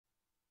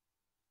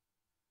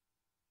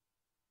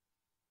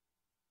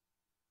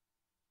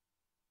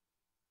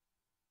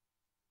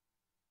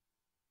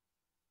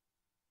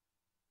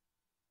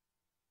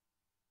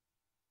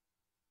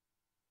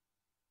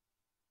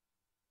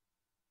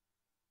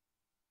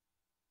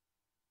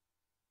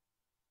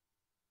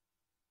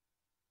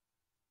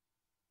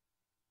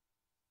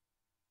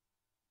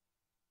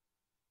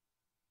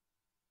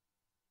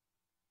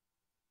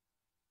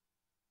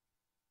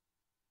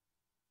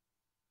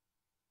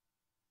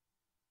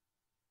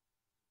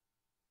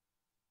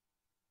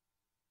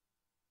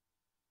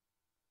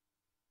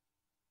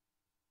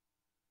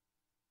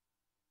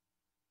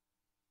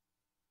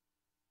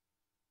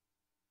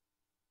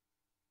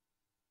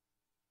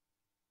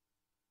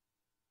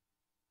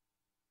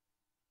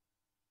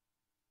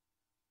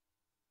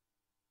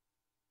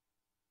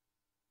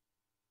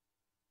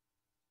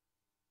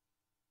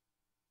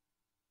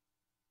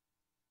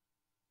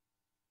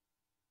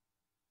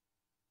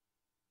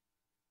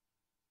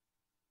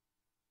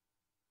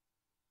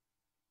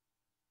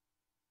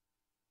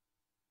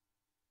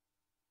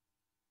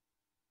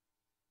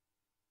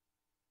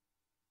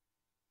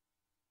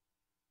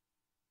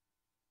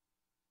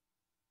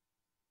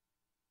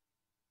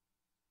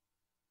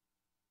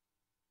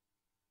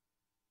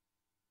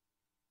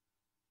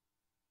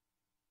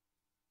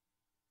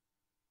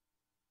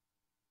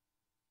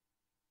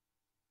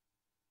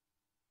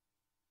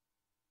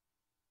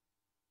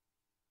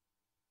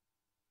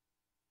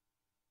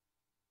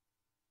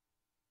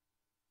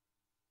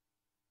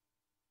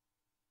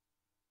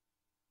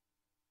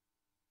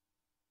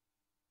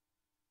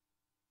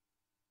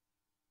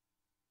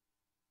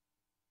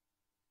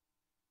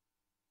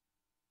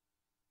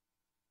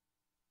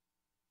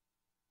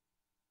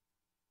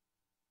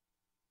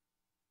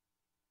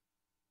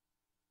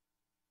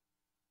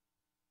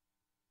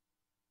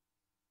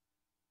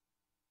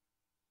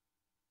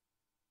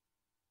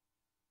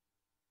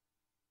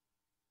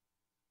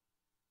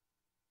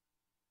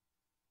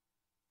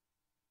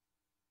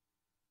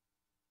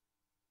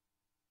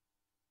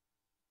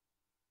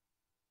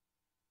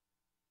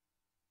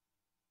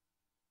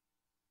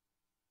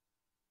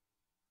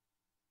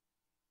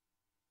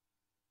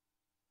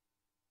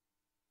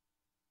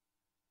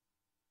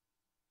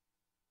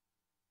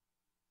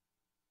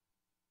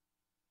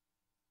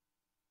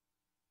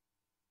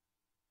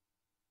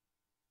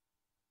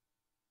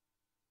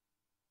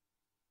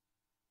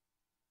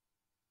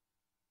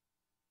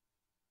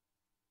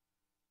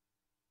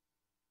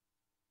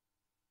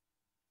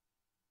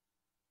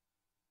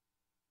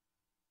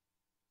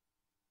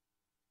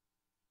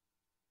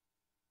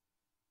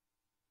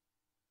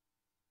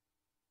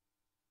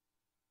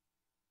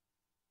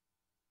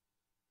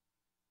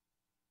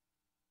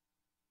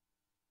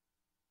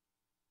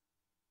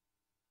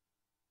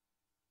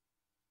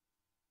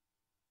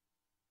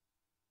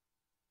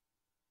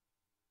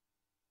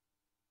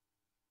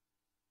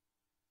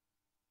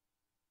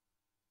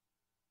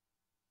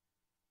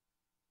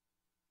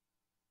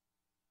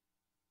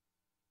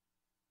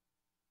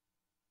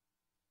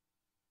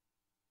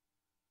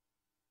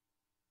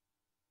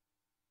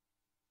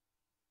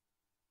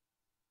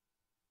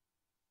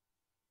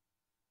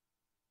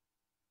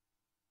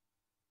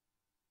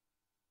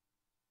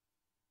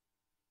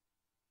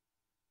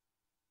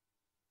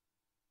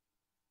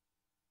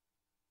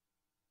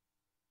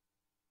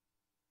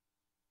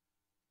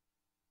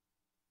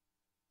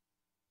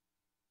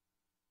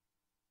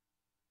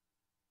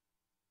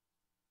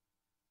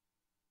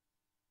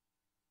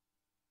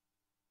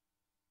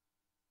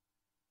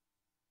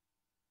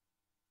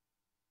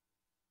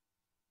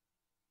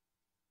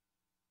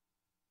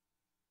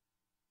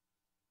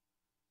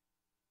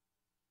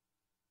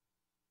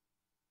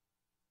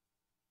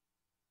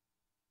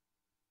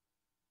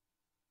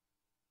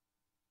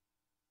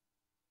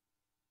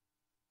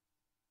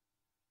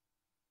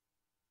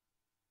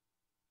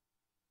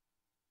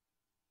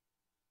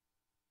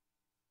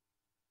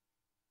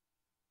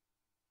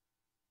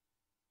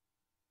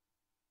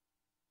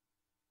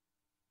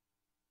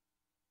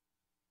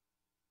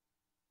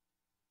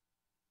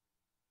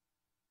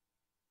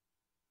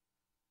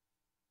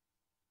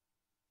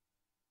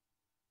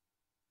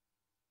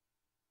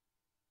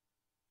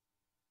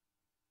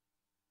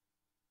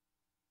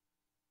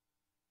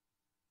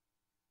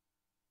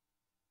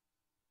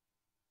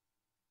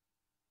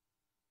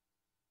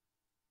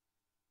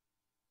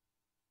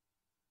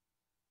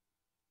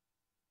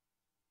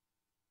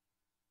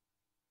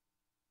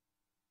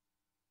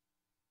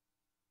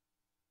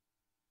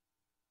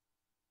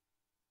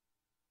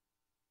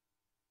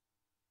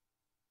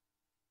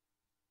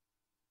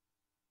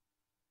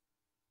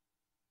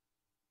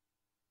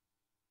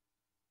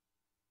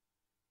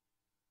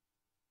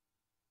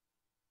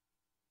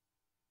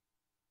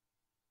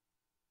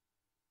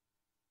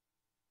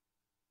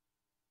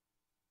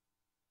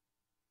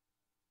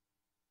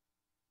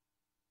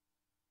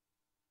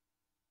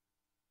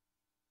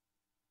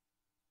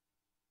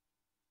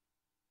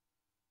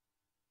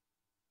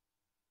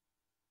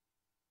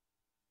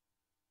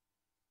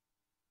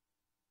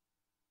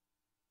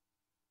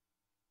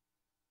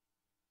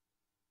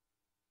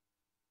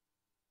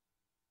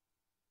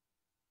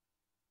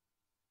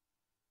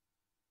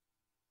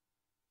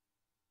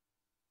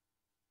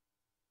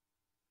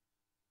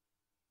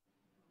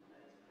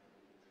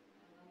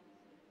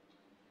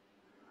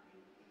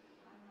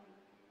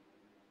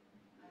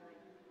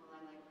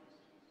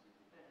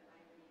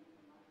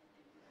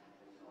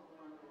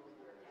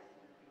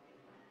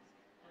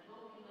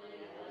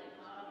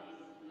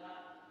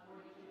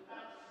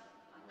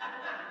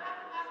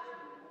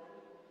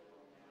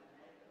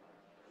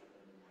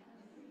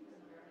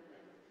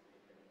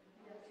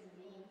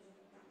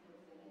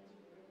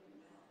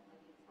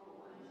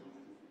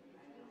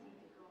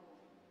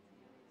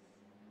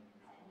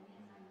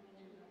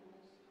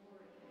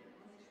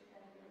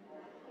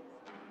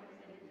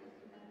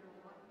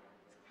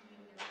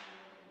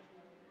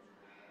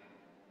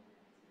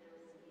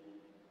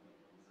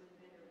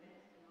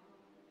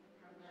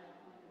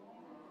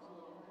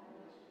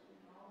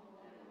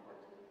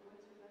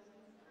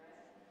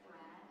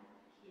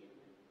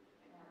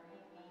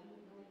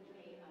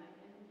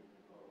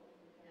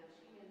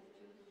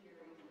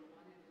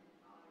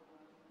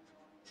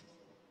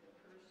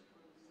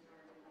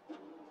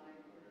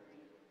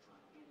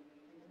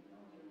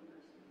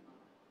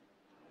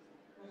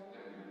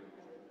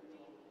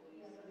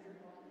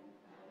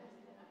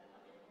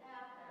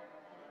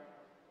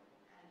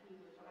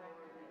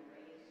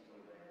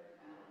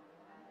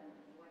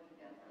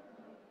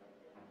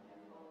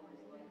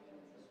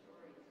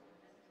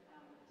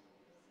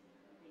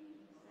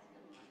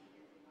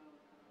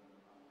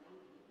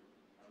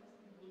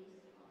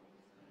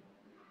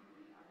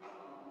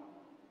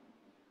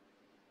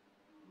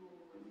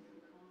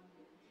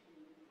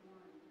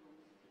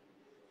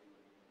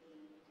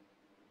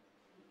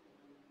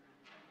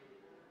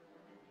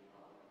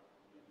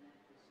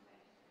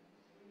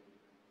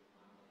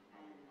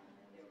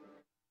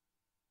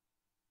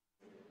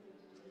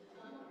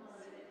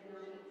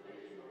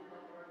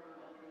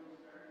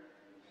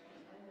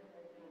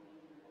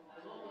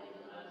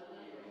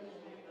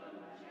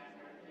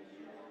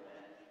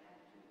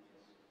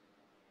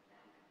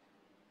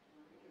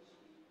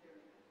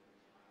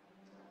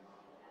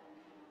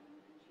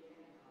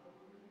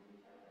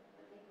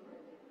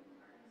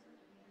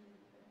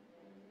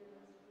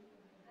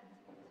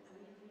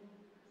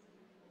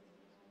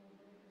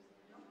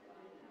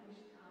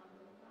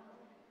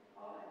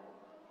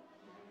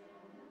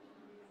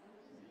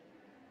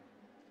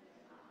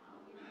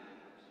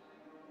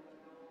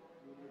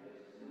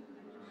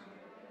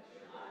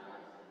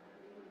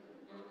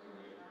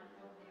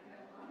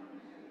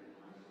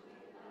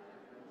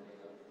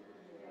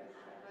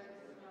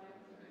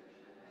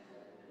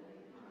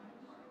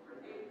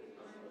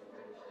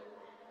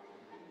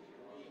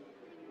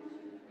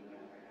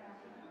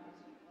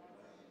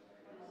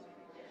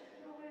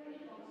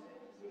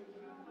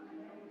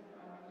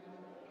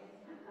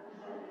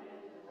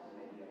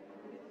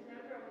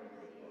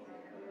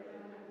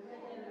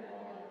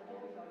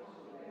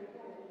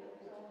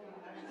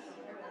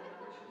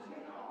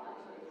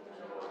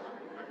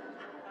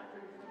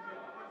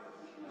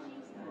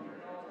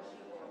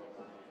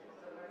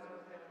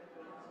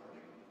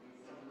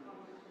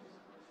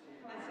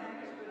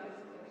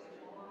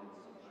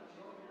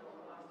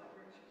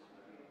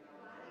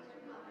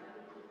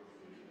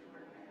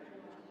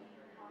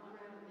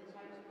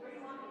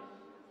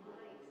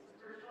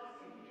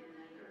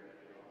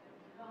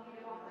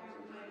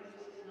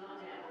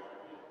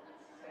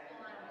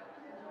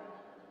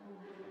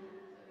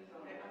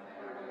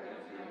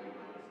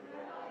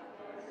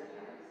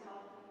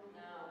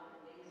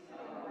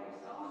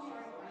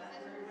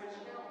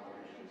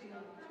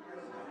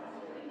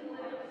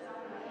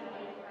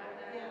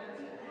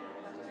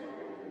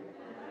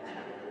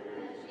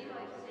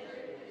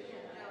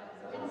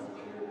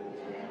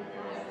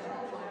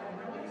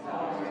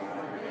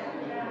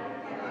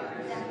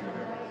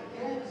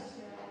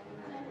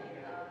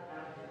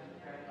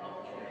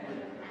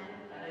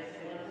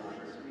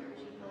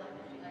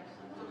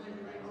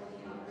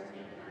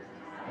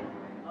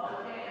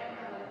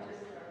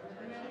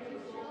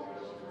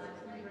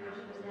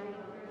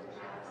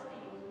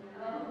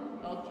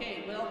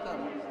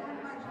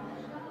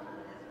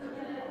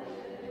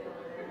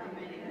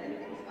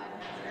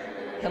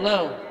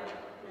Hello.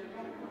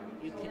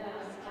 You can...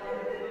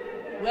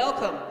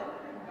 Welcome.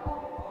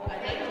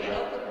 I'd like to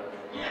welcome.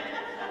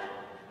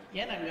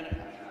 Again,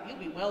 you'll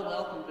be well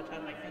welcomed by the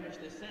time I finish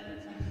this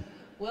sentence.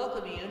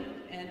 Welcome, Ian,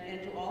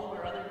 and to all of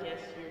our other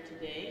guests here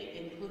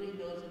today, including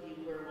those of you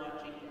who are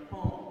watching from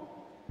home.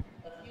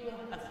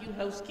 A few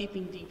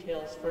housekeeping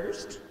details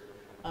first.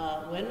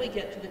 When we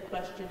get to the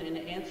question and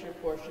answer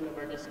portion of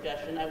our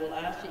discussion, I will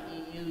ask that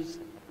you use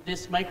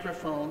this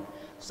microphone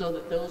so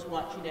that those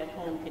watching at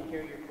home can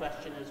hear your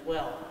question as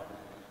well.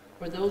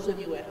 For those of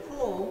you at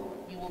home,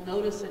 you will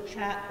notice a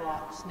chat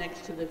box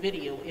next to the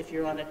video if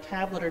you're on a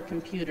tablet or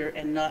computer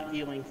and not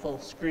viewing full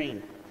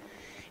screen.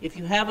 If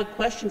you have a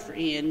question for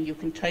Ian, you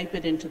can type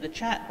it into the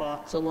chat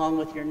box along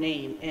with your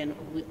name, and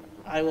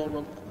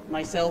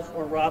myself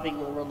or Robbie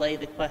will relay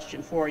the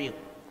question for you.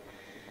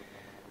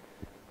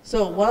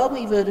 So while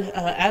we would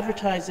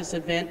advertise this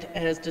event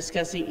as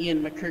discussing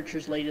Ian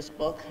Mckercher's latest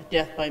book,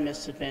 Death by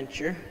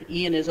Misadventure,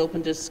 Ian is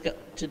open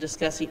to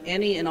discussing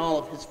any and all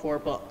of his 4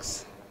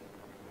 books.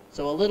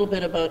 So a little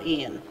bit about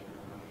Ian.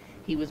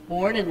 He was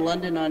born in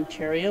London,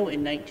 Ontario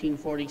in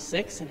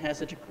 1946 and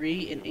has a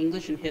degree in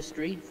English and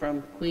History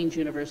from Queen's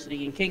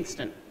University in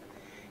Kingston.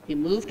 He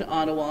moved to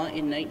Ottawa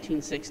in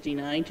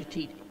 1969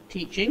 to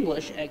teach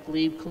English at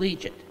Glebe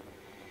Collegiate.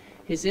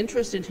 His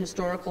interest in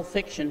historical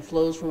fiction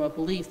flows from a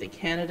belief that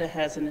Canada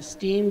has an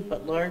esteemed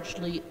but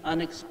largely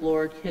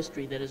unexplored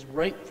history that is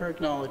ripe for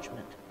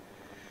acknowledgement.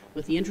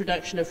 With the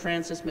introduction of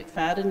Francis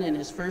McFadden in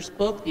his first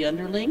book, The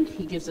Underling,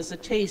 he gives us a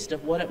taste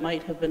of what it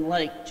might have been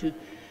like to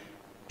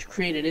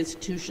create an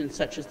institution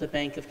such as the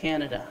Bank of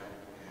Canada.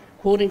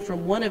 Quoting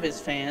from one of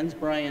his fans,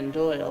 Brian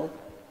Doyle,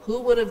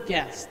 "Who would have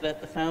guessed that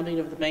the founding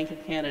of the Bank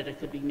of Canada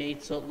could be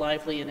made so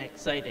lively and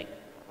exciting?"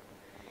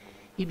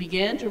 He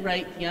began to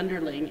write The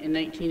Underling in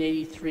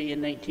 1983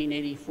 and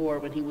 1984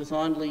 when he was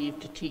on leave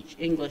to teach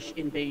English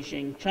in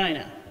Beijing,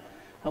 China.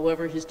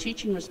 However, his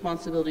teaching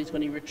responsibilities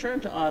when he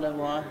returned to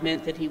Ottawa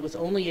meant that he was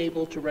only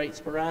able to write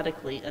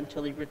sporadically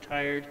until he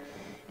retired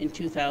in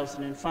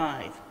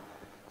 2005.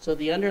 So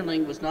The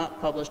Underling was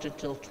not published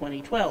until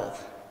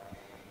 2012.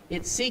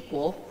 Its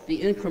sequel,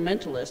 The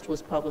Incrementalist,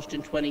 was published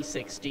in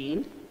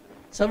 2016.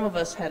 Some of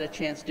us had a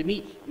chance to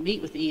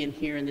meet with Ian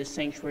here in this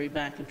sanctuary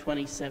back in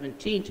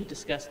 2017 to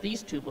discuss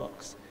these 2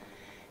 books.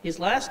 His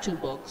last 2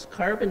 books,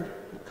 Carbon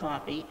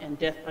Copy and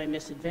Death by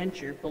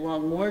Misadventure,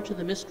 belong more to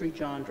the mystery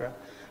genre,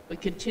 but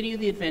continue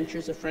the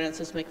adventures of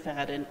Francis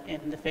McFadden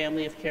and the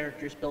family of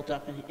characters built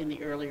up in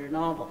the earlier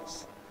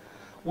novels.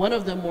 One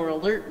of the more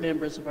alert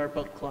members of our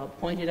book club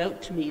pointed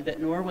out to me that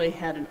Norway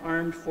had an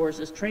armed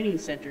forces training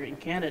center in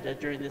Canada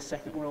during the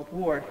Second World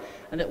War,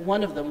 and that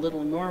one of them,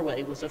 Little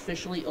Norway, was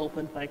officially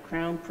opened by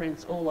Crown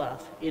Prince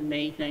Olaf in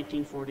May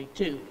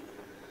 1942.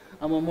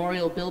 A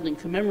memorial building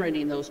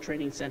commemorating those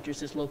training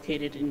centers is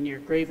located near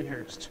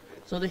Gravenhurst.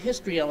 So the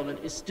history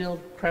element is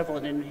still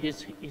prevalent in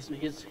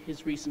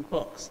his recent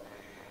books.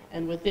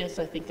 And with this,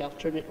 I think I'll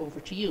turn it over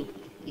to you,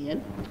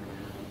 Ian.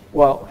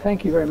 Well,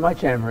 thank you very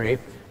much, Anne-Marie.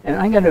 And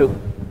I'm going to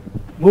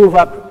move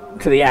up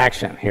to the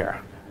action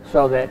here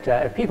so that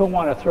if people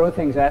want to throw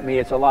things at me,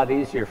 it's a lot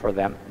easier for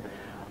them.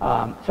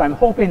 So I'm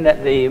hoping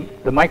that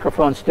the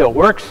microphone still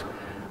works,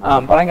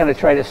 but I'm going to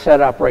try to set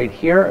up right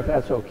here, if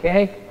that's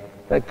okay.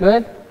 Is that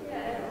good?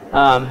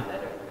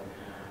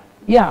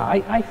 Yeah,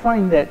 I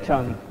find that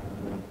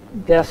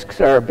desks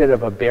are a bit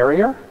of a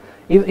barrier.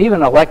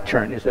 Even a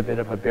lectern is a bit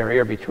of a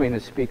barrier between the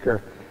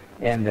speaker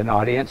and an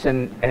audience,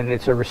 and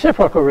it's a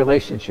reciprocal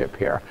relationship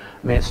here.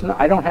 I mean, it's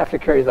not, I don't have to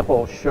carry the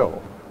whole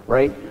show,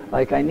 right?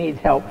 Like, I need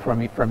help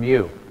from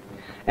you.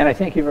 And I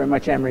thank you very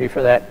much, Anne-Marie,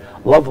 for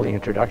that lovely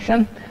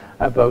introduction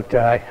about,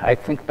 I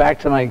think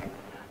back to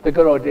the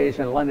good old days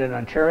in London,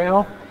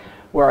 Ontario,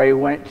 where I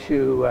went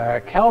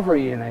to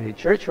Calvary United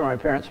Church, where my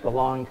parents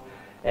belonged,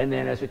 and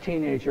then as a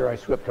teenager, I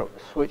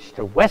switched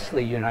to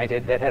Wesley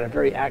United, that had a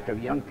very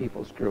active young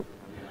people's group.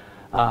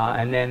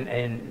 And then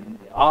in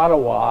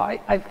Ottawa,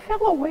 I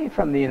fell away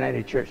from the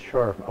United Church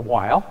for a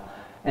while,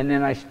 and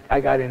then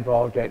I got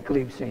involved at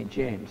Glebe St.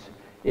 James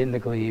in the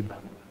Glebe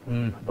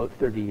about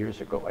 30 years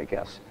ago, I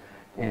guess.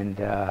 And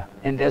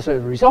as a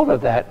result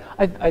of that,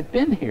 I've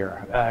been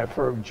here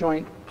for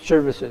joint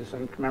services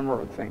and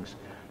commemorative things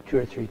 2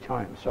 or 3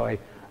 times. So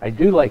I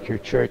do like your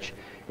church.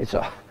 It's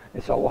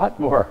a lot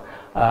more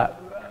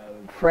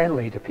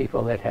friendly to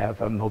people that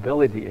have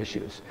mobility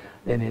issues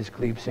than is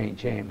Glebe St.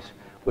 James,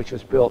 which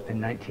was built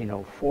in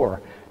 1904,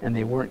 and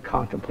they weren't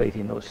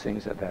contemplating those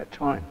things at that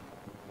time.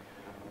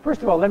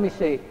 First of all, let me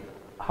say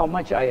how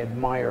much I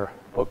admire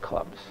book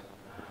clubs.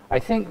 I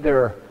think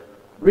they're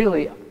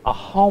really a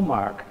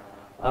hallmark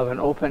of an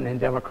open and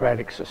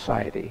democratic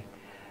society,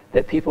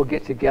 that people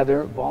get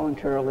together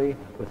voluntarily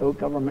without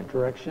government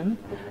direction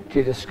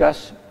to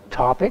discuss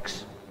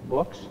topics,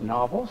 books,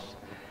 novels,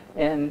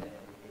 and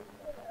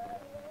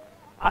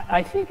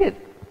I think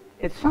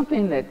it's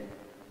something that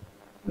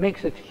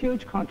makes a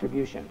huge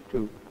contribution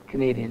to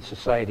Canadian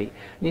society.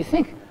 And you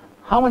think,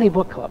 how many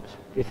book clubs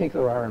do you think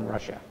there are in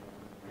Russia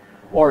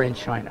or in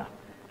China?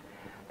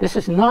 This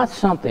is not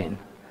something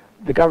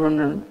the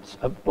governments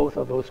of both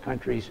of those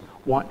countries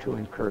want to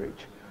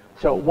encourage.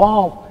 So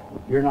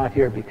while you're not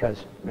here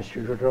because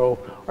Mr. Trudeau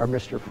or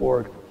Mr.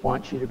 Ford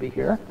wants you to be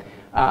here,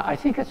 I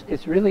think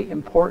it's really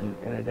important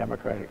in a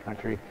democratic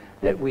country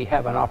that we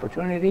have an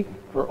opportunity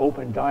for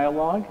open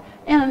dialogue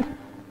and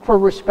for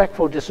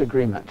respectful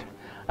disagreement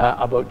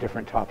about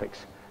different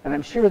topics. And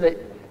I'm sure that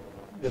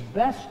the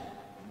best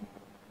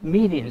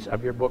meetings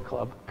of your book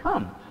club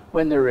come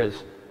when there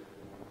is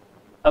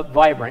a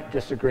vibrant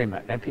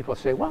disagreement and people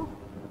say, well,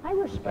 I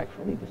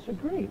respectfully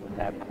disagree with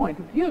that point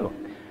of view.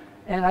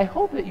 And I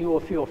hope that you will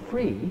feel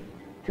free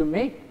to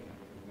make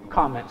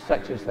comments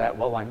such as that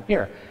while I'm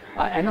here.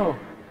 I know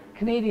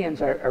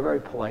Canadians are very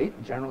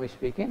polite, generally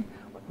speaking,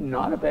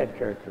 not a bad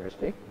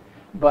characteristic,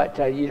 but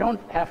you don't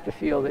have to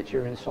feel that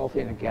you're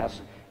insulting a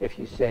guest if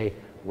you say,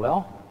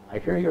 well, I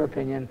hear your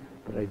opinion,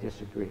 but I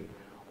disagree.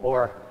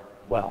 Or,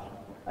 well,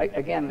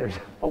 again, there's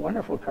a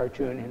wonderful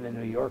cartoon in the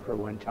New Yorker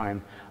one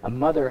time. A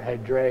mother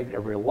had dragged a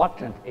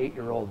reluctant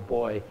 8-year-old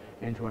boy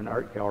into an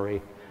art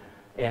gallery,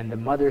 and the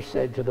mother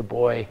said to the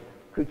boy,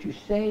 could you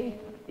say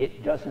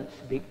it doesn't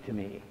speak to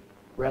me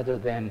rather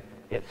than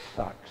it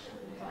sucks?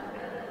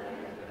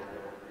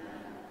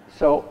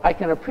 So I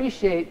can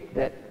appreciate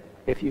that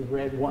if you've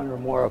read one or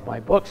more of my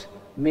books,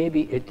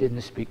 maybe it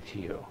didn't speak to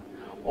you,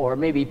 or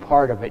maybe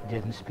part of it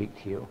didn't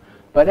speak to you.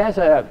 But as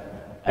a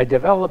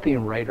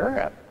developing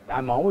writer,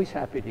 I'm always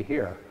happy to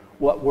hear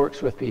what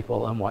works with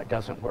people and what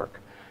doesn't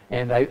work.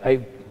 And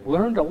I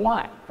learned a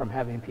lot from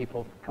having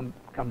people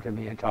come to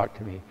me and talk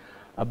to me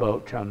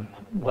about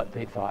what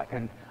they thought.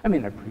 And I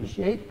mean, I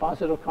appreciate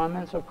positive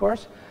comments, of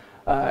course.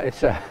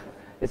 It's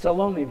a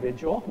lonely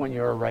vigil when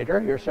you're a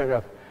writer. You're sort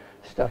of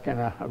stuck in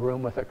a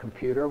room with a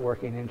computer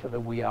working into the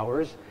wee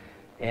hours.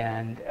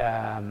 And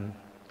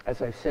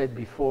as I've said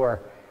before,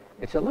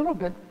 it's a little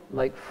bit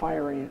like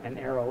firing an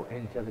arrow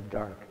into the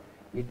dark.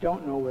 You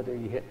don't know whether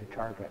you hit the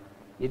target.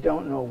 You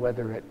don't know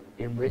whether it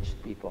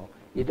enriched people.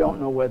 You don't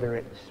know whether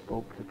it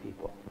spoke to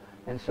people.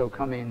 And so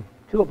coming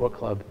to a book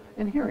club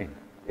and hearing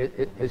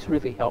it is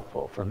really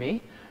helpful for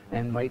me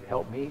and might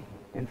help me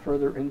in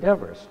further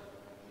endeavors.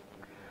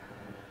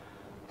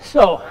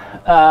 So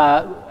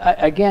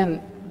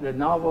again, the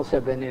novels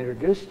have been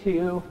introduced to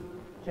you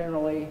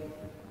generally.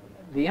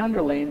 The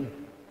underling,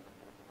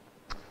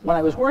 when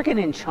I was working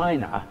in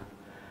China,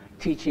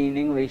 teaching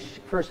English,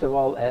 first of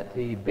all, at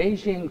the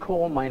Beijing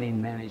Coal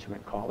Mining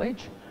Management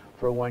College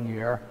for 1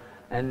 year,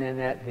 and then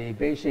at the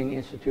Beijing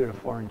Institute of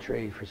Foreign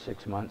Trade for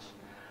 6 months,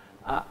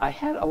 I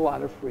had a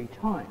lot of free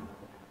time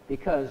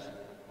because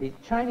the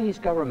Chinese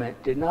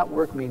government did not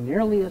work me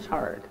nearly as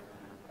hard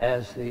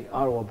as the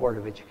Ottawa Board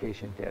of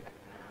Education did,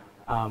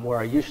 where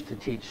I used to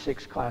teach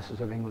 6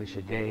 classes of English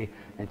a day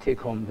and take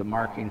home the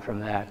marking from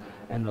that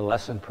and the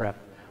lesson prep.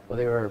 Well,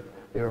 they were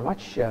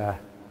much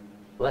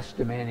less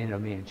demanding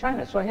of me in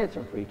China, so I had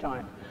some free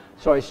time.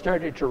 So I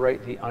started to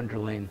write the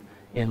underling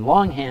in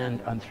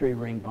longhand on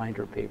 3-ring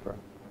binder paper.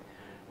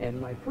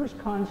 And my first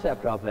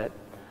concept of it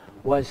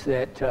was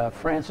that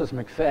Frances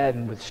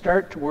McFadden would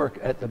start to work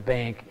at the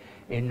bank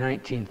in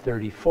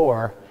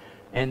 1934,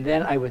 and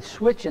then I would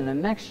switch in the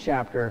next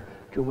chapter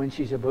to when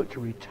she's about to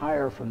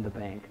retire from the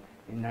bank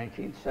in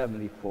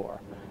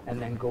 1974,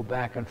 and then go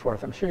back and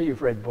forth. I'm sure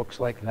you've read books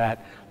like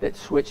that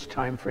switch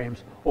time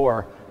frames,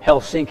 or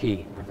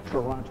Helsinki,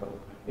 Toronto.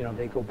 You know,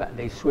 they go back,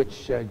 they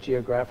switch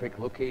geographic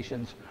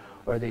locations,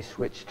 or they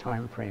switch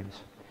time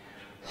frames.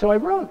 So I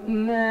wrote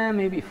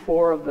maybe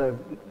 4 of the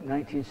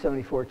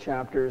 1974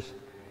 chapters,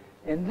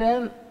 and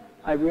then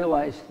I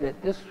realized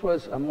that this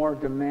was a more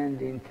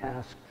demanding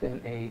task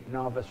than a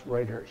novice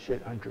writer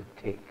should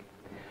undertake.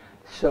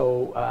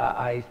 So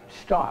I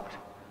stopped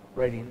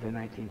writing the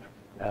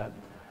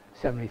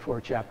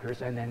 1974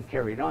 chapters and then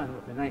carried on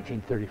with the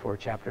 1934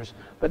 chapters.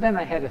 But then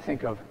I had to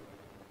think of,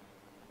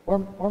 where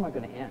am I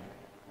going to end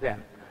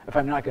then? If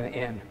I'm not going to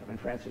end when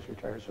Frances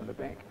retires from the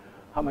bank,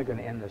 how am I going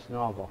to end this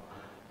novel?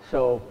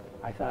 So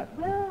I thought,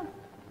 well,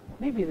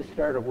 maybe the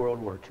start of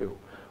World War II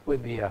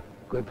would be a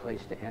good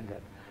place to end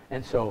it.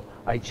 And so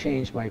I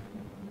changed my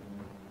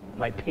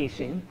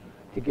pacing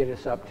to get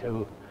us up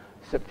to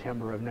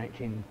September of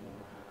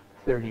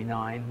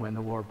 1939 when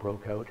the war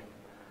broke out.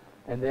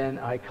 And then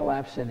I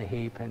collapsed in a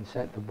heap and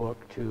sent the book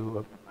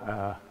to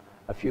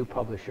a few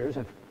publishers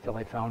until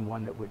I found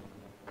one that would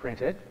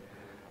print it.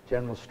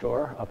 General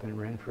Store up in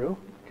Renfrew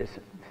just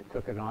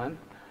took it on.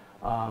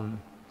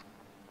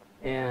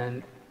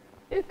 And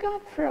it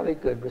got fairly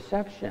good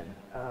reception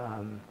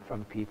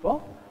from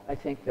people. I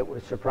think that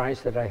was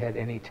surprised that I had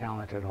any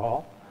talent at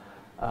all.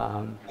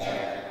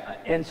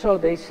 And so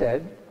they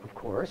said, of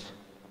course,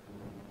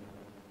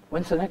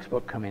 when's the next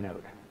book coming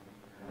out?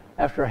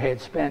 After I had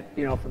spent,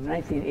 you know, from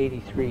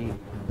 1983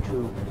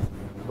 to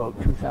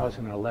about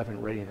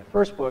 2011 writing the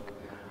first book,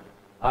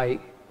 I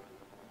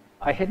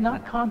had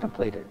not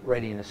contemplated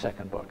writing a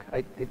second book.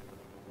 I did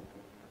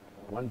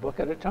one book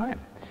at a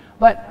time.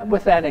 But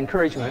with that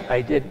encouragement,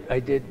 I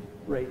did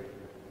write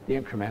The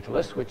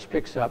Incrementalist, which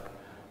picks up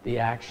the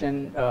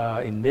action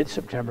in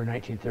mid-September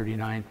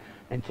 1939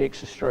 and takes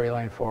the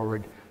storyline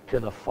forward to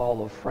the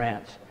fall of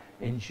France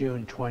in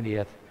June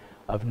 20th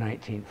of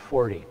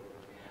 1940.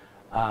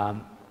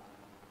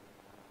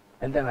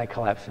 And then I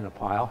collapsed in a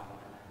pile,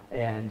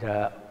 and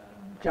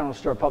General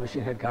Store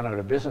Publishing had gone out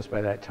of business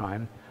by that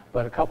time,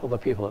 but a couple of the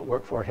people that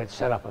worked for it had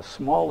set up a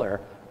smaller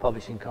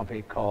publishing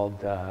company called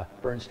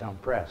Burnstown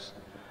Press.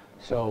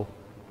 So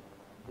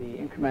the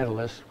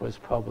Incrementalist was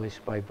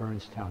published by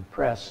Burnstown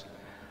Press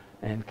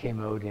and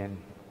came out in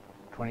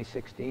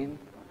 2016,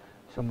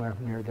 somewhere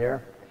near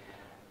there.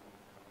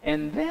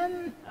 And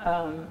then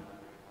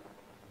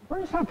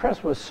Burnstown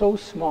Press was so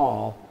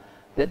small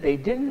that they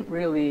didn't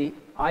really,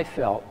 I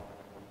felt,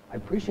 I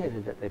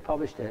appreciated that they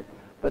published it,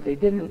 but they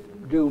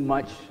didn't do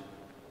much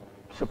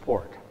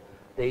support.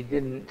 They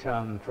didn't,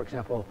 for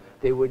example,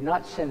 they would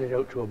not send it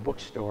out to a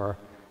bookstore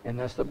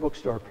unless the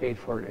bookstore paid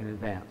for it in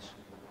advance.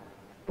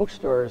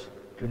 Bookstores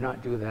do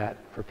not do that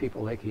for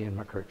people like Ian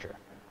Mckercher.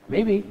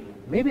 Maybe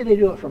they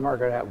do it for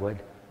Margaret Atwood.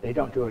 They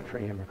don't do it for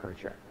Ian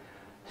Mckercher.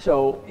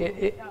 So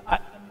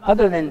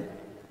other than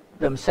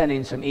them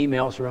sending some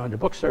emails around to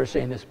bookstores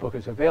saying this book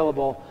is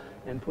available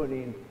and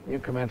putting the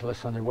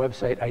Incrementalists on their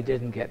website, I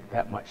didn't get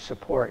that much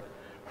support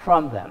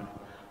from them.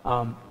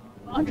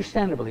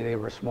 Understandably, they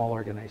were a small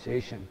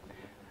organization,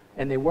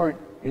 and they weren't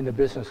in the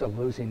business of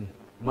losing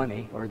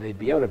money, or they'd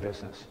be out of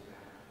business.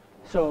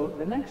 So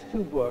the next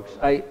two books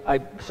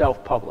I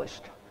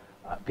self-published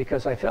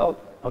because I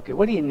felt, okay,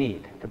 what do you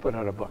need to put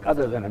out a book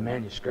other than a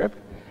manuscript?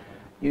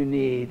 You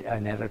need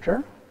an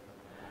editor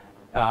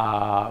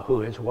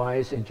who is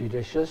wise and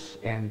judicious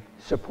and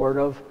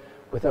supportive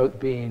without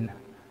being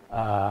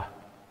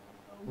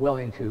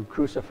willing to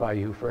crucify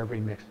you for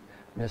every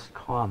missed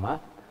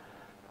comma.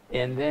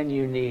 And then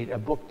you need a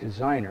book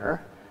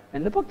designer.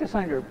 And the book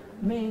designer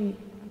main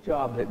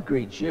job that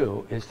greets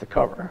you is the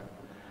cover.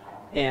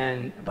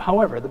 And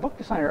however, the book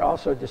designer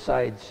also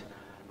decides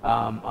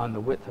on the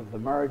width of the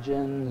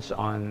margins,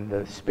 on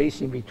the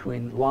spacing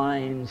between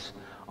lines,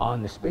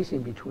 on the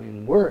spacing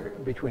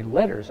between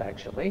letters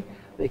actually.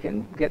 They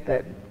can get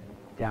that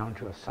down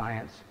to a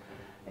science.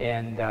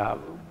 And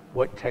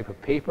what type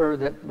of paper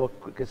that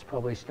book gets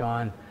published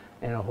on,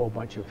 and a whole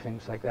bunch of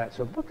things like that.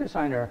 So book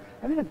designer,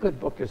 having a good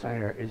book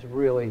designer is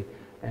really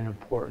an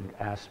important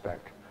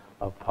aspect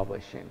of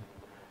publishing.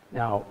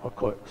 Now, of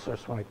course,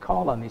 when I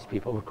call on these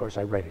people, of course,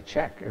 I write a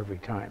check every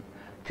time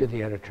to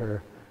the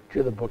editor,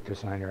 to the book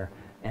designer,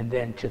 and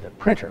then to the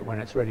printer. When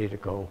it's ready to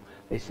go,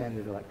 they send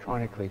it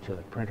electronically to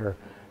the printer,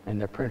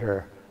 and the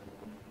printer,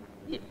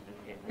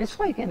 it's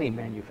like any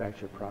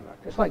manufactured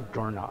product. It's like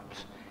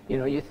doorknobs. You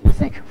know, you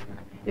think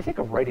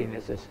of writing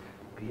as this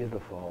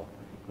beautiful,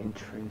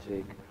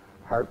 intrinsic,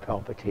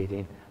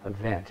 heart-palpitating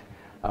event.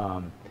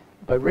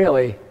 But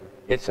really,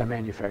 it's a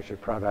manufactured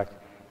product.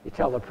 You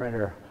tell the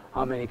printer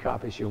how many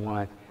copies you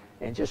want,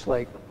 and just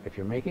like if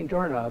you're making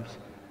doorknobs,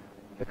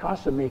 the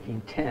cost of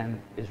making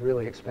 10 is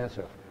really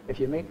expensive. If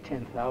you make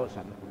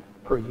 10,000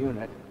 per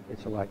unit,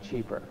 it's a lot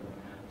cheaper.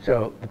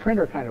 So the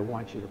printer kind of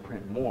wants you to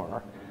print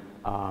more.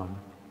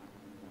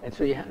 And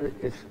so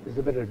there's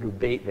a bit of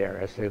debate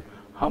there as to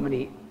how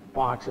many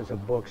boxes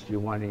of books do you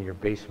want in your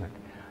basement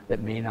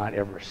that may not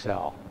ever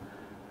sell.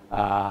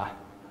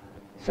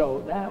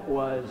 So that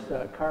was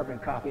carbon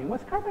copy. And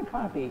with carbon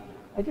copy,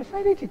 I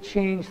decided to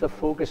change the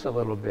focus a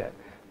little bit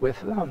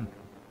with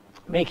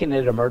making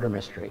it a murder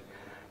mystery.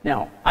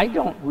 Now, I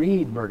don't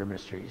read murder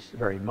mysteries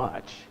very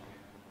much,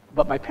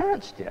 but my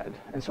parents did,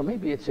 and so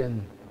maybe it's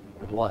in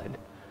the blood.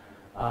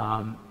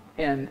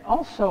 And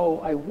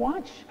also,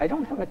 I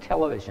don't have a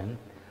television,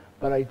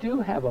 but I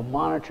do have a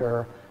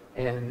monitor,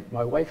 and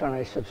my wife and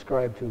I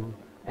subscribe to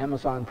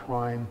Amazon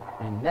Prime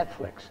and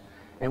Netflix.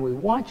 And we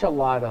watch a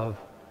lot of,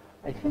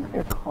 I think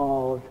they're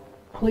called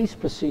police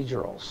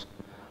procedurals.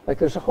 Like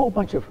there's a whole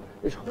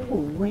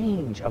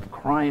range of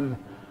crime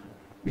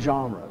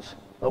genres.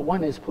 But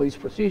one is police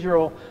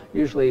procedural,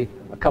 usually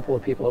a couple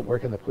of people that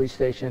work in the police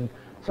station.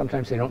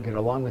 Sometimes they don't get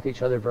along with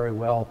each other very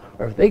well,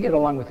 or if they get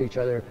along with each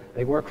other,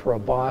 they work for a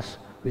boss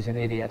who's an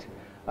idiot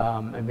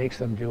and makes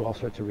them do all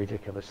sorts of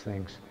ridiculous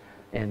things.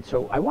 And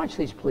so I watch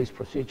these police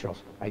procedurals.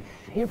 My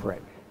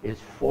favorite is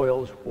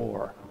Foyle's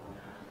War.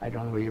 I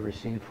don't know if you've ever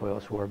seen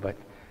Foyle's War, but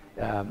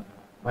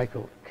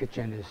Michael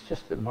Kitchen is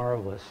just a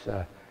marvelous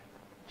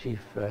chief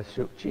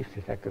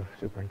detective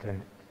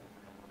superintendent.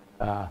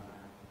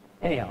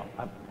 Anyhow,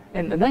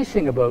 and the nice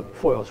thing about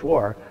Foyle's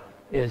War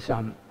is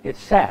it's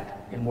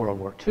set in World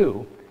War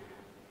II,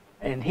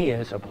 and he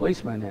is a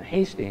policeman in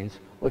Hastings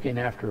looking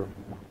after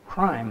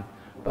crime,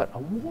 but a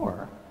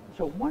war is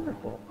a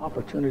wonderful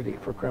opportunity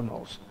for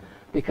criminals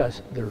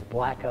because there's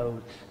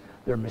blackouts,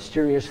 there are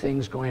mysterious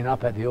things going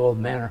up at the old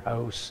manor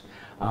house.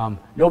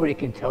 Nobody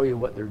can tell you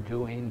what they're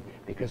doing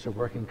because they're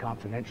working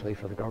confidentially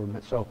for the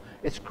government. So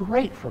it's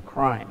great for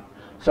crime.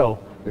 So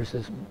there's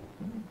this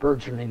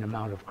burgeoning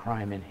amount of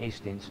crime in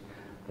Hastings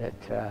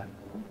that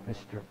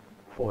Mr.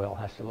 Foyle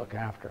has to look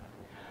after.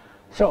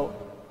 So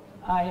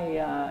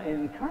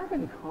in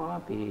carbon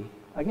copy,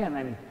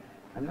 again,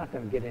 I'm not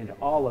going to get into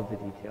all of the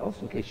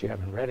details in case you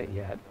haven't read it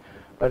yet,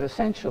 but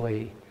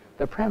essentially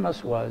the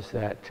premise was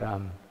that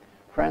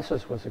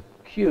Francis was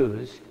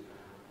accused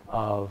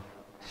of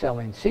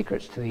selling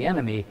secrets to the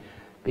enemy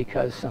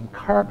because some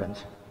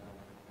carbons,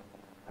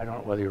 I don't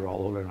know whether you're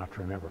all old enough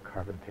to remember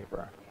carbon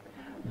paper,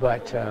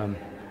 but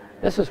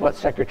this is what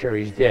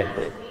secretaries did.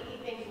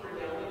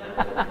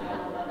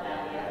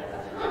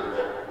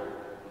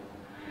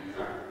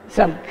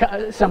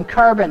 Some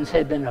carbons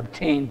had been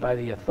obtained by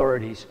the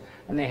authorities,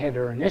 and they had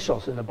their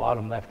initials in the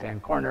bottom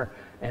left-hand corner.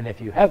 And if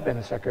you have been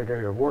a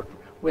secretary or worked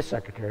with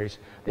secretaries,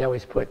 they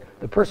always put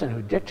the person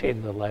who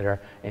dictated the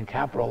letter in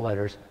capital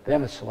letters,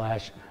 then a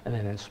slash, and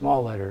then in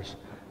small letters,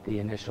 the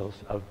initials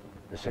of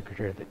the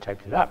secretary that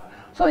typed it up.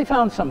 So they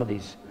found some of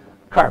these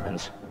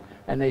carbons,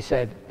 and they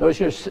said, those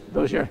your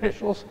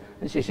initials?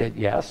 And she said,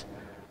 yes.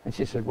 And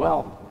she said,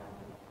 well,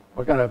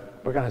 we're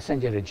gonna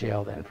send you to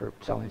jail then for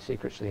selling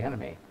secrets to the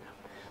enemy.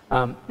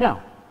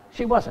 Now,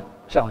 she wasn't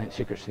selling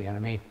secrets to the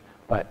enemy,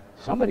 but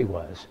somebody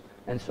was.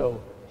 And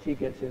so she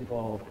gets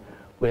involved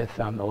with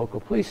the local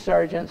police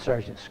sergeant,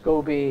 Sergeant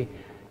Scobie,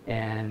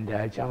 and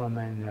a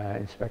gentleman,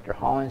 Inspector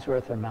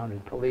Hollingsworth, of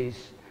mounted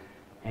police,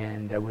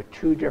 and with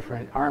two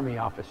different Army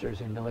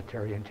officers in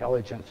military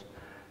intelligence.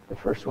 The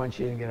first one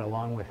she didn't get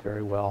along with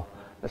very well.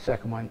 The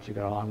second one she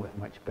got along with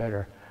much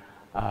better,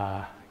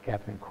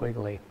 Captain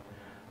Quigley.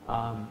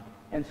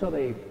 And so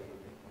they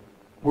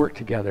worked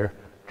together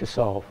to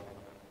solve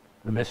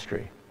the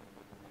mystery.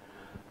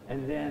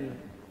 And then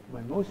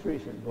my most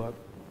recent book,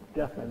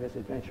 Death by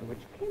Misadventure,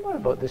 which came out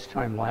about this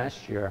time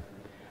last year,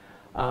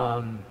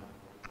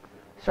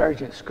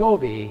 Sergeant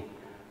Scobie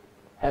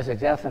has a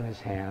death in his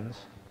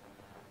hands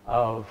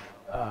of,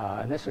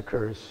 and this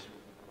occurs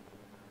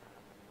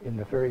in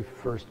the very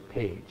first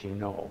page. You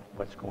know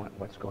what's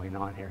going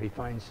on here. He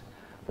finds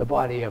the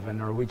body of a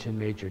Norwegian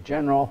Major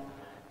General,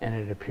 and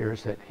it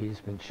appears that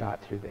he's been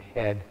shot through the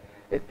head.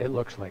 It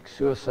looks like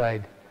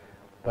suicide,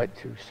 but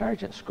to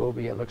Sergeant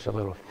Scobie it looks a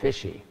little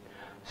fishy.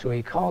 So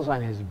he calls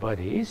on his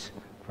buddies,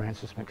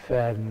 Francis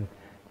McFadden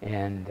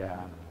and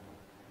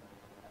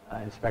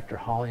Inspector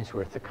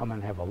Hollingsworth, to come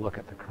and have a look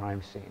at the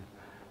crime scene.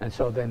 And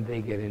so then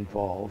they get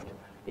involved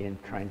in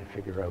trying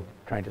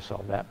to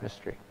solve that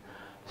mystery.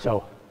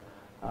 So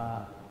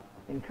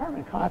in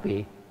Carbon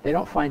Copy, they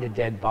don't find a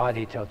dead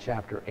body till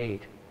chapter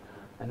 8.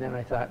 And then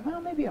I thought,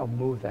 well, maybe I'll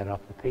move that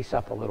up, the pace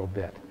up a little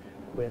bit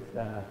with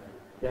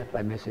Death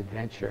by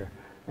Misadventure.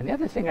 And the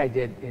other thing I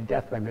did in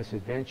Death by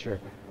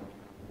Misadventure,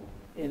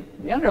 in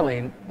the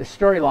underling, the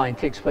storyline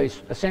takes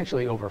place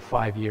essentially over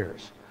 5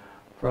 years,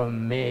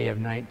 from May of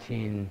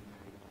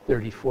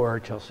 1934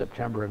 till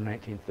September of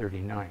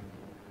 1939.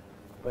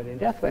 But in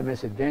Death by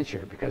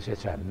Misadventure, because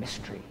it's a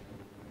mystery,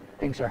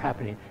 things are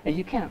happening. And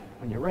you can't,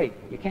 when you write,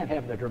 you can't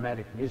have the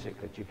dramatic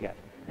music that you get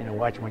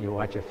when you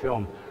watch a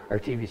film or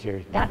TV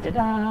series,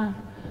 da-da-da.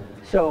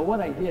 So what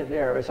I did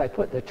there is I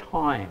put the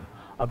time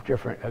of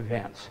different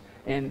events.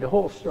 And the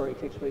whole story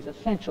takes place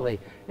essentially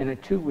in a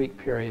 2-week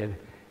period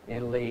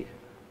in late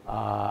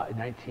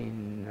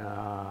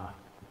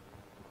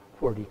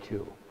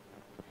 1942.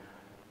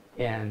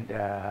 And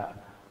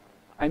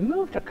I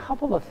moved a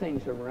couple of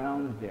things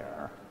around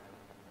there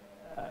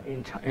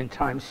in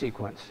time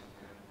sequence.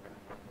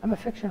 I'm a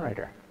fiction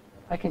writer.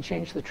 I can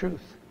change the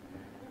truth.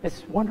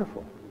 It's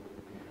wonderful.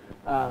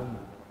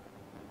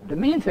 The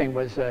main thing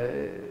was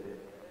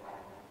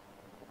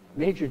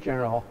Major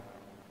General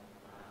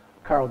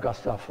Carl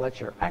Gustav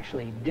Fletcher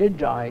actually did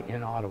die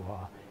in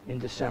Ottawa in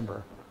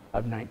December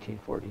of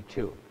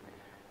 1942.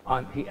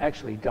 He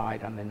actually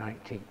died on the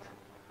 19th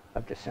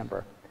of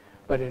December.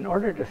 But in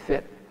order to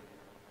fit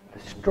the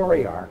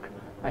story arc,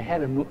 I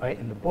had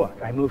in the book,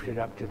 I moved it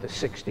up to the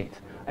 16th.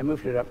 I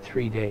moved it up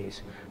 3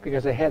 days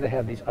because I had to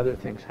have these other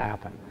things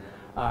happen.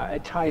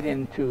 It tied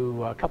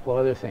into a couple of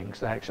other things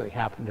that actually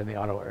happened in the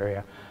Ottawa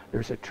area.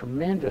 There's a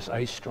tremendous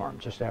ice storm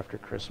just after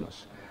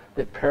Christmas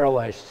that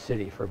paralyzed the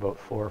city for about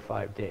 4 or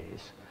 5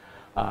 days.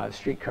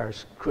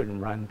 Streetcars couldn't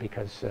run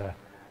because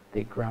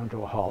they ground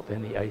to a halt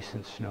in the ice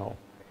and snow.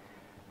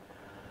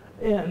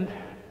 And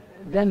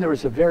then there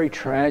was a very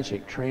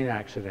tragic train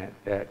accident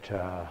at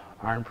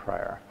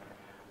Arnprior,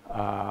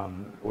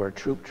 where a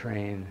troop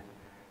train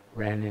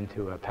ran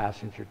into a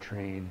passenger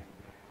train,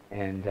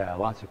 and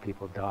lots of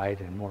people died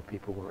and more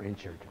people were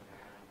injured.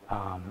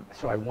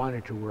 So I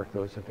wanted to work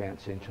those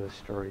events into the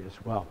story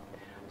as well.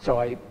 So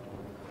I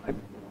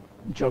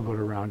juggled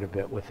around a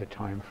bit with the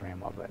time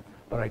frame of it,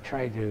 but I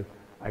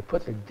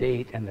put the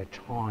date and the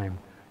time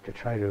to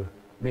try to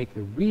make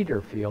the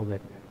reader feel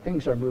that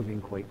things are moving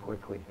quite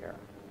quickly here.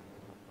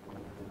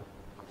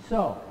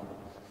 So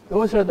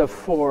those are the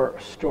 4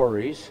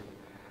 stories.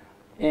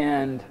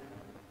 And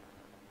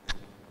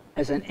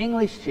as an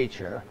English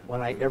teacher,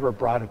 when I ever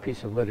brought a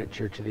piece of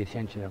literature to the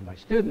attention of my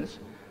students,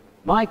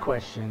 my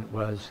question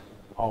was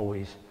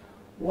always,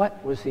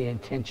 what was the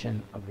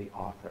intention of the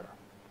author?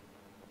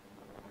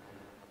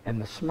 And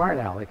the smart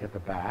aleck at the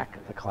back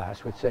of the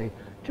class would say,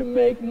 to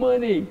make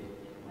money.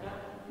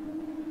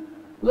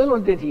 Little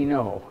did he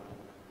know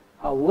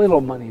how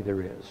little money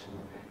there is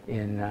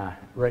in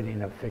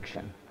writing of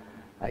fiction.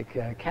 Like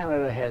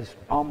Canada has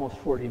almost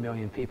 40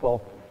 million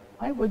people.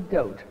 I would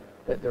doubt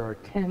that there are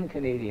 10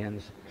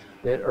 Canadians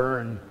that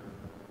earn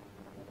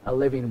a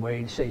living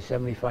wage, say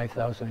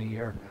 $75,000 a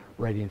year,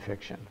 writing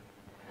fiction.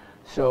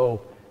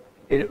 So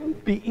it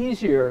would be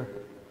easier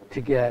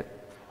to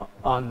get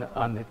on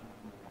the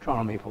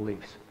Toronto Maple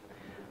Leafs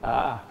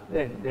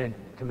than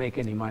to make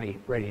any money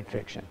writing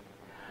fiction.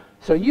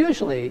 So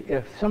usually,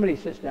 if somebody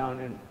sits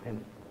down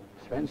and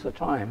spends the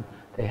time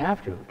they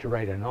have to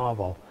write a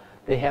novel,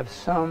 they have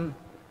something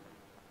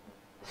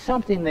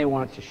they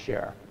want to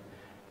share.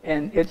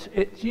 And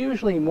it's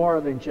usually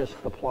more than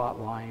just the plot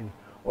line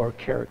or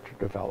character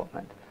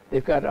development.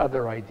 They've got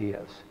other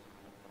ideas.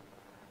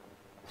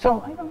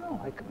 So I don't know,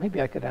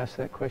 maybe I could ask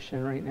that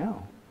question right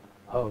now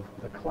of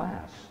the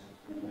class.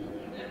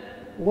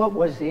 What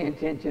was the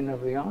intention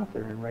of the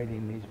author in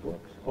writing these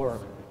books? Or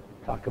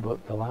talk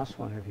about the last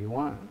one if you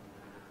want.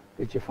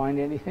 Did you find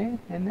anything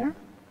in there?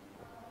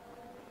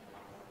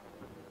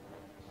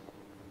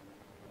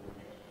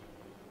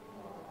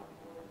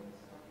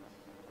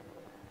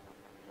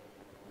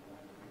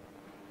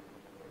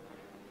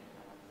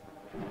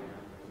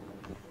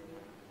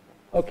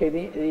 Okay,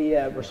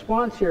 the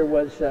response here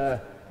was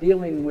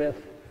dealing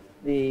with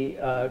the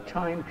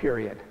time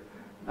period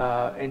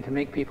and to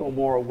make people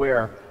more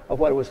aware of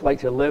what it was like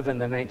to live in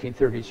the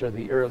 1930s or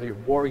the earlier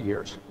war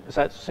years. Is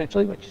that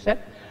essentially what you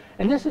said?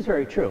 And this is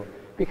very true,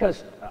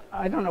 because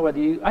I don't know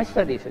whether I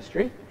studied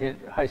history in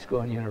high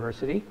school and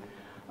university,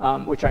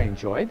 which I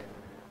enjoyed,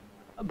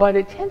 but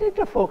it tended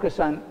to focus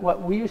on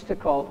what we used to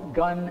call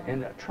gun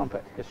and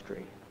trumpet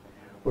history,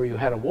 where you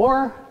had a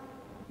war,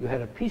 you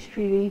had a peace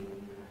treaty,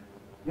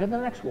 you had the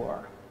next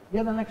war, you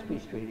had the next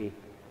peace treaty,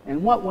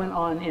 and what went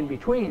on in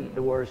between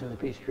the wars and the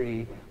peace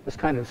treaty was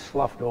kind of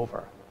sloughed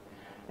over.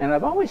 And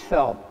I've always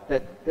felt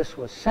that this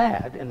was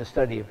sad in the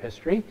study of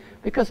history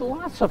because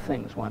lots of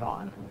things went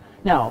on.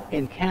 Now,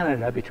 in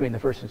Canada, between the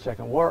First and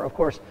Second War, of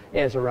course,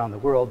 as around the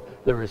world,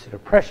 there was a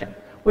depression,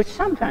 which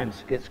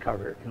sometimes gets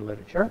covered in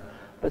literature,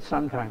 but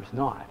sometimes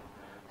not.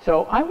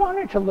 So I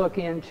wanted to look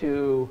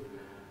into,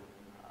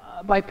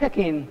 by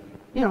picking,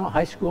 you know, a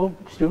high school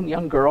student,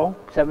 young girl,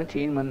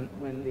 17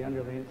 when the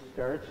Underlings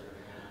starts,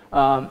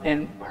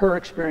 and her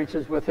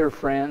experiences with her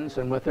friends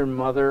and with her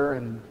mother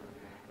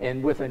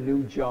and with a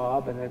new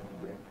job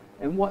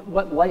and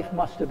what life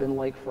must have been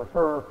like for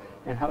her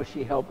and how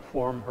she helped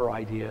form her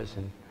ideas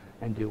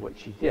and do what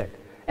she did.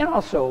 And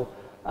also,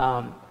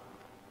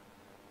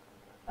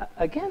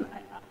 again,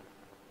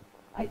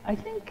 I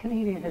think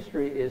Canadian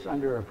history is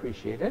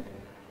underappreciated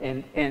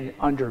and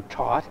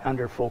under-taught,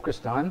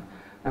 under-focused on,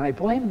 and I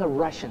blame the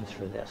Russians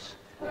for this.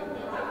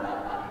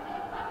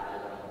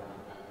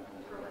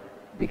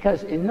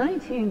 Because in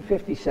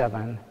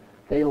 1957,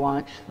 they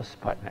launched the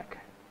Sputnik.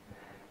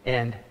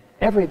 And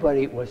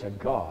everybody was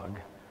agog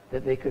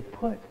that they could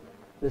put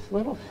this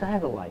little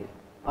satellite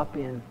up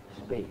in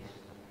space.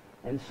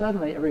 And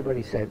suddenly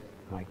everybody said,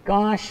 my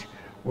gosh,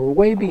 we're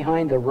way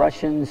behind the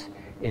Russians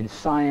in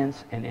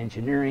science and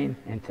engineering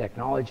and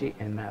technology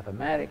and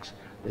mathematics,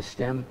 the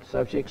STEM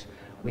subjects.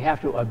 We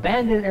have to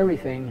abandon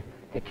everything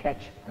to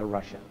catch the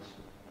Russians.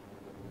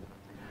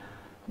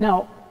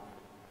 Now,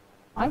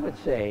 I would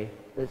say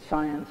that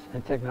science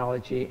and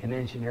technology and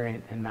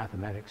engineering and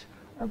mathematics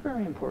are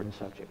very important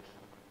subjects.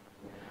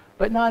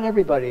 But not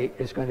everybody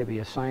is going to be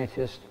a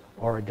scientist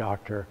or a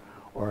doctor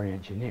or an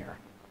engineer.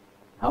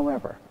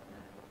 However,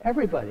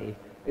 everybody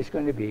is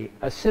going to be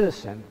a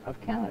citizen of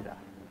Canada.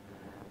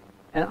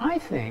 And I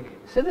think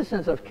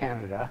citizens of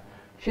Canada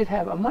should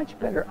have a much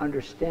better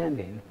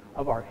understanding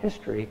of our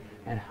history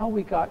and how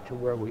we got to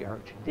where we are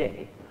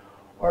today,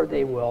 or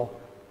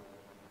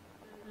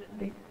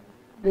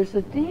there's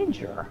a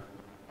danger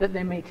that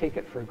they may take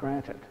it for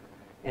granted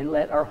and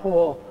let our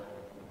whole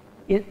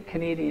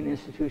Canadian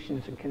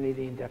institutions and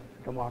Canadian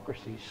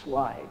democracy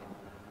slide.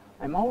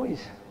 I'm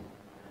always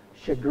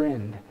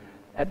chagrined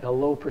at the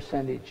low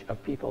percentage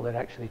of people that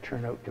actually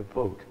turn out to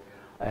vote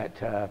at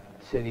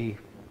city,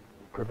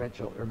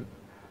 provincial, or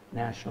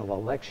national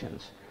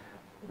elections.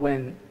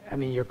 When, I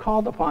mean, you're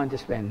called upon to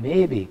spend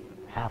maybe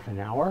half an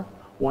hour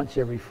once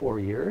every 4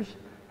 years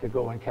to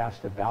go and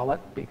cast a ballot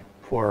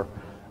for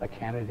a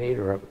candidate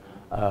or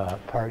a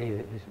party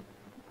that is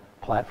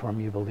platform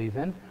you believe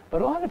in,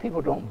 but a lot of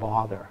people don't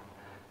bother.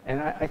 And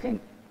I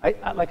think,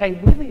 I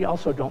really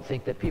also don't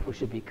think that people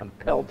should be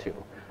compelled to,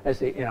 as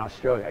they, in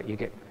Australia, you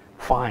get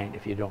fined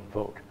if you don't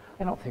vote.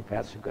 I don't think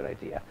that's a good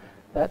idea.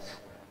 That's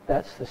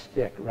the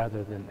stick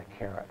rather than the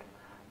carrot.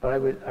 But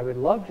I would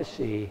love to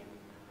see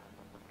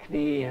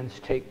Canadians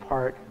take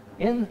part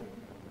in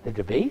the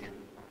debate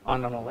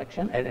on an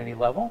election at any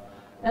level,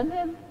 and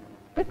then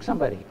pick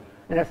somebody.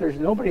 And if there's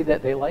nobody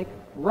that they like,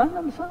 run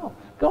themselves.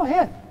 Go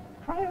ahead,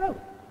 try it out.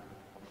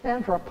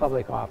 Stand for a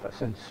public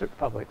office and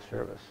public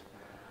service.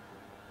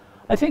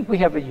 I think we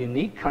have a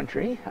unique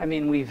country. I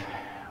mean, we've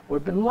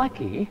been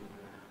lucky,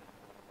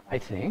 I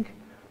think,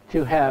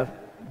 to have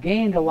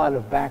gained a lot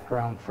of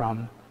background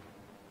from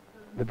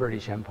the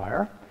British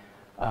Empire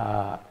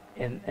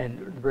and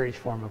the British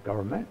form of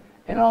government,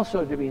 and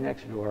also to be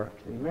next door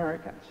to the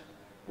Americans.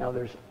 Now,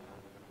 there's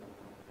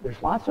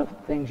lots of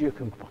things you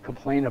can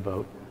complain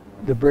about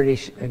the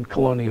British and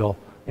colonial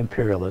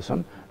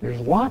imperialism. There's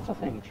lots of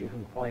things you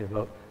can complain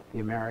about the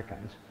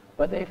Americans,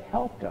 but they've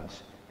helped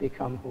us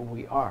become who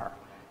we are.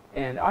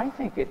 And I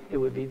think it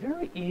would be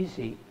very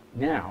easy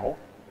now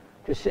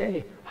to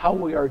say how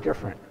we are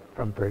different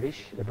from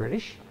the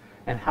British,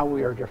 and how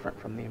we are different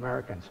from the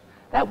Americans.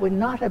 That would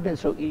not have been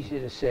so easy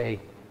to say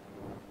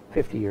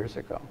 50 years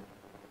ago.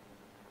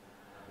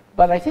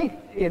 But I think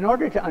in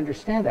order to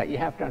understand that, you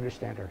have to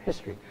understand our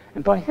history.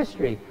 And by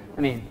history,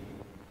 I mean,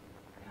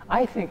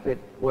 I think that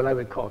what I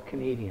would call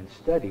Canadian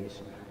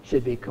studies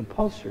should be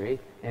compulsory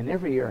in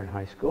every year in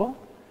high school.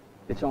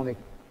 It's only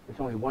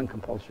one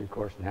compulsory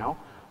course now,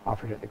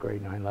 offered at the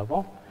grade 9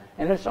 level.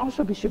 And it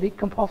also should be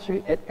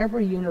compulsory at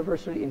every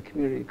university and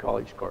community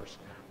college course,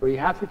 where you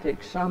have to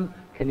take some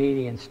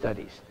Canadian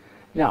studies.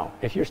 Now,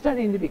 if you're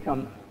studying to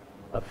become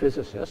a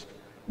physicist,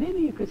 maybe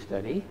you could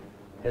study,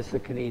 as the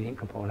Canadian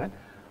component,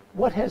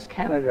 what has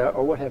Canada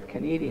or what have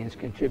Canadians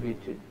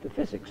contributed to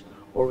physics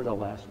over the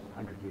last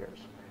 100 years.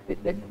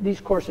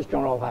 These courses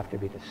don't all have to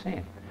be the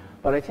same.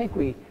 But I think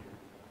we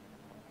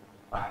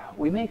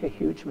make a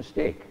huge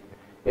mistake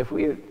if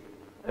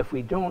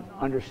we don't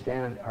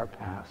understand our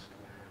past,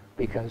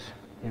 because,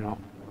 you know,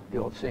 the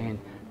old saying,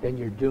 then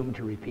you're doomed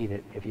to repeat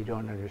it if you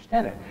don't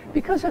understand it.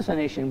 Because as a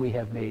nation, we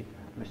have made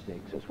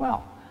mistakes as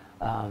well.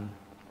 And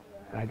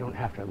I don't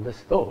have to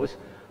list those,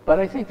 but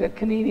I think that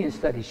Canadian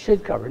studies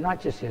should cover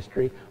not just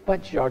history,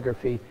 but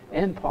geography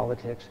and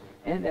politics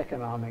and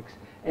economics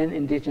and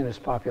indigenous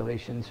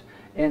populations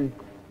and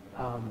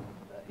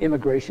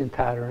immigration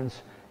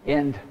patterns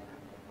and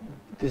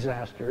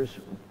disasters,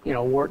 you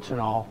know, warts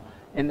and all,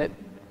 and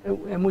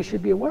we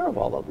should be aware of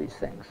all of these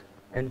things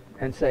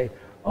and say,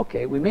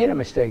 okay, we made a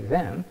mistake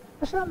then,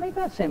 let's not make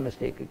that same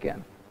mistake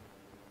again.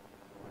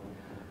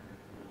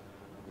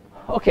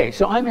 Okay,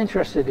 so I'm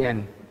interested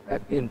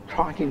in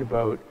talking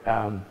about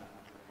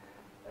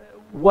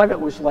what it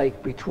was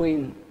like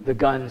between the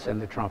guns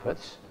and the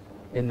trumpets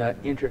in the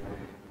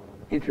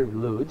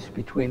interludes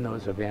between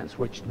those events,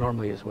 which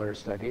normally is what are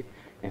studied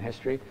in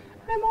history.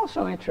 I'm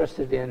also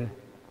interested in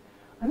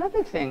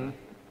another thing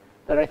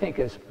that I think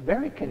is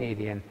very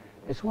Canadian,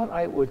 is what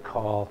I would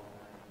call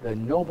the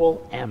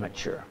noble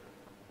amateur.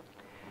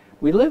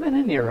 We live in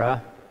an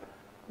era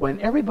when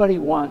everybody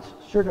wants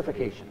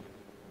certification.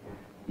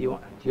 Do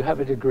you have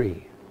a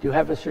degree? Do you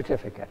have a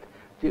certificate?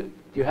 Do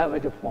you have a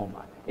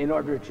diploma in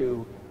order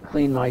to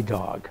clean my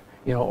dog,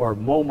 you know, or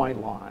mow my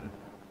lawn,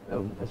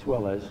 as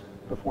well as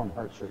perform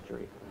heart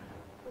surgery?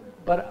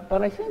 But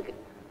I think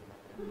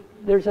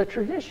there's a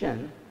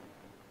tradition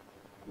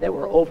that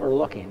we're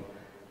overlooking.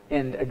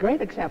 And a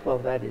great example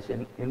of that is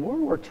in World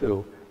War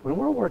II. When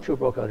World War II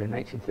broke out in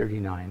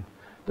 1939,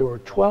 there were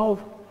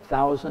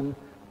 12,000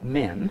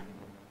 men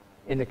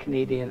in the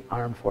Canadian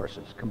Armed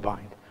Forces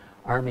combined,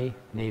 Army,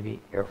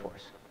 Navy, Air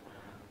Force.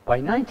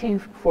 By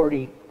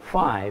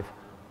 1945,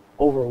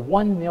 over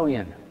 1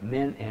 million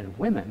men and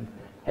women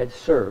had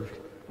served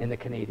in the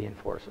Canadian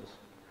forces.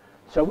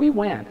 So we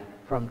went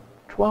from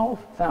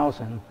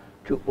 12,000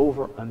 to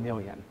over 1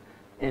 million.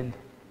 And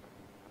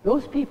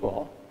those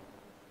people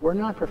were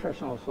not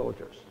professional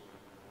soldiers.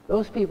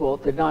 Those people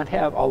did not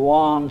have a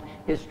long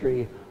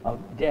history of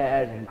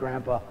dad and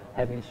grandpa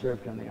having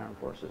served in the armed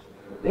forces.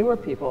 They were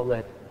people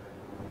that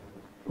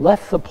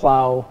left the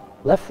plow,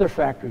 left their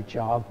factory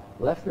job,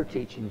 left their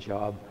teaching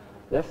job,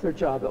 left their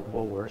job at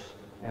Woolworths,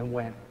 and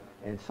went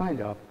and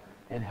signed up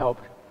and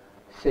helped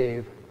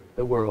save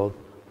the world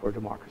for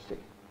democracy.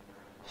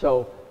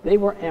 So they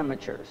were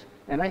amateurs.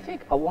 And I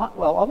think a lot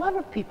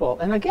of people,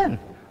 and again,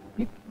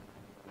 if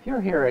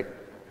you're here at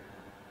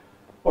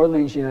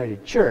Orleans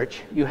United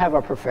Church, you have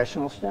a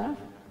professional staff,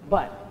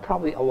 but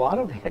probably a lot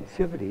of the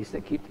activities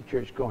that keep the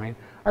church going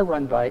are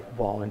run by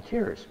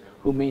volunteers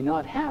who may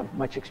not have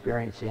much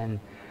experience in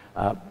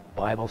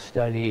Bible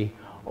study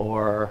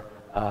or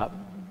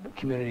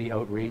community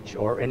outreach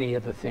or any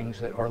of the things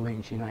that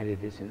Orleans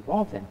United is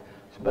involved in.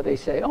 But they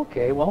say,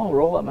 okay, well, I'll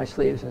roll up my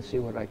sleeves and see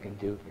what I can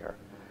do here.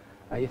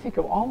 You think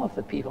of all of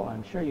the people,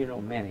 I'm sure you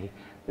know many,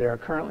 that are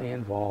currently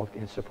involved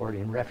in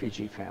supporting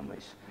refugee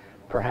families,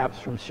 perhaps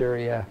from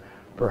Syria,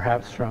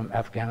 perhaps from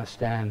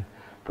Afghanistan,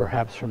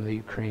 perhaps from the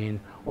Ukraine,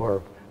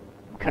 or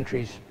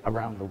countries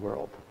around the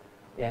world.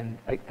 And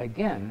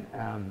again,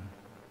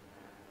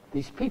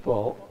 these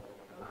people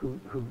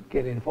who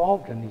get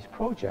involved in these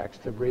projects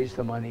to raise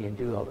the money and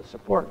do all the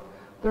support,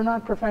 they're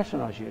not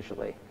professionals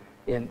usually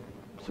in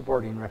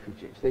supporting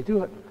refugees. They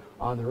do it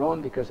on their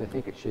own because they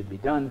think it should be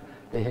done,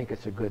 they think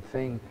it's a good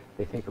thing,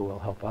 they think it will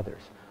help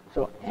others.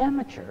 So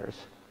amateurs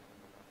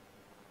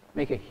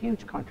make a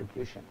huge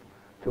contribution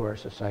to our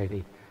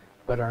society,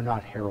 but are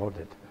not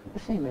heralded. The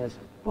same as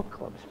book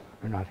clubs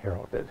are not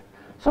heralded.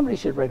 Somebody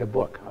should write a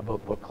book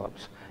about book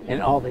clubs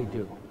and all they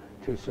do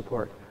to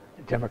support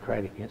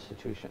democratic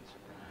institutions.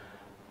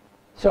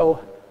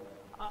 So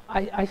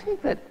I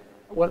think that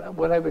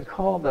what I would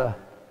call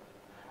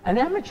an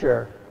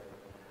amateur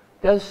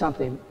does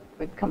something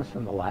that comes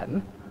from the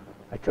Latin.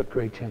 I took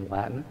grade 10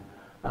 Latin.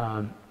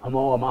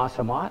 Amo amas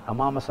amat,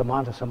 amamas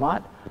amantas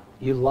amat.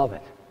 You love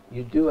it.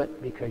 You do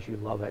it because you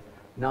love it,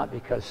 not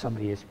because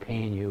somebody is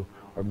paying you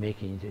or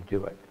making you to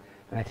do it.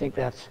 And I think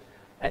that's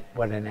at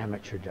what an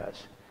amateur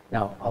does.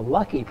 Now, a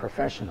lucky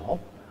professional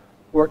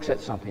works at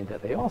something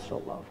that they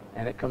also love,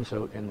 and it comes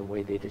out in the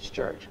way they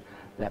discharge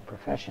that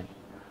profession.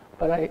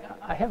 But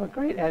I have a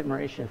great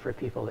admiration for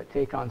people that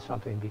take on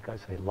something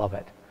because they love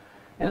it.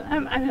 And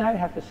I mean, I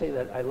have to say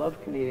that I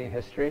love Canadian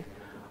history,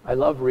 I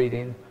love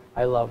reading,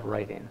 I love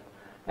writing.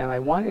 And I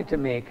wanted to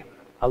make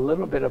a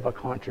little bit of a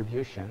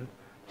contribution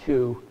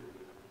to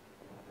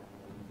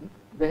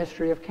the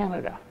history of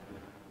Canada.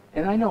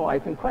 And I know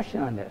I've been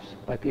questioned on this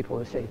by people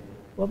who say,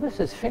 well, this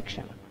is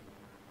fiction.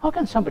 How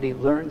can somebody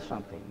learn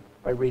something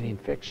by reading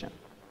fiction?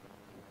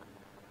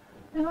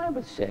 And I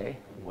would say,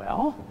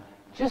 well,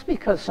 just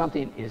because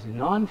something is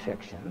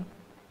nonfiction,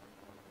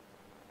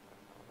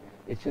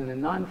 it's in the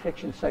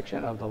nonfiction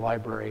section of the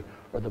library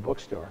or the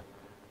bookstore,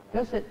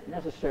 doesn't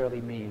necessarily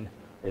mean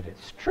that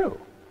it's true.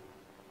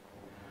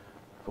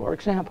 For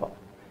example,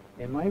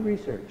 in my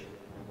research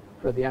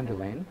for the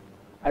underling,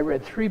 I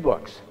read 3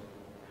 books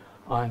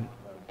on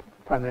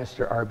Prime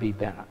Minister R.B.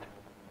 Bennett.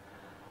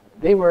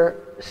 They were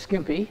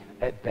skimpy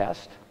at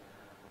best,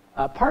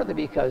 partly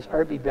because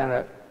R.B.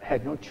 Bennett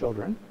had no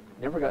children,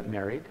 never got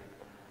married,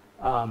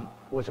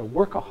 was a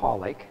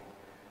workaholic,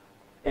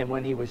 and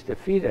when he was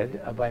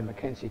defeated by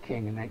Mackenzie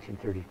King in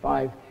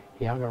 1935,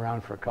 he hung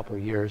around for a couple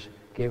of years,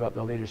 gave up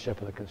the leadership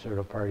of the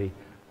Conservative Party,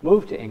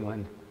 moved to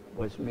England,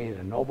 was made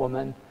a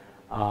nobleman,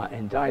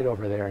 and died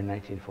over there in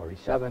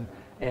 1947,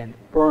 and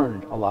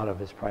burned a lot of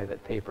his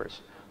private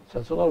papers. So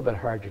it's a little bit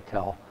hard to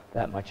tell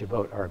that much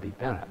about R.B.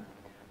 Bennett.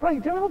 But I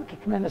developed a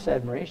tremendous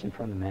admiration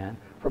from the man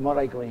from what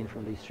I gleaned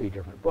from these 3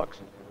 different books.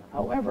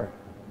 However,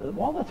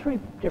 while the 3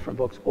 different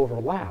books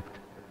overlapped,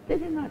 they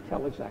did not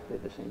tell exactly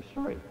the same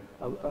story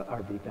of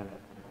R.B.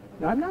 Bennett.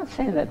 Now, I'm not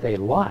saying that they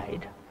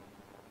lied.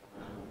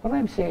 What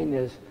I'm saying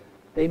is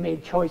they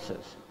made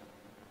choices.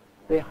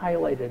 They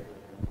highlighted,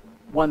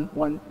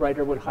 one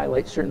writer would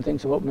highlight certain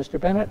things about Mr.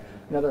 Bennett,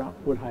 another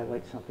would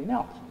highlight something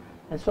else.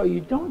 And so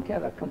you don't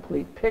get a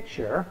complete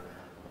picture,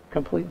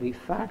 completely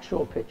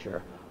factual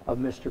picture of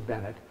Mr.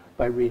 Bennett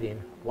by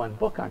reading one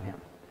book on him.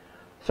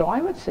 So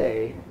I would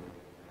say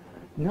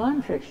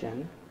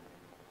nonfiction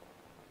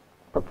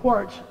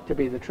purports to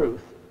be the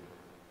truth,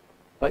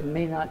 but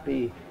may not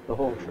be the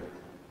whole truth.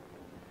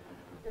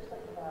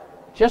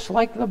 Just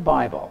like the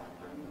Bible.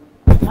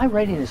 My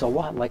writing is a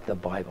lot like the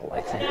Bible,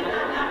 I think.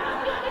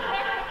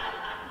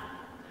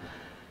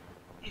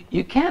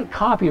 You can't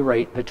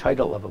copyright the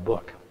title of a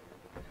book.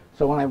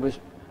 So when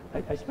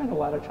I spent a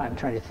lot of time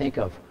trying to think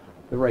of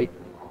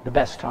the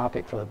best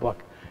topic for the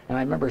book. And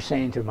I remember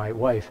saying to my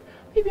wife,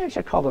 maybe I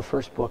should call the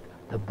first book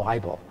The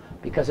Bible,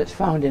 because it's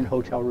found in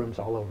hotel rooms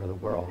all over the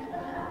world.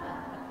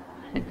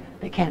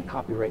 They can't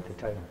copyright the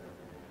title.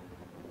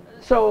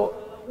 So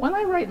when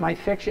I write my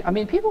fiction, I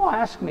mean, people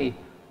ask me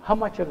how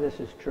much of this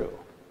is true.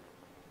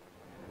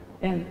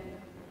 And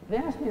they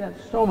ask me that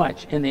so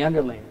much in the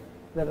underling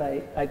that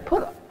I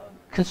put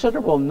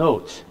considerable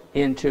notes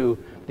into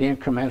the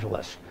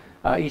incrementalist.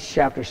 Each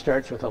chapter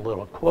starts with a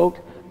little quote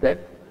that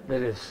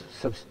is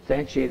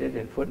substantiated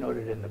and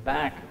footnoted in the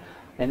back.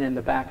 And in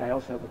the back, I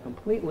also have a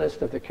complete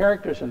list of the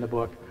characters in the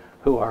book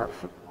who are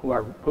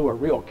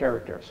real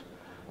characters.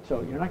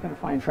 So you're not going to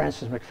find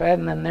Francis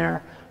McFadden in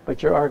there,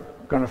 but you are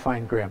going to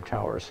find Graham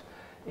Towers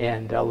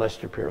and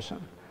Lester Pearson,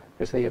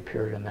 because they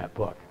appeared in that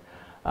book.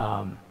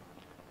 And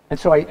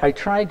so I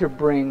tried to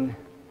bring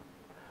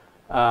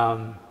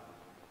my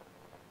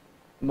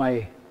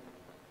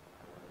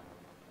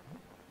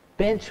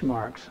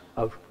benchmarks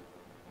of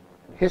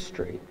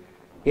history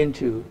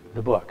into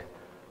the book.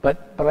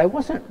 But I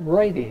wasn't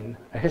writing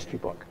a history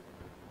book.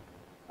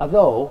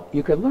 Although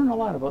you could learn a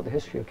lot about the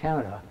history of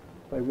Canada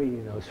by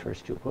reading those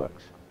first 2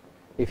 books,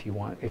 if you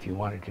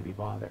wanted to be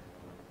bothered.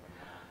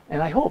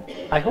 And I hope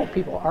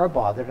people are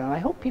bothered, and I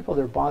hope people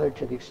are bothered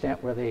to the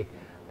extent where they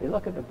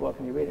look at the book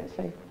and they read it and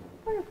say,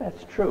 I wonder if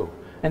that's true.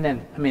 And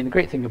then, I mean, the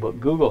great thing about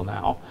Google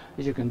now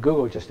is you can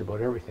Google just about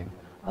everything,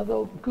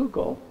 although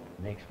Google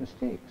makes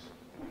mistakes.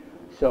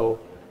 So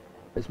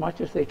as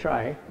much as they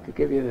try to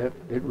give you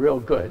the real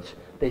goods,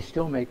 they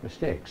still make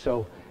mistakes.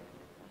 So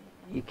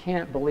you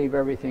can't believe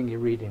everything you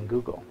read in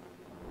Google.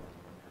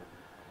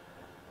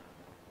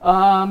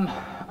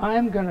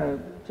 I'm going to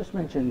just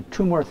mention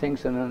 2 more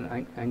things, and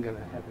then I'm going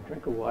to have a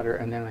drink of water,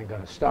 and then I'm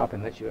going to stop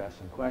and let you ask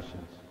some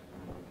questions.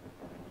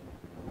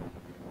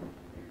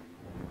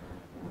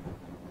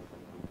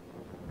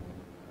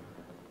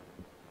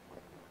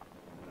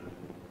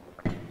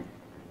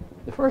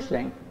 The first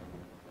thing,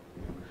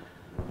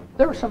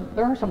 there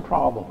are some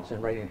problems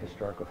in writing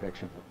historical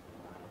fiction.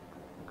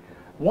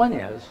 One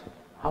is,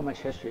 how much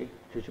history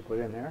should you put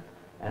in there,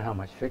 and how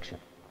much fiction?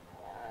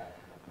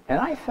 And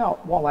I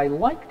felt, while I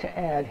like to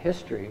add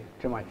history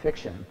to my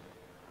fiction,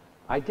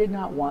 I did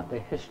not want the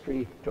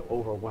history to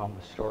overwhelm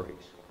the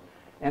stories.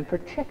 And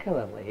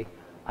particularly,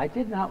 I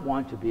did not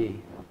want to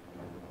be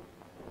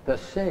the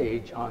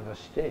sage on the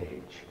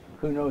stage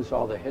who knows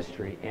all the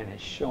history and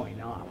is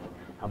showing off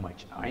how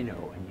much I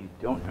know and you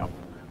don't know.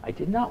 I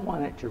did not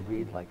want it to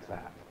read like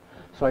that.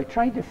 So I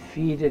tried to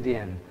feed it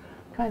in,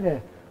 kind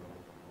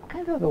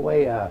of the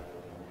way a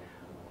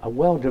a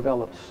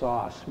well-developed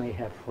sauce may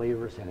have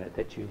flavors in it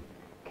that you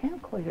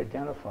can't quite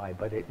identify,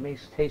 but it may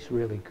taste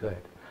really good.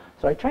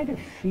 So I try to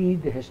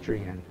feed the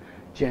history in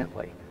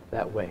gently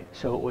that way,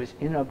 so it was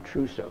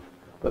inobtrusive,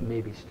 but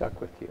maybe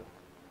stuck with you.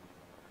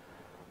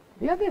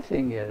 The other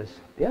thing is,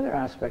 the other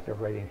aspect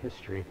of writing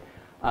history,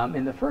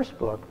 in the first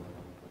book,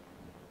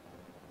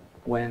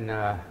 when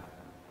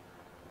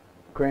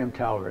Graham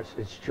Towers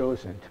is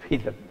chosen to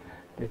be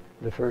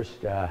the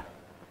first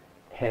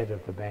head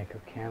of the Bank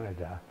of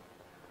Canada,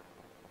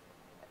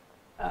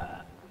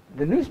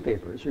 the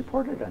newspapers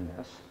reported on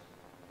this,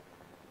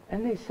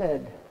 and they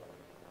said,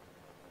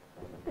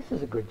 this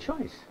is a good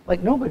choice.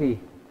 Like nobody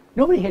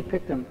had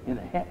picked him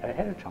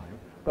ahead of time,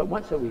 but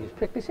once he was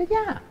picked, they said,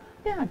 yeah,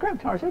 Graham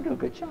Towers, he'll do a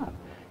good job.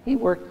 He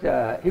worked,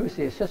 he was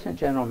the assistant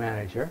general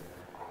manager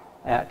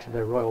at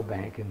the Royal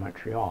Bank in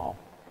Montreal.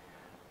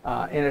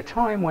 In a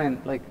time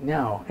when, like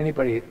now,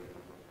 anybody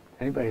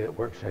that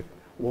works at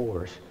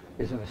Woolworths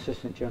is an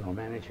assistant general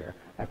manager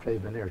after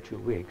they've been there 2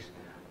 weeks.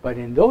 But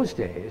in those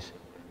days,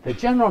 the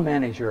general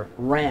manager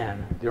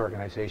ran the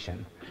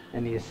organization,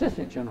 and the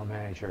assistant general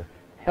manager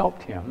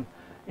helped him,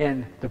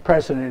 and the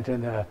president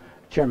and the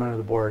chairman of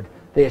the board,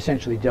 they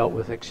essentially dealt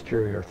with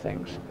exterior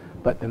things.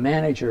 But the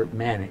manager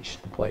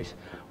managed the place.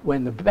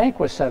 When the bank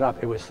was set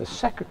up, it was the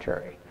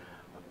secretary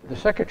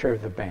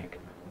of the bank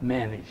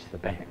managed the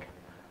bank,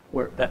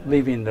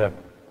 leaving the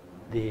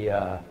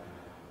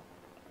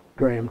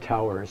Graham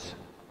Towers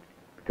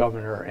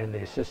governor and the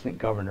assistant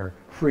governor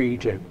free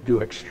to do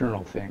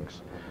external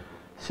things.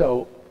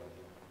 So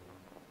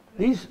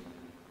these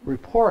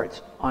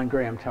reports on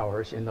Graham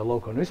Towers in the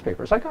local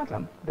newspapers, I got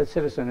them, the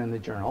Citizen and the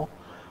Journal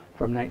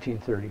from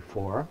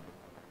 1934.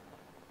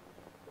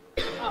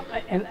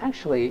 And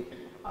actually,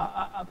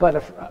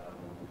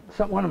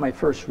 one of my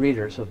first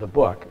readers of the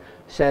book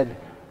said,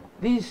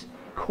 these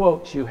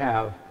quotes you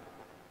have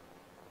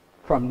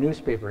from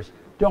newspapers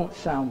don't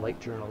sound like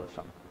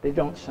journalism. They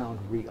don't sound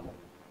real.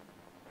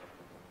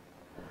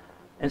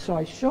 And so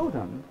I showed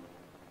him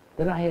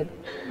that I had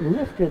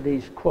lifted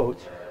these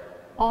quotes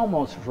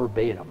almost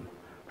verbatim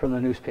from the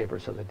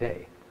newspapers of the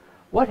day.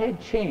 What had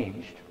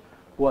changed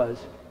was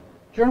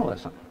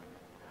journalism.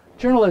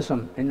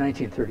 Journalism in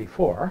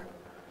 1934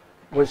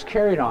 was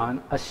carried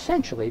on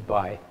essentially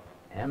by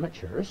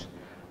amateurs,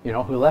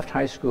 who left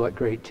high school at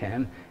grade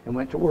 10 and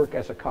went to work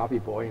as a copy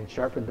boy and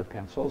sharpened the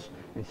pencils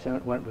and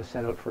was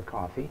sent out for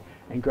coffee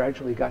and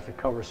gradually got to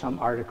cover some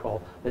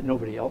article that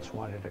nobody else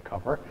wanted to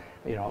cover,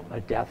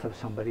 a death of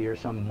somebody or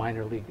some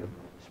minor league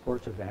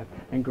sports event,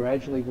 and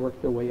gradually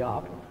worked their way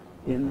up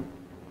in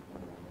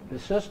the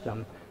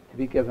system to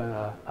be given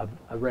a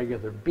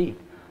regular beat.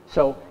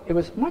 So it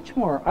was much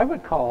more, I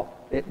would call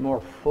it more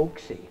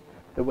folksy,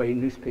 the way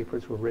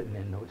newspapers were written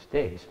in those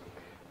days,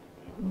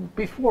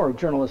 before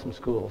journalism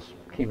schools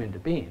came into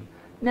being.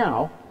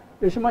 Now,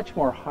 there's a much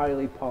more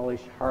highly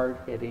polished,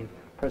 hard-hitting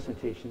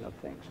presentation of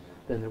things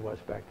than there was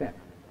back then.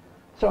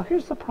 So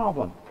here's the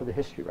problem for the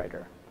history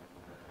writer.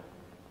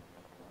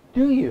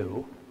 Do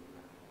you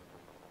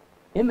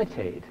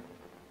imitate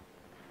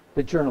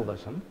the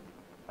journalism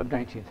of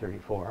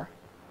 1934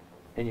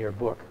 in your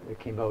book that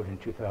came out in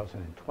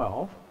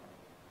 2012,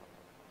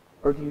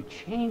 or do you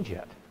change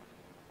it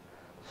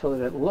so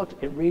that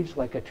it reads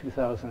like a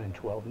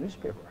 2012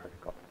 newspaper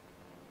article?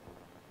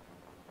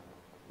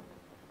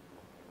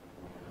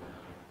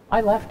 I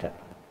left it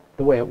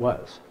the way it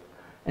was.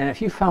 And if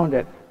you found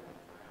it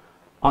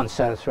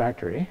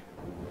unsatisfactory,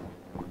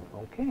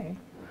 okay,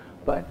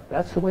 but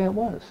that's the way it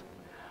was.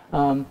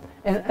 And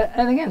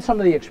again, some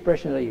of the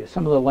expressions I use,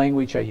 some of the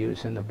language I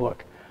use in the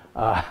book,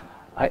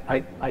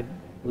 I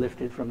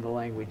lifted from the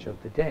language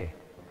of the day.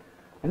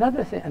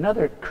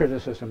 Another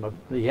criticism of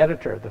the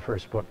editor of the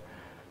first book,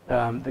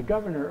 the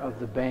governor of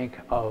the bank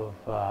of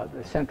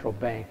the central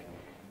bank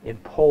in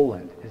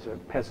Poland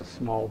has a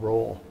small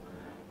role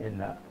in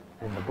the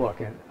book,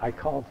 and I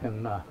called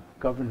him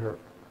Governor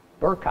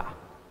Burka.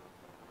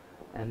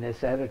 And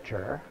this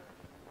editor,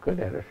 good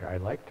editor, I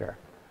liked her,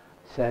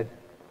 said,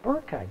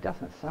 Burka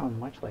doesn't sound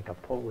much like a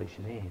Polish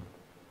name.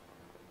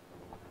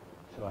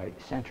 So I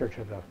sent her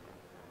to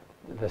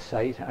the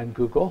site on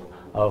Google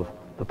of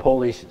the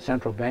Polish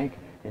Central Bank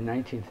in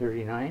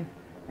 1939,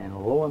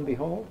 and lo and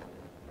behold,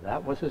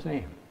 that was his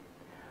name.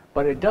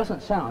 But it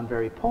doesn't sound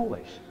very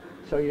Polish.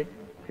 So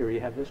here you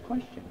have this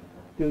question.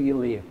 Do you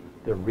leave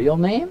the real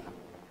name?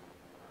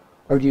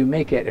 Or do you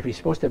make it, if he's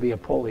supposed to be a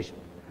Polish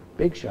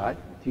big shot,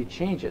 do you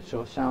change it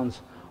so it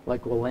sounds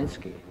like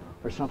Walensky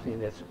or something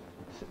that's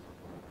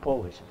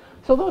Polish?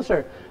 So those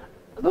are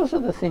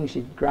the things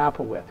you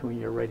grapple with when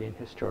you're writing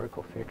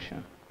historical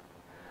fiction.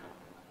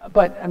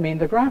 But I mean,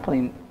 the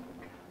grappling,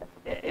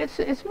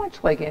 it's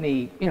much like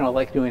any,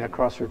 like doing a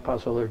crossword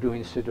puzzle or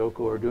doing Sudoku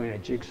or doing a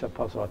jigsaw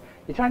puzzle.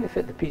 You're trying to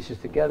fit the pieces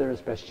together as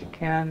best you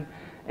can,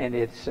 and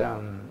it's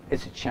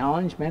a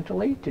challenge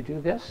mentally to do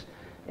this,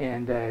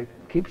 and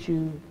keeps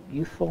you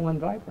youthful and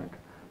vibrant.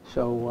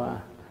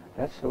 So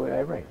that's the way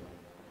I write.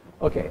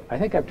 Okay, I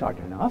think I've talked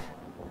enough,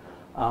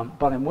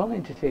 but I'm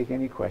willing to take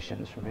any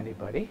questions from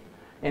anybody.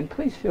 And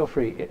please feel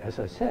free, as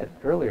I said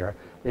earlier,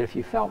 that if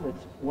you felt that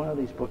one of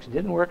these books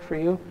didn't work for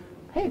you,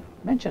 hey,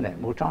 mention it,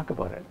 and we'll talk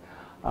about it.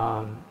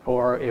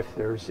 Or if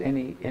there's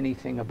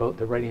anything about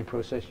the writing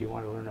process you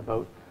want to learn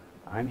about,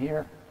 I'm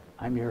here.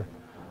 I'm your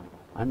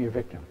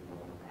victim.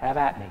 Have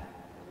at me.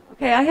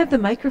 Okay, I have the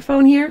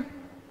microphone here.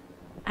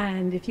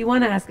 And if you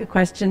want to ask a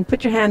question,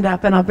 put your hand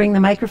up and I'll bring the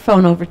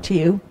microphone over to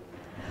you.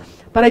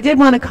 But I did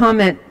want to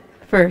comment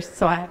first,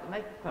 so I have the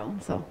microphone,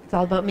 so it's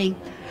all about me.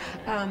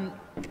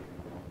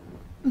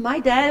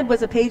 My dad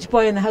was a page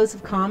boy in the House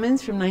of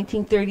Commons from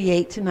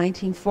 1938 to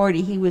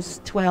 1940. He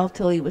was 12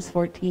 till he was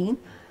 14.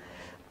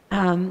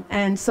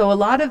 And so a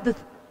lot of the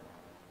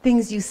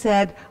things you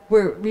said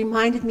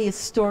reminded me of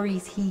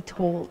stories he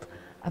told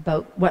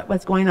about what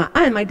was going on.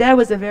 And my dad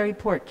was a very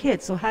poor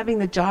kid, so having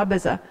the job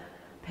as a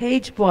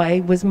page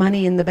boy was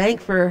money in the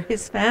bank for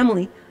his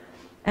family.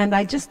 And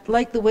I just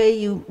like the way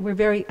you were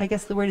very, I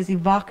guess the word is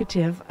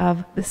evocative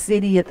of the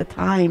city at the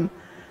time.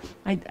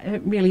 I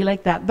really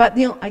like that. But,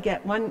 you know, I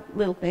get one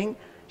little thing.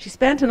 She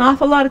spent an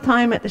awful lot of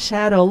time at the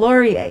Chateau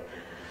Laurier.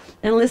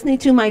 And listening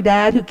to my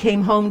dad, who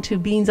came home to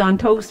beans on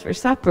toast for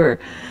supper,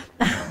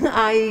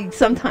 I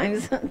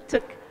sometimes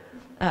took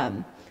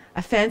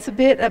offense a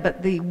bit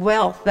about the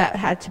wealth that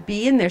had to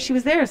be in there. She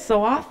was there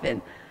so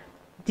often.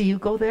 Do you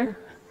go there?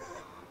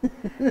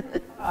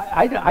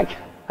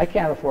 I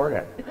can't afford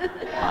it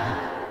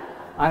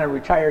on a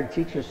retired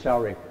teacher's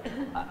salary.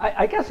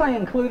 I guess I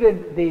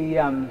included the,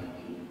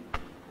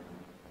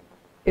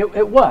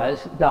 it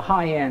was the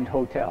high-end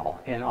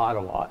hotel in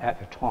Ottawa at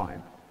the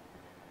time.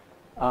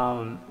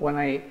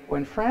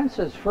 When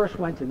Frances first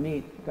went to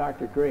meet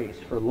Dr. Grace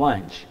for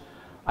lunch,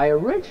 I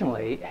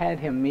originally had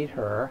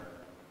her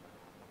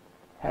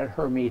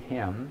meet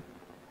him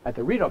at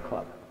the Rideau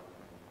Club.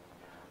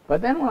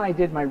 But then when I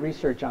did my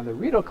research on the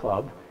Rideau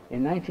Club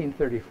in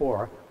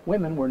 1934,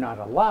 women were not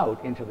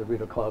allowed into the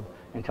Rideau Club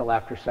until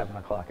after 7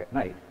 o'clock at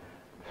night.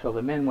 So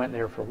the men went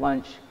there for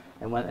lunch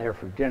and went there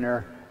for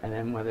dinner, and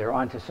then when they were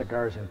on to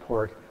cigars and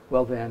pork,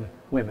 well then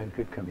women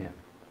could come in.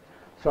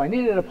 So I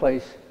needed a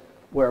place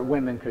where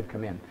women could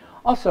come in.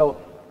 Also,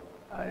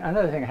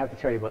 another thing I have to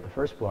tell you about the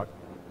first book,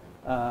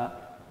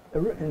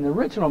 in the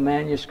original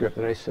manuscript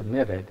that I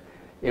submitted,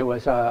 it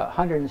was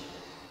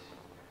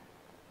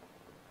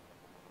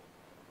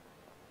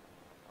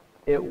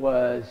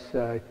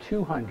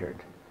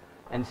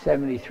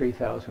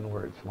 273,000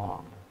 words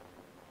long.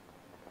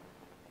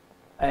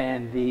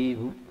 And the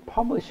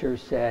publisher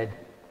said,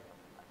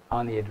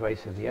 on the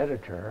advice of the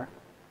editor,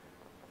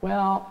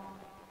 well,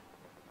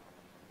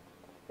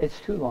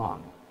 it's too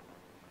long.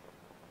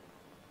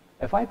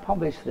 If I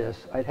publish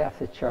this, I'd have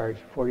to charge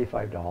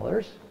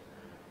 $45,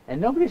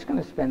 and nobody's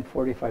going to spend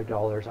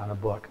 $45 on a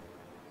book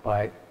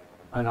by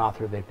an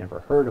author they've never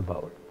heard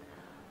about.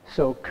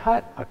 So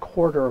cut a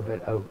quarter of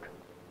it out.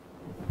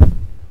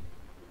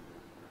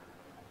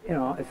 You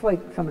know, it's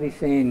like somebody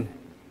saying,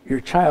 your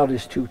child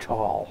is too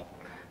tall.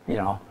 You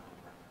know,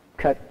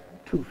 cut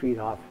 2 feet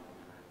off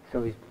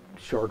so he's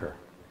shorter.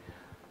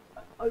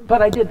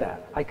 But I did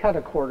that. I cut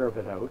a quarter of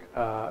it out.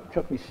 It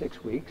took me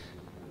 6 weeks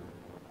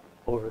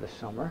over the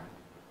summer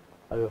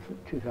of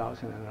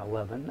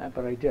 2011,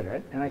 but I did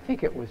it, and I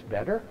think it was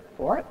better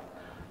for it.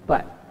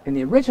 But in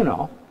the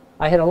original,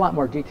 I had a lot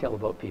more detail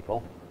about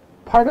people.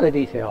 Part of the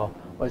detail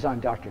was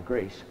on Dr.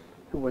 Grace,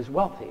 who was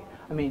wealthy.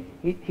 I mean,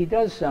 he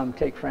does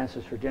take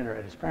Frances for dinner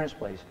at his parents'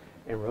 place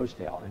in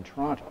Rosedale in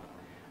Toronto.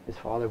 His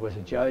father was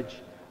a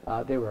judge.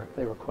 They were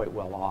quite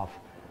well off.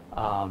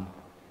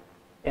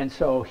 And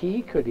so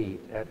he could eat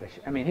at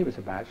he was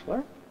a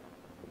bachelor.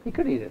 He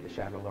could eat at the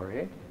Chateau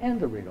Laurier and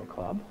the Rideau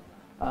Club.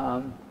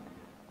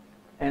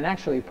 And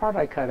actually, part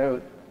I cut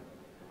out,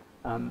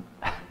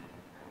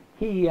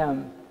 he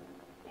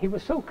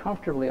was so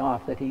comfortably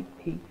off that he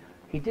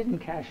didn't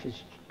cash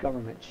his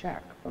government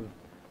check from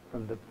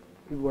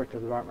he worked at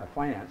the Department of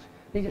Finance.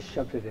 He just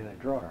shoved it in a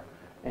drawer.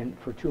 And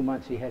for 2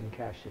 months, he hadn't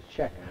cashed his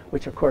check,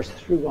 which of course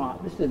threw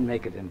off, this didn't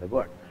make it in the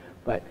book,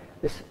 but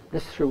this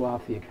threw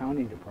off the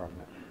accounting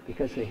department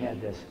because they had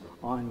this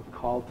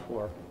uncalled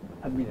for,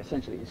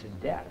 essentially he's in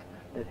debt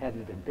that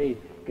hadn't been paid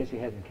because he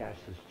hadn't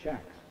cashed his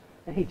checks.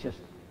 And he just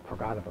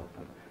forgot about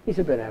them. He's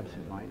a bit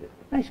absent-minded.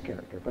 Nice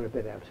character, but a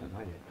bit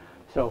absent-minded.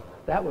 So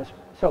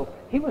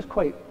he was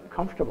quite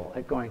comfortable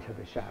at going to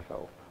the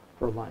chateau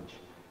for lunch.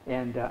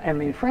 And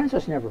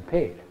Frances never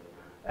paid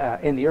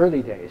in the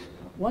early days.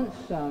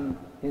 Once in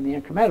the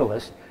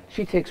incrementalist,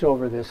 she takes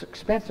over this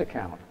expense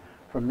account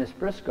from Miss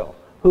Briscoe,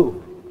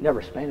 who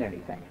never spent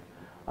anything.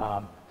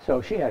 So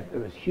it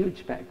was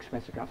huge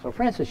expense account. So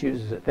Frances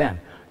uses it then,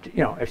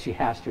 if she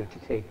has to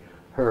take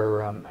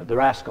her the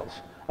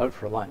rascals out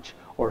for lunch,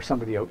 or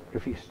somebody out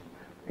if he's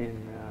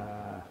in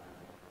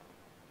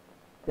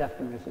Death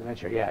and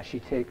Misadventure. Yeah, she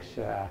takes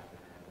the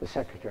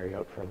secretary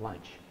out for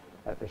lunch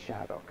at the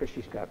chateau because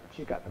she's got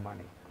the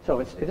money. So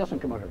it doesn't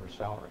come out of her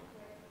salary.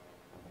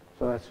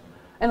 So that's,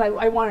 and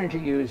I wanted to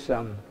use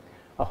a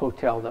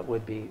hotel that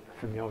would be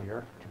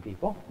familiar to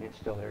people. It's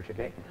still there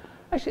today.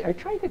 Actually, I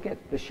tried to get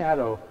the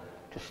Chateau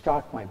to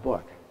stock my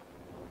book.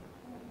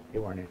 They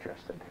weren't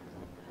interested.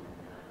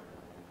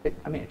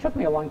 I mean, it took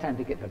me a long time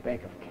to get the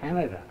Bank of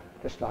Canada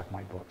to stock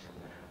my books.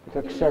 It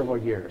took several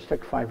years. It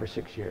took 5 or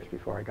 6 years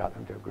before I got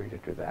them to agree to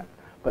do that.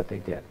 But they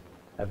did,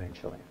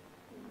 eventually.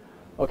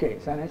 Okay,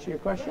 does that answer your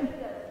question?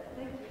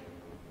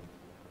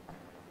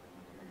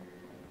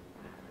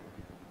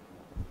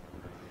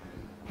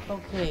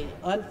 Okay,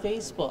 on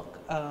Facebook,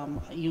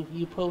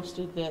 you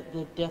posted that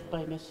the Death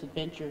by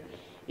Misadventure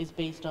is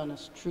based on a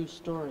true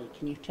story.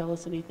 Can you tell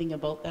us anything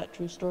about that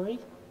true story?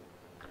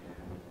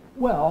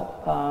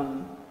 Well,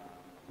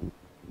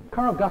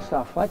 Carl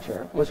Gustav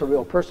Fletcher was a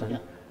real person,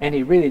 and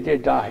he really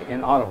did die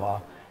in Ottawa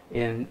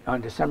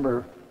on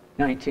December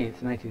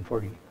 19th,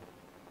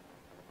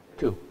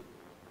 1942.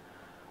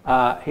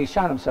 He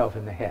shot himself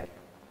in the head.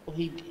 Well,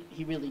 he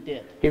really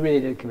did. He really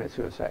did commit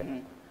suicide.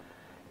 Mm-hmm.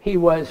 He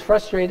was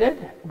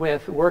frustrated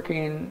with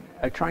working,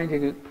 trying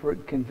to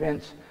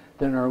convince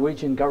the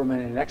Norwegian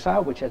government in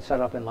exile, which had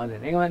set up in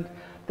London, England,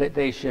 that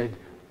they should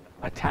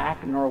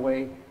attack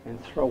Norway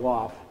and throw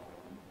off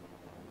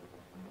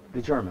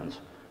the Germans,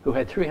 who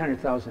had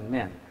 300,000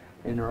 men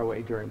in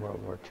Norway during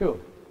World War II.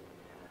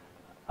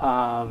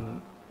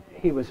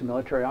 He was a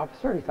military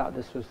officer. He thought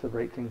this was the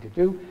right thing to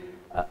do.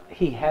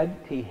 He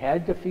had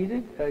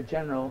defeated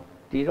General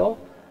Dietl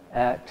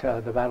at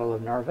the Battle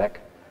of Narvik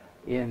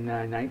in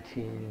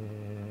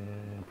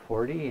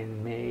 1940,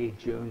 in May,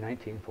 June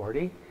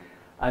 1940.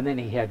 And then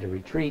he had to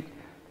retreat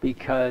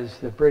because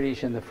the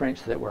British and the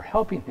French that were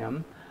helping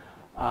him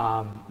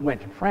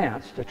went to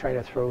France to try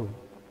to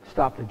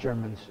stop the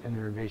Germans in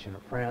their invasion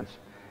of France.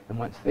 And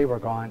once they were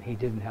gone, he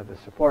didn't have the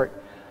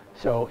support.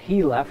 So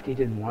he left. He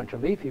didn't want to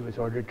leave. He was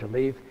ordered to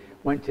leave,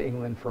 went to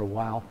England for a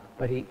while,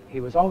 but he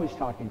was always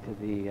talking to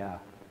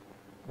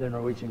the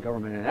Norwegian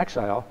government in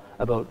exile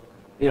about,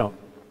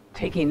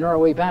 taking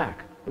Norway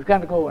back. We've got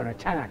to go and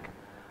attack.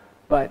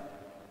 But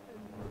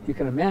you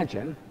can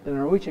imagine the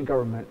Norwegian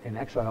government in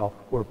exile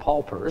were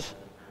paupers.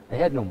 They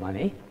had no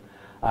money.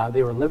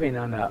 They were living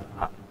on the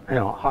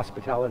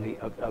hospitality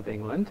of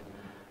England.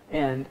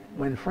 And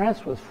when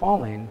France was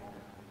falling,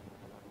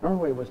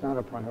 Norway was not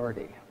a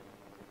priority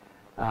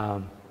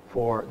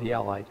for the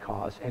Allied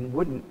cause, and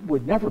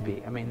would never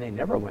be. I mean, they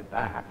never went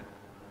back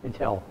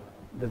until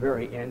the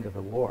very end of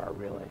the war,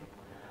 really.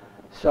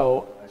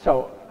 So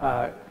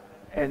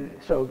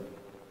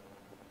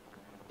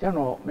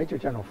Major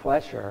General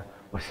Fletcher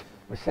was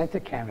sent to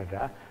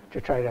Canada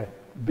to try to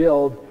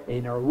build a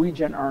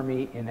Norwegian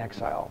army in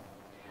exile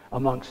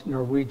amongst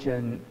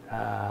Norwegian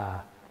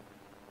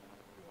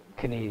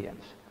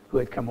Canadians who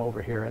had come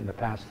over here in the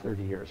past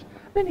 30 years.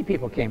 Many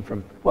people came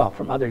from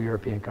other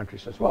European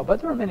countries as well,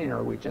 but there were many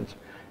Norwegians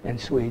and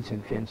Swedes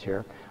and Finns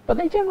here. But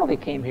they generally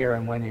came here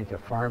and went into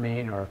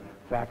farming or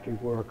factory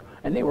work,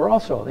 and they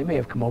may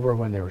have come over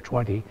when they were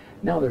 20,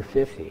 now they're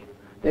 50.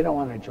 They don't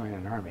want to join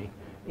an army,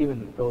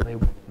 even though they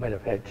might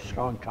have had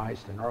strong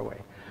ties to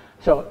Norway.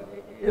 So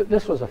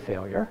this was a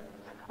failure.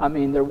 I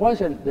mean, you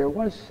mentioned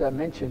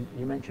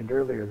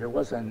earlier, there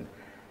was an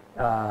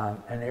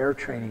air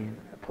training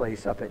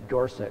place up at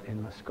Dorset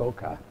in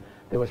Muskoka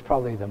that was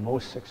probably the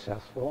most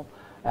successful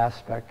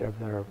aspect of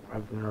the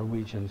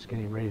Norwegians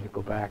getting ready to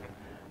go back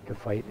to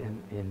fight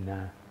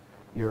in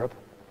Europe.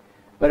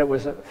 But it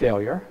was a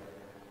failure.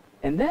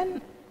 And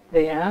then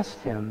they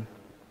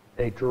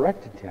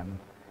directed him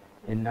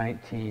in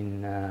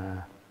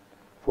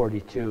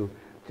 1942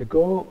 to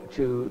go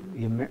to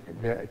the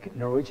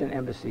Norwegian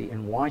embassy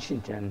in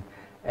Washington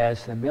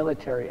as the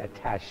military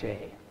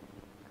attaché.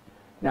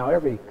 Now,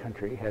 every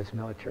country has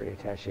military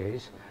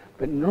attachés,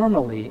 but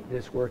normally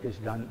this work is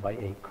done by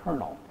a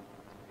colonel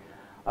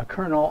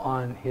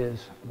on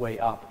his way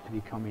up to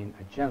becoming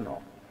a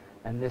general.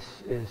 And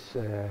this is,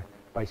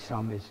 by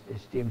some, is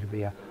deemed to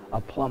be a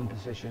plum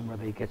position where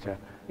they get to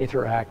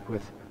interact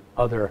with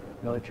other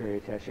military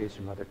attachés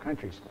from other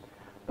countries.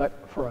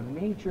 But for a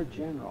major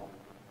general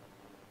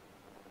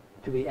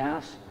to be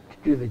asked to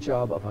do the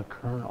job of a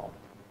colonel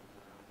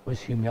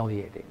was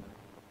humiliating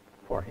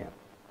for him.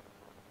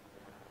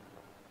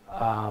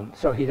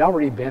 So he'd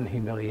already been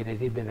humiliated.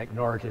 He'd been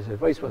ignored. His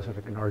advice wasn't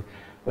ignored,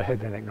 but had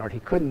been ignored.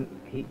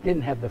 He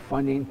didn't have the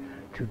funding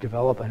to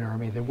develop an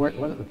army. There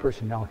wasn't the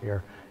personnel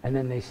here. And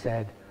then they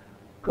said,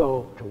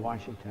 go to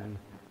Washington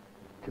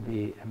to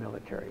be a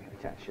military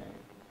attaché.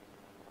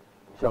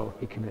 So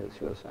he committed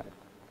suicide.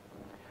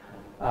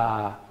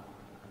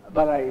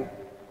 But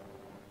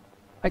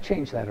I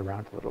changed that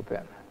around a little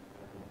bit.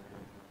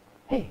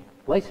 Hey,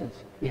 license.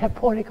 You have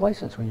poetic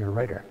license when you're a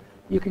writer.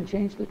 You can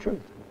change the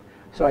truth.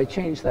 So I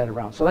changed that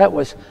around. So that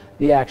was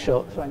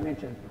so I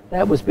mentioned,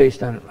 that was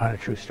based on a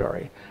true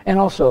story. And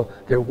also,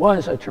 there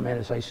was a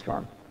tremendous ice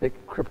storm that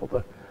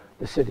crippled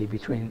the city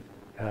between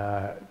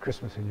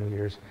Christmas and New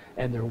Year's,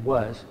 and there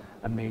was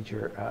a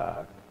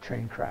major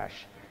train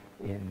crash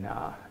in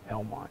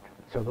Elmont.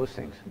 So those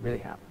things really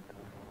happened.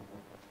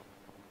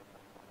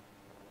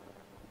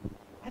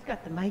 I've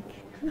got the mic.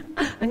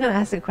 I'm going to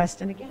ask a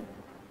question again.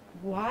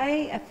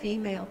 Why a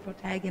female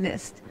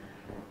protagonist?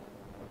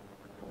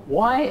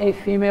 Why a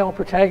female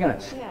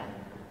protagonist? Yeah.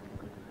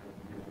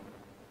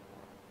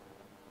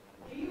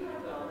 Do you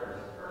have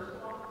daughters, first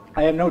of all?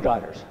 I have no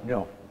daughters,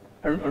 no.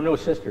 or no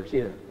sisters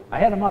either. I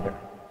had a mother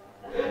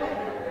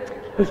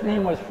whose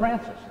name was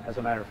Frances, as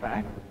a matter of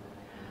fact,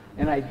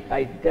 and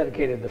I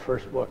dedicated the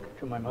first book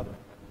to my mother.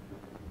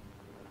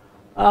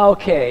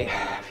 Okay,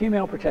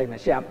 female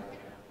protagonists. Yeah,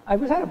 I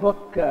was at a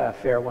book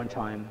fair one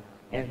time,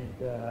 and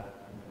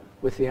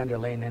with the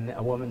underling, and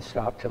a woman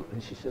stopped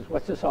and she says,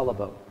 "What's this all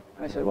about?"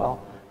 And I said,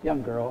 "Well,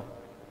 young girl,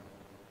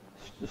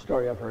 the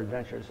story of her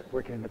adventures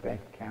working in the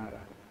Bank of Canada."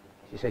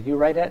 She said, "You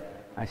write it?"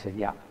 I said,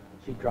 "Yeah."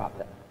 She dropped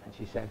it, and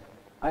she said,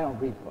 "I don't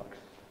read books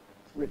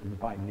written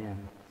by men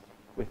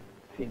with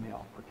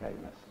female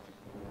protagonists."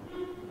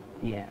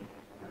 The end.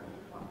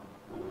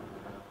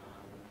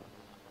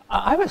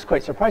 I was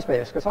quite surprised by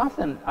this, because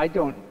often I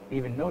don't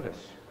even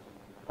notice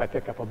if I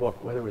pick up a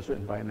book whether it was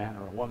written by a man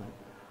or a woman,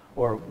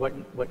 or what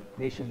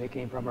nation they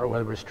came from, or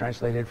whether it was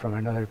translated from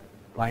another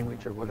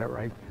language or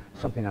whatever,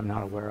 something I'm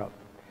not aware of.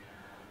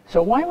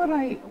 So why would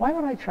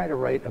I try to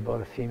write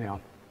about a female?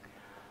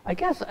 I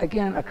guess,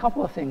 again, a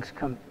couple of things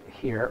come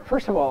here.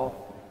 First of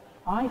all,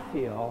 I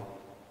feel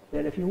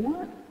that if you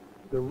want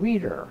the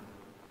reader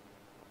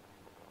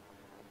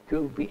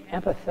to be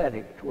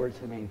empathetic towards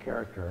the main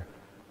character,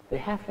 they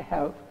have to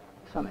have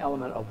some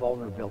element of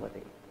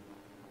vulnerability.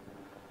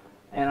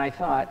 And I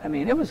thought, I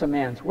mean, it was a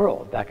man's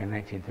world back in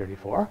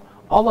 1934.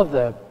 All of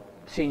the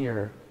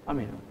senior,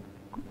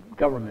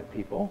 government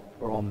people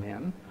were all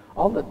men.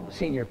 All the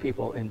senior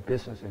people in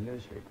business and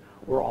industry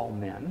were all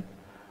men.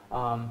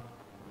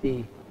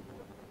 The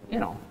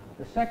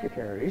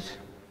secretaries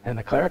and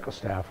the clerical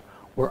staff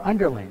were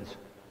underlings.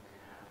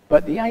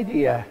 But the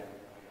idea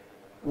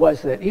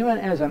was that even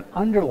as an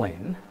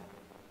underling,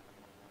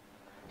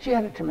 she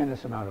had a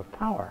tremendous amount of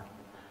power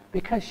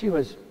because she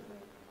was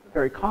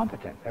very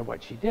competent at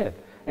what she did,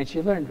 and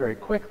she learned very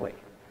quickly.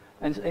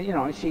 And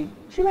she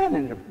ran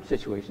into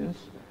situations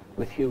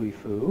with Huey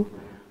Fu,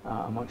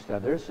 amongst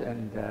others,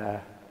 and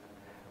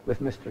with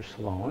Mr.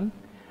 Sloan,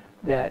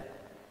 that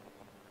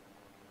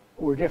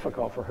were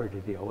difficult for her to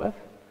deal with,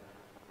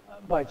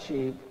 but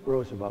she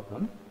rose above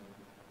them.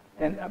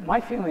 And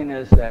my feeling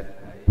is that,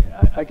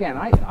 again,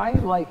 I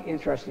like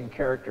interesting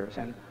characters,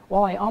 and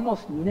while I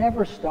almost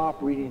never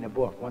stop reading a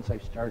book once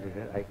I've started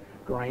it, I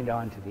grind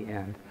on to the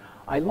end.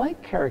 I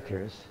like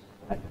characters.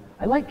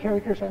 I like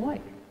characters I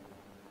like.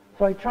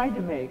 So I tried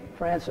to make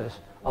Frances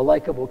a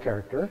likable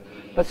character,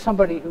 but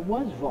somebody who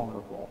was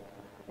vulnerable.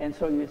 And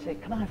so you'd say,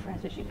 "Come on,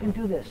 Frances, you can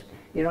do this."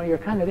 You're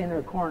kind of in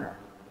her corner.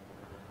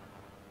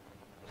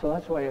 So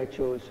that's why I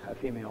chose a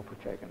female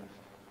protagonist.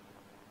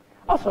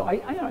 Also,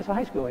 I was a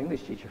high school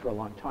English teacher for a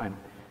long time,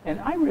 and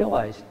I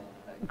realized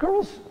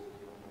girls,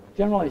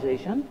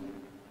 generalization,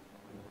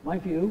 my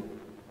view,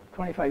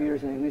 25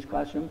 years in the English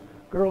classroom,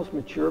 girls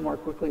mature more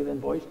quickly than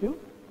boys do.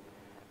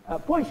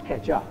 Boys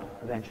catch up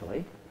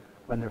eventually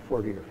when they're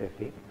 40 or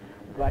 50,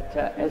 but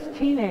as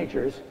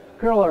teenagers,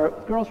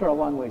 girls are a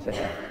long ways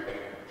ahead.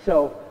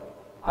 So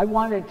I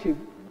wanted to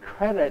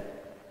credit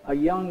a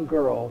young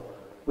girl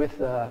with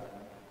the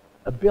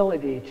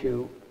ability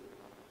to,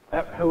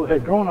 who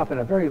had grown up in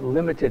a very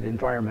limited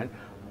environment.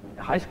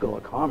 High school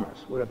of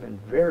commerce would have been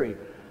very,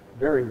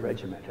 very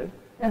regimented.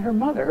 And her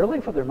mother, her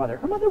life with her mother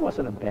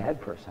wasn't a bad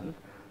person,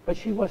 but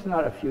she was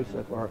not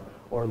effusive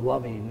or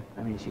loving.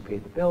 She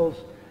paid the bills.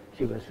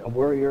 She was a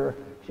worrier.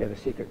 She had a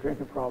secret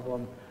drinking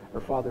problem.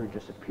 Her father had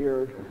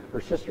disappeared. Her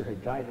sister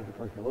had died of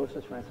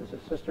tuberculosis, Frances'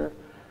 sister.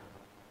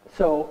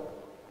 So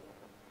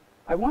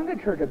I wanted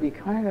her to be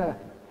kind of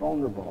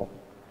vulnerable,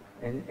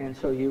 and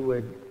so you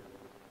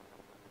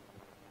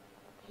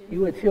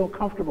would feel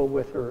comfortable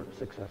with her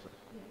successes.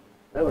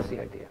 That was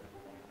the idea.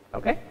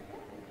 Okay?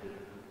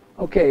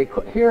 Okay,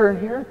 here and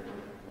here.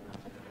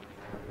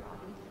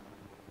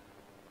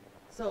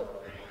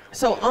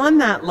 So on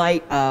that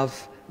light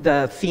of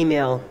the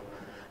female,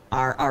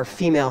 our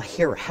female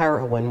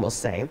heroine, we'll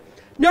say,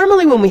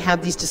 normally when we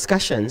have these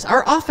discussions,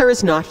 our author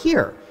is not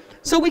here.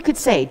 So we could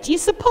say, do you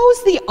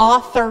suppose the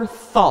author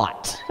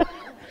thought?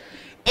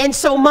 And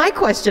so my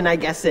question, I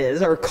guess,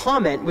 is, or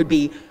comment would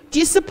be, do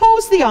you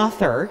suppose the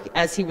author,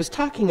 as he was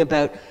talking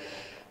about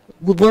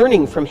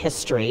learning from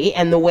history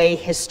and the way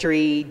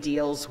history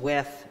deals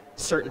with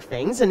certain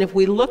things, and if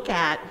we look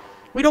at,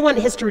 we don't want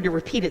history to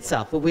repeat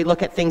itself, but we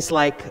look at things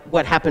like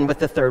what happened with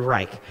the Third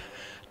Reich.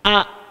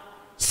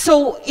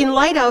 So in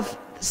light of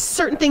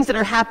certain things that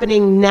are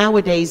happening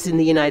nowadays in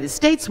the United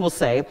States, we'll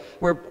say,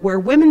 where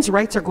women's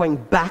rights are going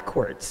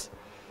backwards,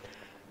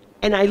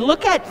 and I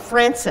look at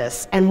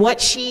Frances and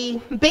what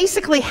she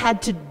basically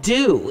had to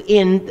do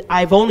in,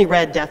 I've only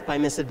read Death by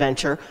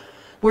Misadventure,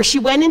 where she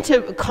went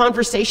into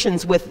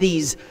conversations with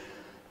these,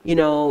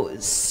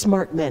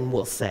 smart men,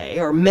 we'll say,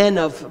 or men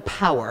of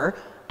power,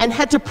 and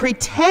had to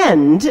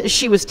pretend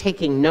she was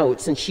taking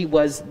notes and she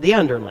was the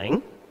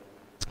underling.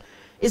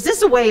 Is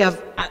this a way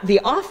of the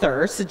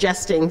author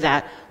suggesting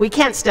that we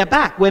can't step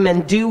back?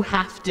 Women do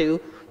have to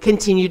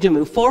continue to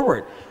move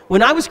forward.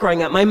 When I was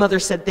growing up, my mother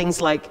said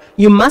things like,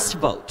 you must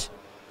vote,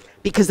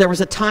 because there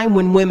was a time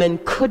when women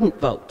couldn't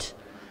vote.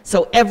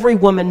 So every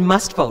woman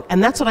must vote.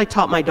 And that's what I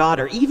taught my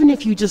daughter. Even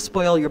if you just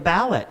spoil your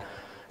ballot,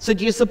 So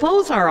do you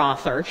suppose our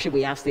author, should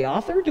we ask the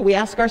author? Do we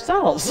ask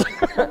ourselves?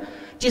 Do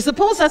you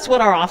suppose that's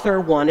what our author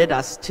wanted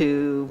us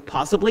to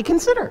possibly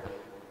consider?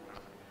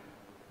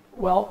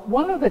 Well,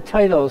 one of the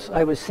titles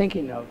I was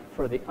thinking of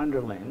for the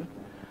underling,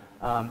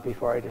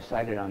 before I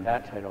decided on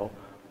that title,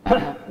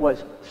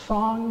 was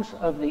Songs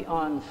of the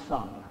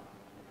Unsung.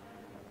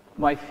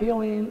 My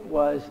feeling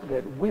was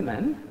that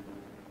women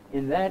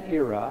in that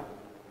era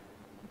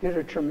did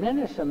a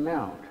tremendous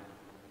amount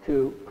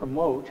to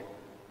promote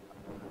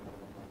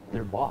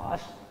their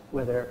boss,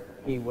 whether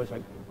he was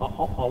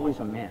always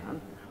a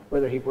man,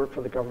 whether he worked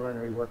for the government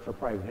or he worked for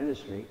private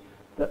industry.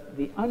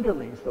 The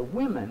underlings, the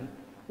women,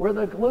 were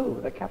the glue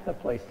that kept the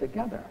place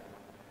together.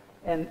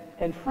 And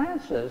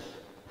Frances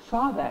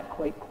saw that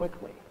quite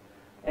quickly.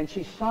 And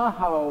she saw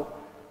how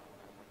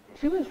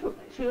she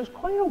was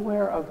quite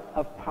aware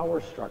of power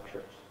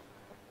structures.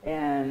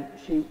 And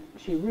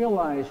she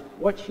realized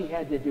what she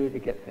had to do to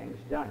get things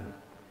done.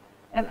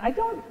 And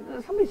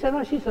somebody said,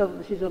 oh, she's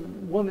a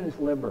woman's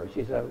liberator,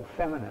 she's a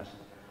feminist.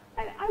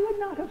 I would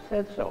not have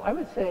said so. I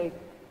would say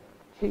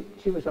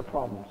she was a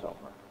problem solver.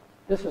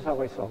 This is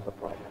how I solved the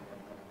problem.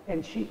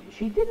 And she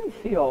didn't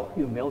feel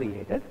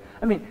humiliated.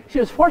 I mean, she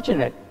was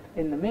fortunate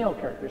in the male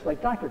characters,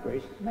 like Dr.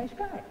 Grace, nice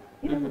guy.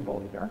 He never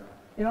bullied her.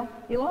 You know,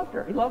 he loved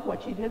her. He loved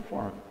what she did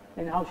for him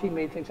and how she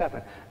made things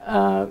happen.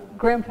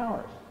 Graham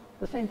Towers,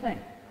 the same thing.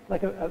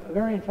 Like a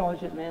very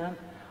intelligent man,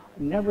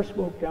 never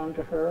spoke down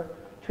to her,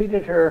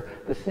 treated her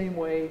the same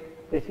way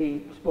that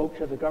he spoke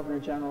to the Governor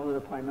General or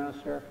the Prime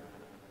Minister,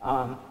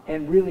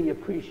 and really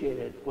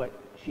appreciated what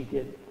she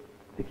did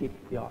to keep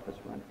the office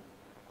running.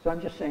 So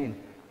I'm just saying,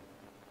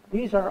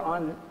 these are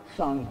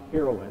unsung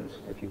heroines,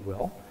 if you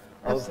will,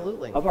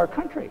 of our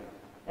country,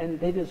 and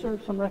they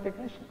deserve some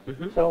recognition.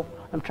 So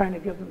I'm trying to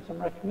give them some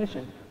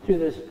recognition through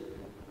this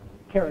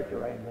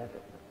character I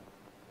invented,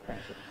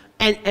 Frances.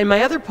 And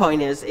my other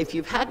point is, if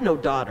you've had no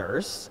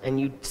daughters, and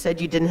you said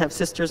you didn't have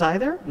sisters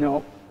either?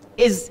 No.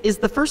 Is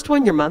the first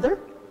one your mother?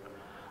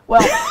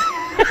 Well,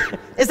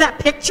 is that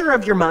picture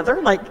of your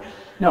mother? Like,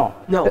 no.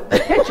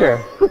 The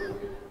picture,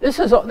 this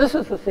is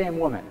the same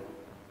woman.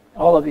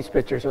 All of these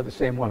pictures are the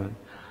same woman.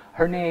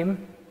 Her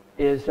name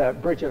is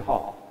Bridget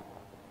Hall.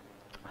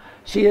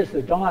 She is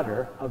the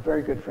daughter of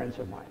very good friends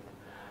of mine.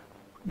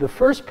 The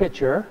first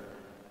picture,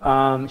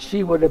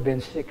 she would have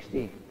been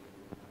 16.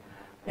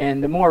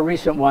 And the more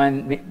recent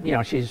one, you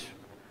know, she's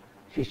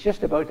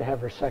just about to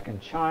have her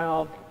second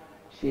child.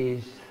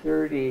 She's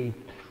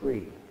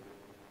 33.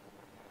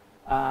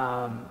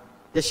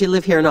 Does she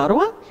live here in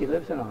Ottawa? She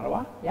lives in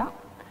Ottawa, yeah.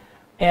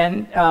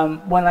 And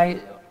when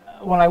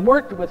I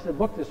worked with the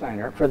book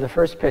designer for the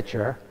first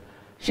picture,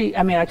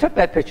 I took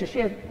that picture. She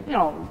had,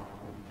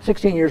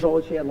 16 years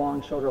old. She had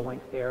long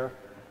shoulder-length hair.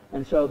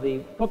 And so the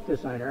book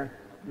designer,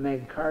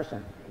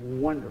 Mckercher,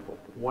 wonderful,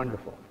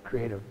 wonderful,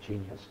 creative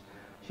genius.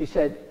 She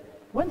said,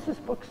 when's this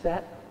book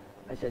set?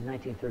 I said,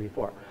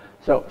 1934.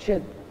 So she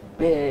had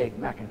big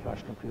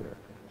Macintosh computer.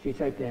 She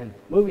typed in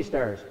movie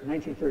stars,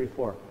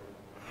 1934.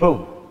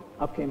 Boom,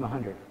 up came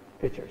 100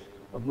 pictures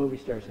of movie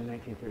stars in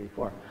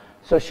 1934.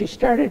 So she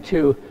started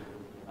to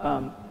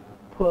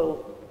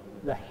pull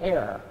the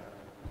hair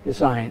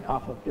design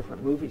off of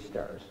different movie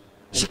stars.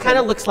 She kind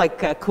of looks like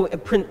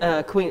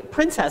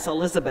Princess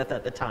Elizabeth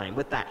at the time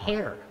with that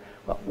hair.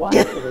 Well,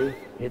 actually,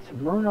 it's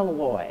Myrna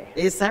Loy.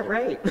 Is that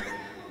right?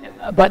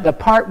 But the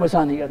part was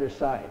on the other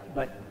side.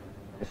 But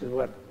this is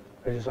what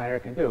a designer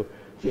can do.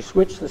 She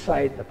switched the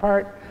side, the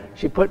part.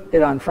 She put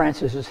it on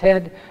Frances's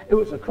head. It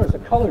was, of course, a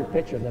colored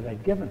picture that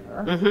I'd given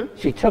her.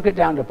 She took it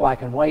down to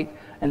black and white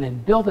and then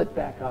built it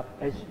back up,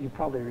 as you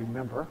probably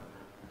remember,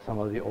 some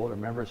of the older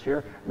members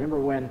here. Remember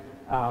when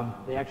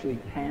they actually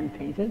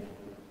hand-painted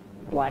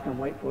black and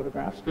white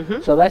photographs?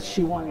 So that's what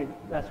she wanted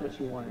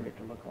it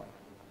to look like.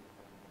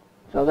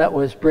 So that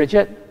was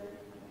Bridget,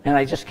 and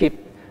I just keep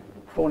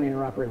phoning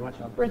her up every once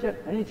in a while.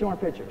 Bridget, I need some more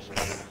pictures.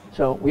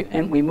 So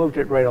we moved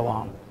it right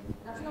along.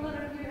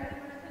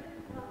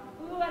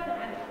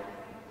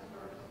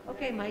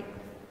 Okay, Mike.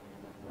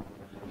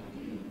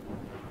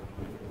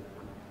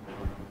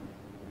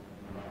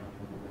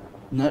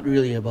 Not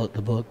really about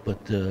the book,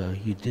 but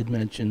you did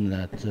mention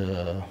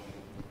that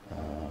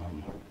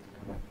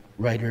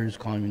writers,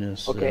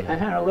 communists... Okay, I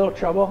had a little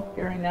trouble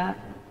hearing that.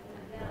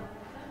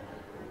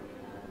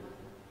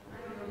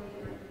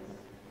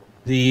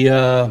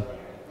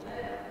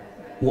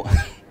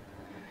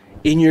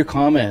 In your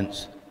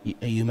comments,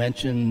 you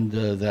mentioned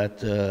that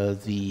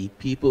the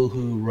people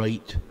who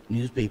write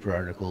newspaper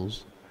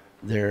articles,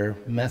 their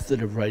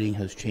method of writing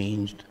has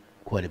changed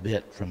quite a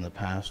bit from the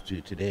past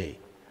to today.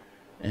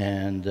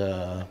 And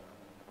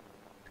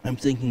I'm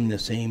thinking the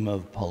same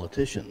of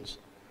politicians.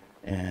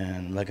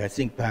 And like I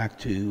think back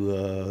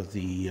to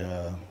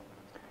the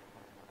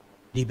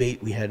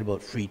debate we had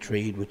about free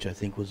trade, which I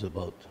think was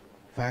about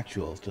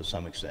factual to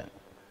some extent.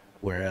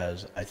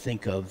 Whereas I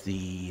think of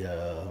the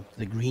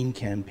Green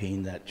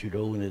campaign that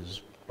Trudeau and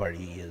his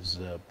party is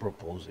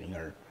proposing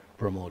or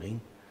promoting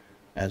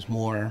as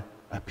more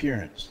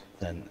appearance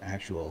than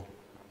actual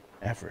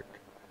effort.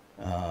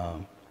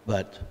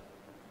 But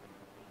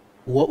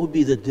what would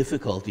be the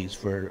difficulties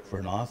for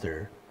an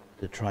author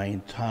to try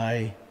and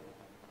tie,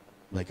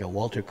 like a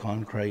Walter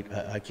Cronkite?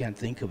 I can't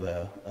think of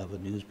a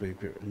news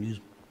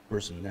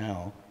person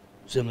now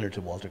similar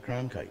to Walter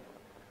Cronkite.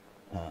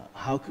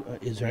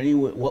 Is there any?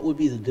 What would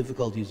be the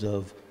difficulties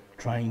of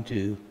trying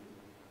to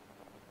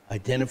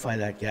identify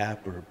that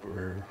gap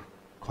or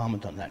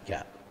comment on that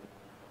gap?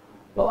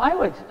 Well,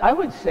 I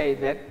would say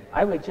that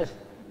I would just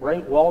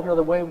write Walter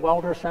the way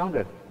Walter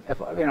sounded. If,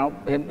 you know,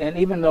 and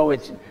even though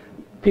it's,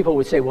 people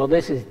would say, well,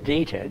 this is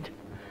dated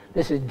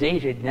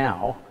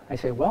now. I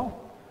say,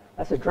 well,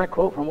 that's a direct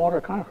quote from Walter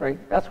Cronkite.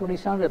 That's what he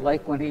sounded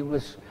like when he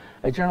was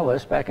a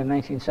journalist back in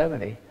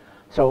 1970.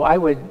 So I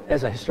would,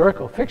 as a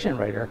historical fiction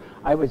writer,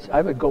 I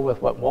would go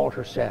with what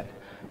Walter said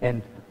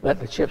and let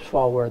the chips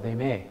fall where they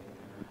may.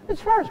 As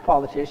far as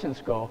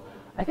politicians go,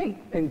 I think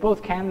in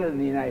both Canada and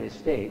the United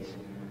States,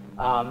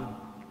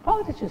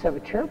 politicians have a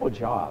terrible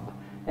job,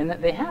 and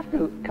that they have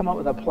to come up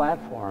with a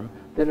platform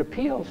that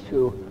appeals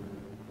to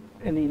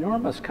an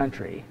enormous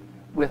country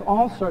with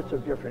all sorts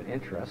of different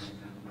interests,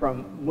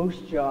 from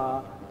Moose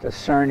Jaw to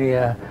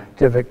Sarnia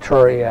to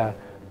Victoria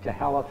to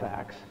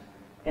Halifax.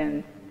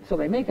 And so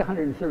they make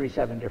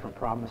 137 different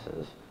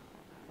promises,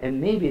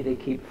 and maybe they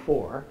keep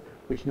 4,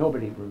 which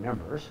nobody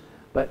remembers,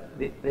 but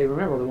they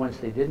remember the ones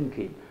they didn't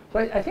keep. So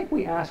I think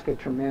we ask a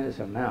tremendous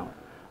amount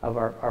of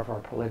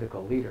our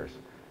political leaders.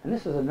 And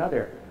this is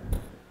another,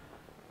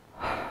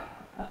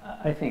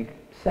 I think,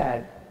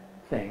 sad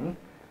thing,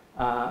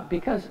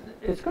 because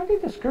it's going to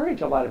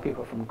discourage a lot of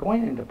people from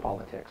going into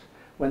politics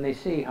when they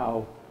see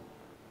how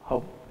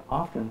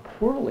often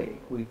poorly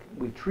we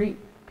treat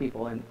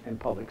people in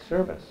public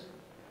service.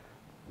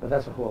 But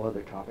that's a whole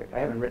other topic. I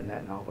haven't written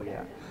that novel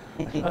yet.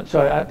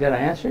 So did I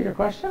answer your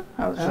question?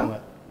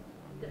 Somewhat.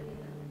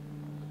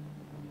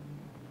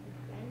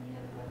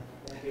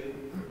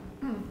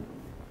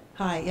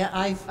 Hi, yeah,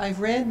 I've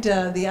read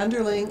The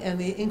Underling and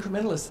The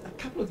Incrementalist a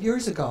couple of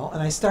years ago,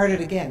 and I started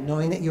again,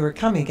 knowing that you were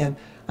coming, and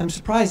I'm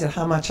surprised at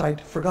how much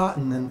I'd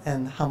forgotten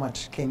and how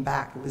much came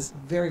back. It was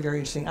very, very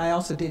interesting. I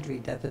also did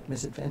read Death at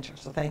Misadventure,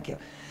 so thank you.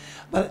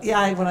 But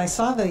yeah, when I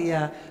saw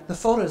the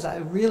photos, I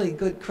really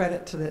good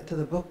credit to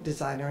the book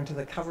designer and to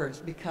the covers,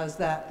 because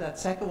that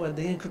second one,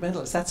 The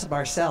Incrementalist, that's a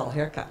Marcel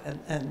haircut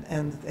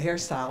and the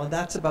hairstyle, and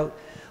that's about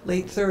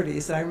late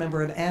 30s. And I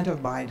remember an aunt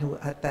of mine who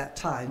at that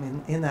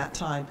time, in that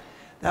time,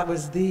 that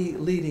was the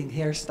leading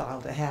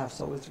hairstyle to have.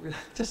 So it was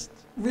just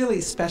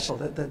really special,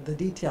 the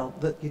detail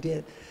that you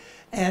did.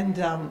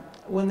 And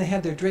when they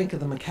had their drink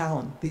of the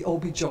Macallan, the Oh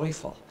Be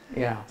Joyful.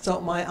 Yeah.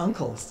 So my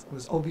uncle's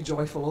was Oh Be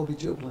Joyful, Oh Be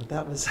Jubilant.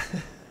 That was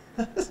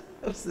that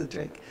was the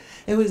drink.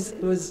 It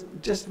was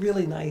just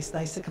really nice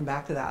to come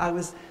back to that. I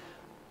was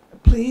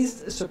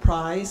pleased,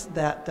 surprised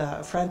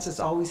that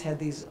Frances always had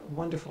these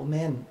wonderful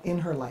men in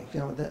her life. You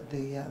know,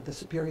 the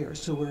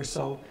superiors who were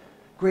so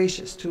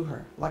gracious to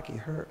her. Lucky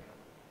her.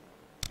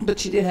 But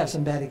she did have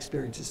some bad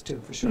experiences too,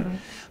 for sure. Mm-hmm.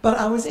 But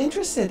I was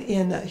interested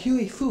in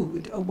Huey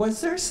Food.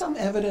 Was there some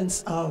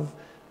evidence of,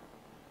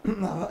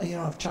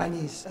 of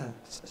Chinese,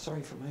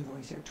 sorry for my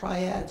voice here,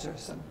 triads or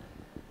some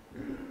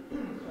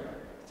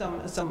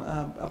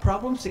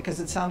problems? Because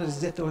it sounded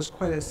as if there was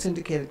quite a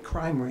syndicated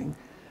crime ring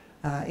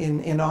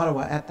in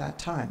Ottawa at that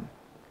time.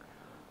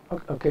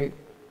 Okay.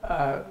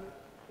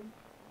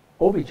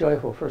 Oh Be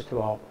Joyful, first of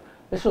all,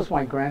 this was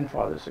my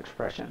grandfather's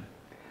expression.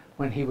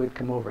 When he would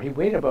come over, he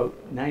weighed about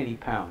 90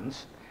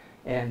 pounds,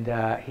 and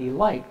he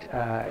liked,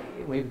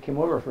 when he came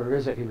over for a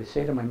visit, he would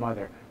say to my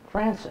mother,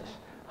 Frances,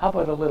 how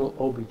about a little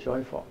Oh Be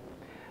Joyful?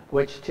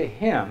 Which to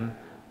him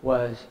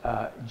was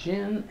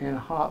gin and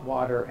hot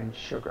water and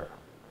sugar.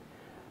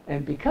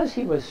 And because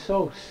he was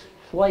so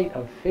slight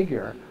of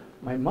figure,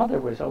 my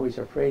mother was always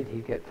afraid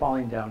he'd get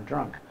falling down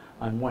drunk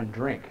on one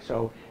drink.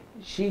 So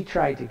she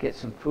tried to get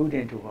some food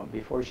into him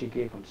before she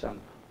gave him some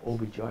Oh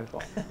Be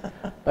Joyful.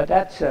 But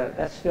that's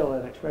still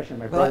an expression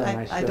my brother and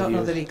I still use. I don't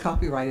know that he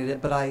copyrighted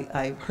it, but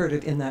I've heard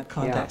it in that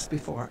context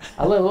before.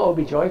 A little Oh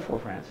Be Joyful,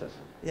 Frances.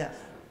 Yes.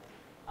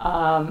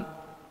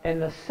 And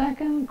the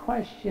second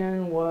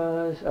question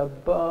was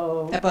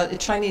about... About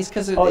Chinese,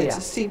 because it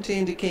seemed to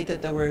indicate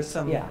that there were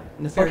some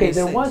nefarious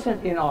there things.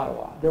 wasn't in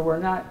Ottawa. There were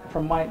not,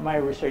 from my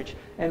research.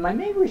 And my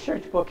main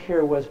research book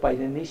here was by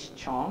Denise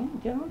Chong.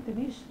 Do you know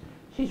Denise?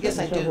 She's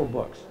written several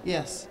books.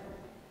 Yes.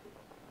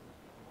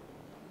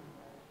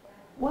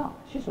 Well,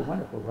 she's a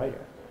wonderful writer.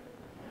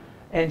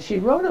 And she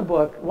wrote a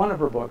book, one of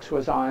her books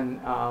was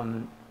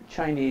on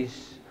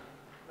Chinese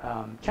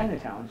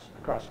Chinatowns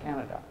across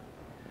Canada.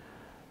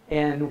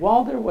 And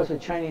while there was a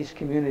Chinese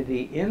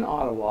community in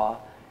Ottawa,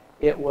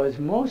 it was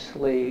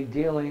mostly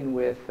dealing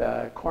with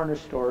corner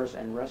stores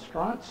and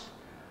restaurants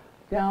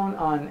down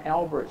on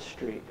Albert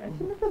Street. And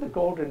do you remember the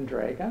Golden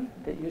Dragon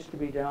that used to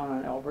be down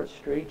on Albert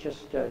Street,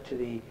 just to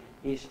the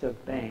east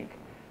of Bank?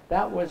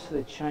 That was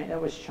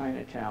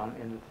Chinatown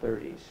in the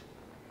 30s.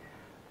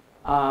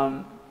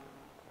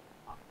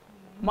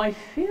 My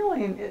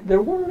feeling,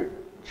 there were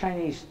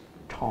Chinese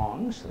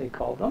tongs, they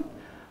called them,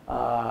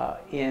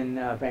 in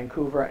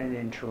Vancouver and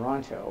in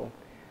Toronto.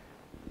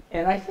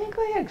 And I think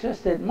they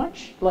existed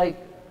much like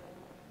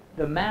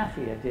the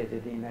mafia did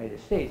in the United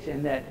States,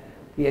 in that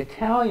the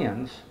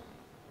Italians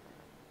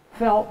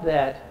felt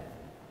that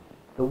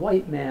the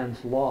white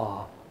man's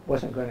law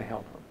wasn't going to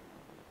help them.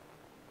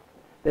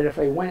 That if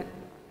they went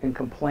and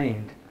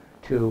complained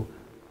to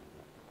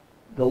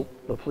the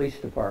police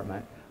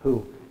department,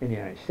 who in the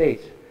United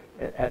States,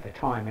 at the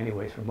time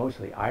anyways, were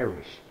mostly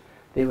Irish,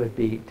 they would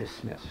be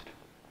dismissed.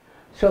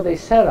 So they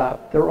set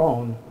up their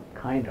own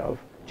kind of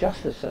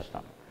justice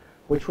system,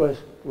 which was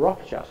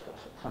rough justice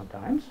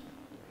sometimes.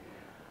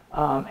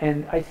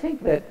 And I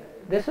think that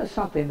this is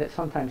something that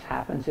sometimes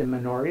happens in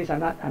minorities.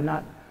 I'm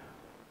not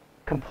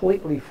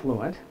completely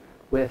fluent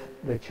with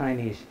the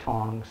Chinese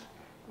tongs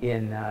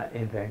in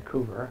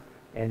Vancouver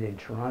and in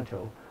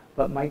Toronto,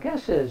 but my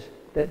guess is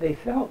that they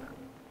felt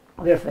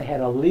that if they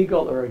had a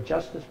legal or a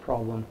justice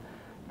problem,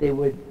 they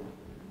would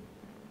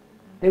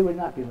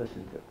not be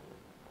listened to.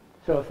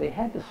 So if they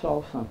had to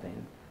solve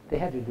something, they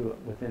had to do it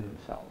within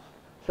themselves.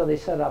 So they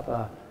set up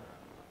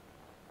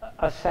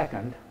a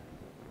second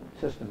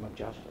system of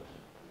justice.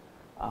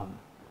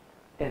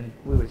 And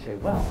we would say,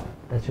 well,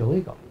 that's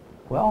illegal.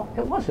 Well,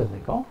 it was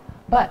illegal,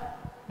 but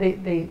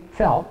they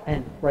felt,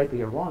 and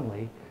rightly or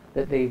wrongly,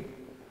 that they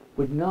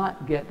would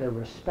not get the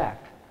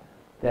respect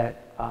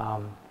that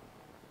a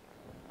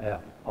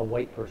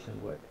white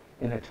person would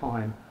in a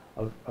time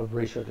of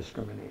racial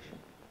discrimination.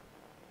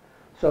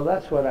 So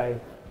that's what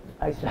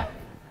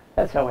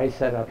that's how I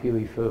set up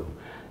Huey Fu,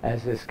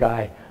 as this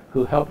guy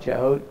who helped you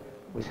out.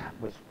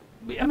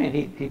 I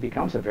mean, he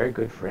becomes a very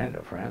good friend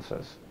of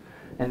Francis,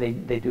 and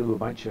they do a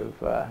bunch of.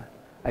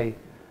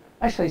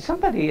 Actually,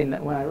 somebody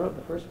when I wrote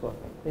the first book,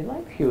 they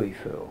liked Huey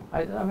Fu.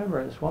 I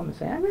remember this woman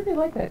saying, "I really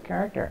like that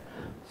character."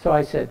 So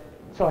I said,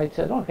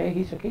 "Okay,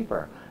 he's a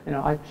keeper." You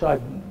know, so I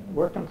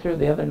worked him through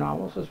the other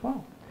novels as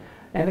well.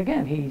 And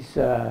again, he's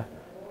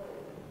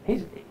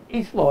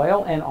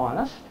loyal and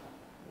honest,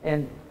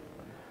 and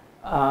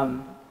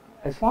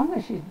as long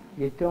as you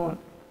don't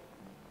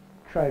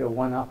try to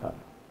one-up him.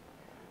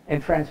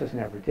 And Frances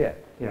never did.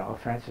 You know,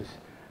 Frances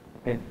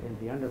in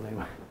The Underling,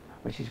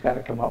 when she's got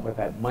to come up with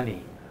that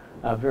money,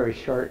 very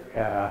short,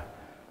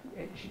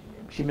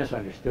 she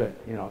misunderstood.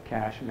 You know,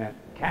 cash meant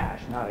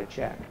cash, not a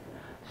check.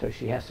 So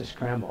she has to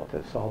scramble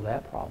to solve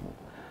that problem.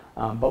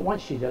 But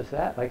once she does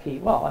that, like he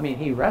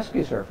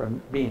rescues her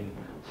from being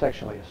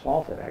sexually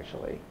assaulted,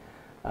 actually.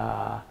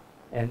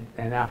 And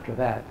after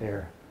that,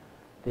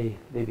 they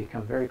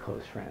become very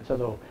close friends.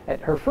 Although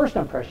her first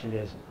impression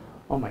is,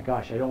 oh my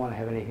gosh, I don't want to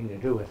have anything to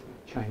do with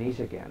Chinese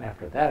again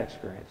after that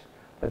experience.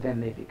 But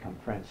then they become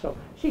friends. So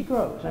she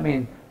grows. I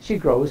mean, she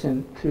grows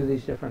through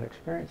these different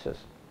experiences.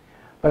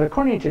 But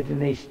according to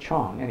Denise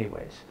Chong,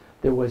 anyways,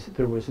 there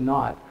was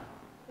not,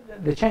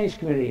 the Chinese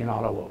community in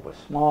Ottawa was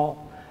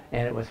small,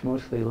 and it was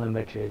mostly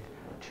limited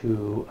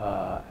to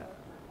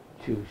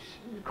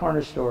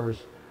corner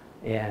stores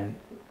and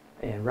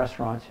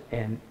restaurants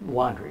and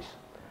laundries.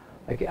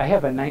 Like I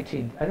have I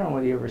don't know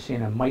whether you've ever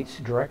seen a Mites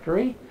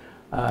directory,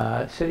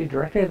 city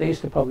directory. They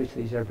used to publish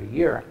these every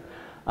year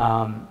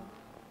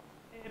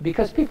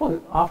because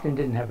people often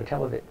didn't have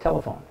a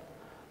telephone.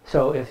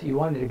 So if you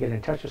wanted to get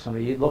in touch with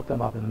somebody, you'd look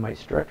them up in the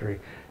Mites directory,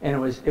 and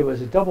it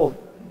was a double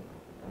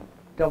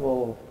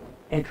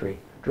entry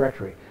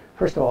directory.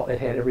 First of all, it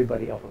had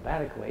everybody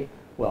alphabetically.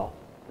 Well,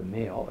 the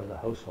male or the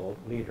household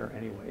leader,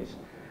 anyways,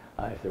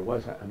 if there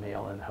was a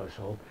male in the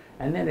household.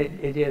 And then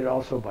it did it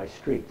also by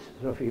streets.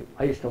 So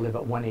I used to live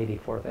at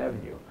 184th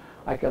Avenue.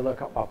 I could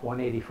look up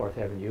 184th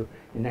Avenue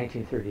in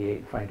 1938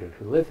 and find out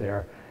who lived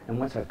there. And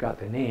once I've got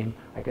the name,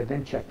 I could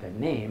then check the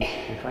name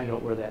and find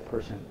out where that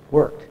person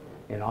worked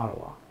in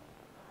Ottawa.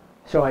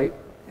 So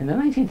in the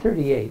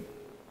 1938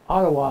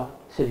 Ottawa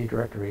City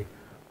Directory,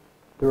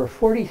 there were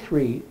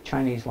 43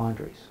 Chinese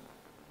laundries.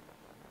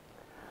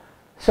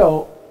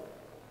 So,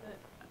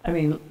 I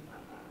mean,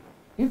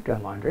 you've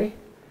done laundry.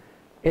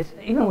 It's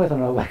even with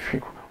an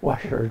electric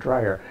washer or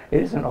dryer,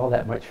 it isn't all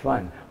that much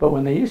fun. But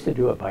when they used to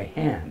do it by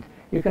hand,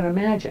 you can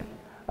imagine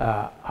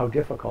how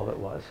difficult it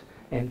was.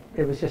 And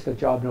it was just a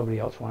job nobody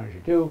else wanted to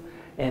do.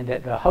 And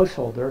that the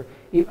householder,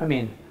 I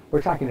mean,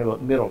 we're talking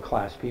about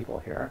middle-class people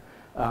here.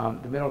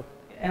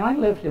 And I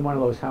lived in one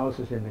of those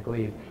houses in the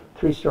Glebe,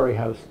 3-story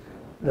house.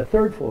 The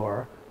third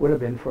floor would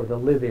have been for the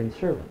live-in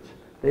servants.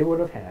 They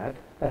would have had,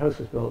 that house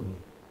was built in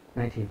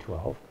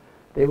 1912,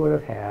 they would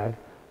have had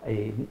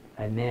a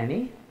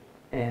nanny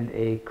and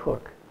a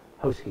cook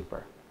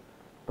housekeeper.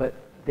 But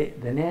the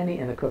nanny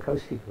and the cook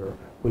housekeeper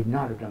would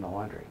not have done the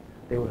laundry.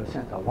 They would have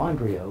sent the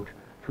laundry out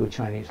to a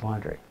Chinese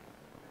laundry.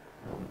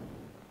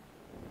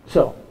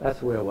 So that's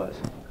the way it was.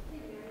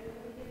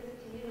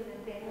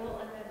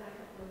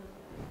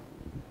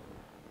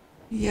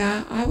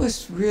 Yeah, I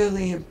was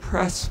really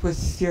impressed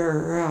with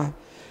your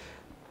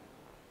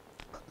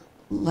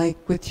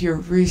with your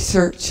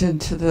research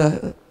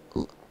into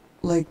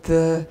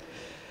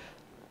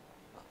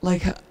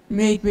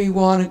made me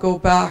want to go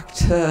back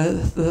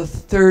to the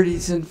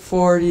 30s and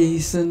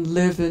 40s and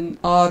live in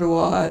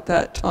Ottawa at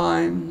that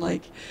time.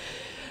 Like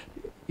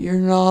your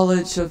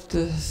knowledge of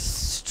the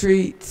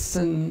streets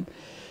and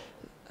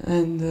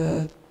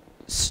the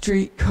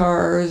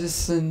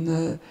streetcars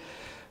and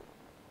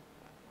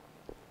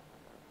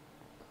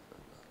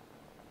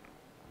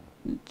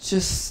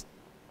just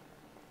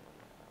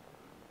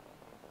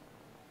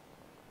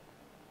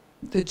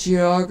the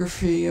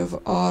geography of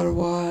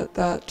Ottawa at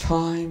that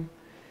time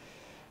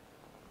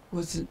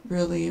wasn't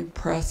really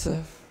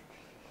impressive.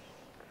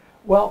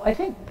 Well, I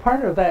think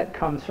part of that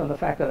comes from the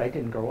fact that I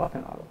didn't grow up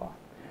in Ottawa.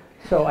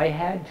 So I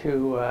had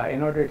to,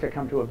 in order to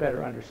come to a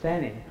better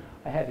understanding,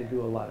 I had to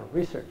do a lot of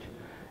research.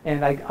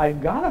 And I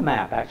got a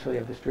map, actually,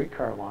 of the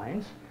streetcar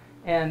lines.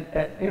 And,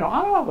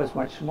 Ottawa was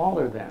much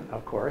smaller then,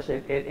 of course.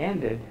 It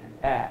ended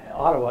at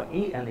Ottawa,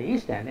 and the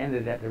east end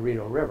ended at the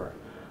Rideau River,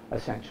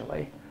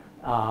 essentially.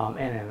 And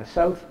in the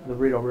south, the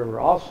Rideau River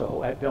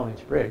also at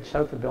Billings Bridge,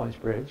 south of Billings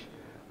Bridge,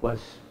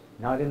 was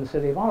not in the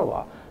city of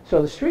Ottawa.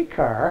 So the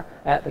streetcar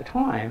at the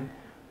time,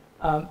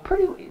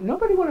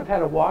 nobody would have had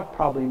to walk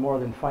probably more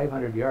than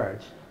 500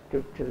 yards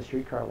to the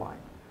streetcar line.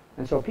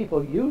 And so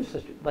people used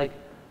like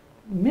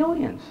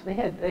millions. They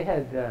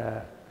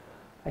had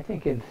I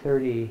think in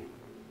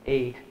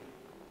 38,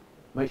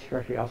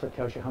 Mckercher also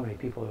tells you how many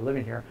people are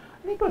living here.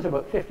 I think it was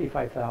about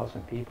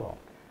 55,000 people.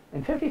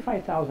 And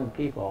 55,000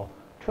 people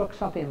took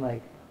something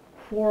like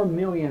 4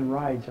 million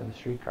rides on the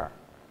streetcar.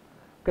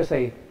 Because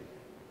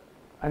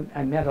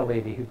I met a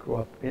lady who grew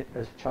up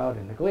as a child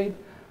in the Glebe.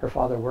 Her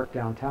father worked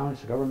downtown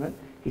as a government.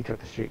 He took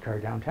the streetcar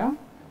downtown,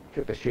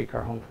 took the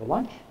streetcar home for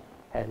lunch,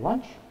 had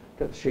lunch,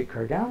 took the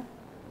streetcar down,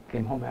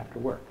 came home after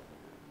work.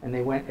 And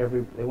they went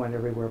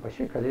everywhere by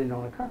streetcar. They didn't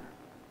own a car.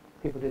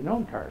 People didn't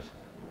own cars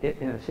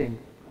in the same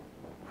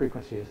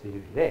frequency as they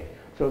do today.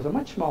 So it was a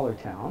much smaller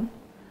town.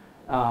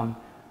 And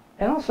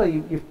also,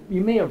 you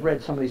may have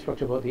read some of these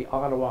books about the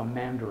Ottawa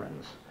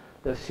Mandarins,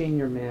 the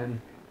senior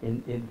men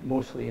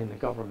mostly in the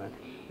government.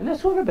 And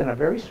this would have been a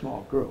very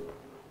small group,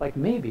 like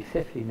maybe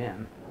 50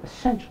 men,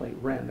 essentially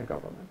ran the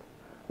government.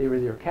 They were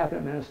either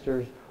cabinet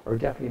ministers or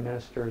deputy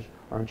ministers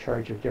or in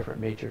charge of different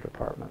major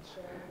departments.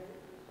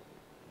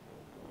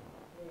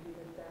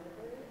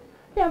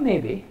 Yeah,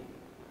 maybe.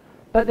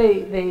 But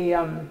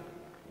it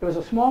was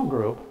a small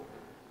group,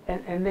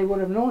 and they would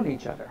have known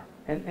each other.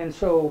 And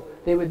so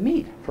they would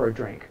meet for a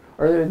drink,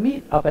 or they would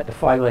meet up at the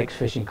Five Lakes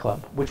Fishing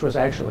Club, which was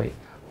actually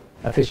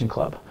a fishing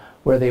club,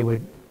 where they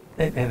would,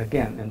 and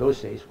again, in those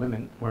days,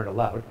 women weren't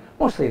allowed.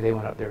 Mostly they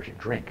went up there to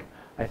drink,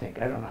 I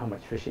think. I don't know how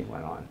much fishing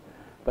went on,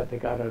 but they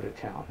got out of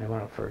town. They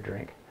went up for a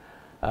drink.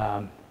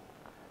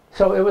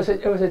 So it was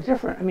a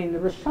different, I mean,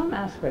 there were some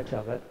aspects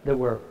of it that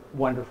were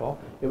wonderful.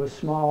 It was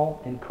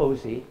small and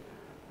cozy,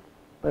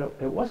 but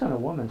it wasn't a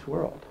woman's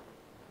world.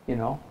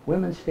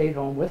 Women stayed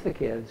home with the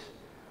kids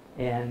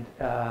and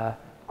had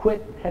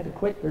to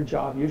quit their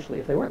job. Usually,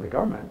 if they weren't the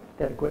government,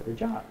 they had to quit their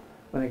job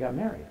when they got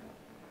married.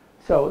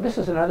 So this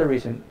is another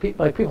reason.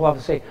 People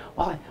often say,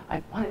 "Well,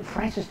 I wanted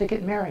Frances to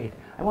get married.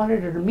 I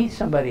wanted her to meet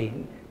somebody,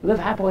 and live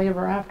happily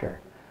ever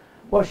after."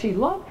 Well, she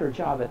loved her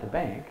job at the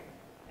bank,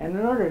 and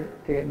in order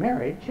to get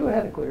married, she would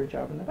have to quit her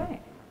job in the bank.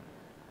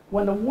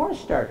 When the war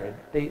started,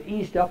 they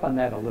eased up on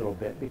that a little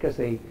bit because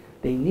they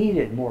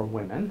needed more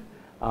women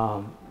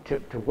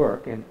to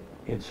work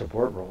in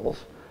support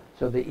roles.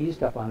 So they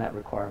eased up on that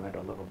requirement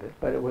a little bit.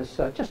 But it was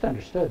just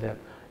understood that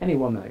any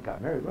woman that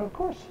got married would, of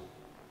course,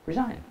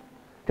 resign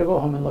to go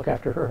home and look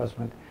after her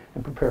husband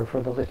and prepare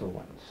for the little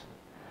ones.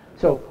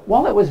 So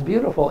while it was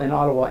beautiful in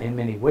Ottawa in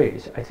many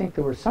ways, I think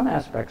there were some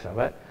aspects of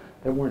it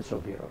that weren't so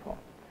beautiful.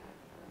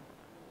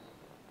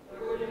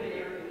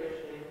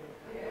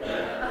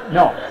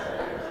 No.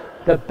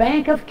 The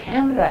Bank of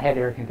Canada had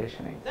air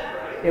conditioning.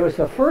 It was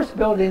the first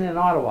building in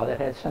Ottawa that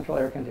had central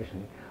air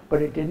conditioning,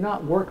 but it did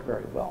not work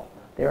very well.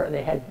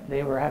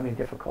 They were having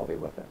difficulty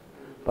with it.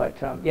 But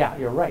yeah,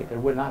 you're right. There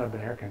would not have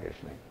been air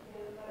conditioning.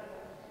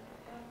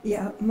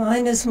 Yeah,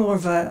 mine is more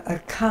of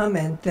a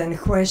comment than a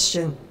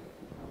question.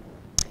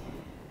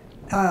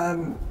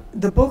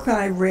 The book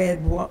I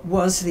read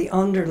was The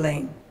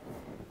Underling,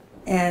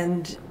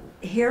 and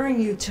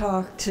hearing you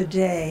talk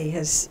today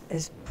has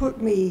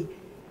put me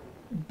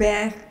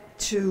back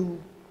to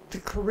the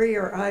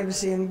career I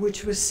was in,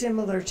 which was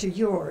similar to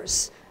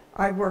yours.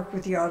 I worked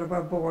with the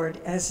Ottawa Board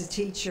as a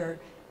teacher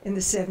in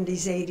the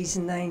 70s, 80s,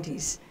 and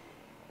 90s.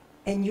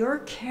 And your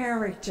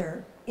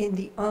character in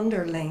The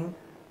Underling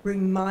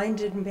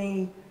reminded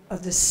me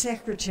of the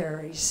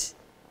secretaries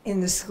in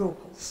the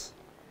schools.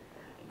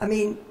 I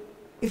mean,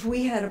 if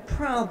we had a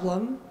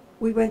problem,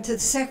 we went to the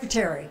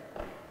secretary.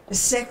 The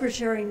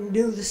secretary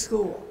knew the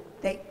school.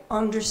 They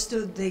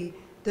understood the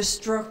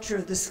structure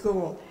of the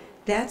school.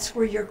 That's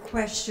where your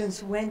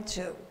questions went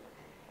to.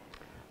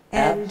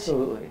 And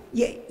absolutely.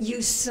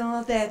 You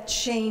saw that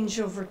change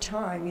over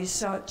time. You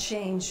saw it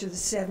change through the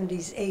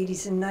 70s,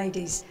 80s, and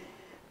 90s.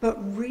 But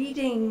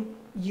reading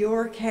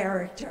your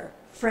character,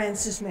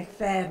 Frances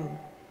McFadden,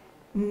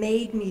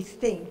 made me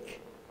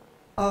think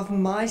of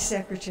my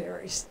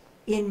secretaries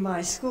in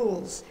my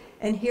schools.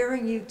 And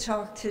hearing you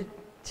talk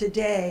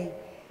today,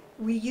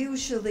 we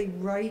usually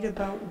write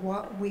about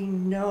what we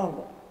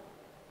know.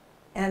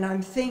 And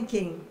I'm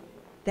thinking,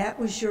 that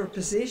was your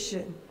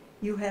position.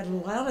 You had a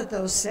lot of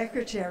those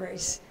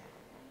secretaries.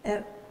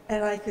 And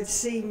and I could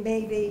see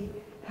maybe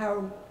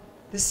how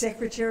the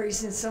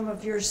secretaries in some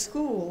of your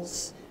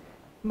schools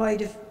might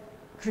have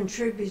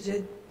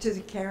contributed to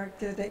the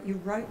character that you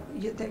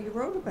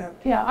wrote about.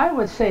 Yeah, I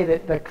would say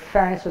that the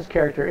Frances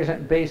character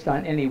isn't based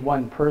on any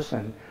one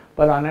person,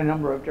 but on a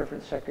number of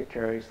different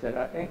secretaries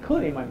that,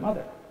 including my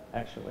mother,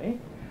 actually.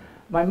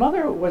 My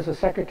mother was a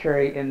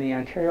secretary in the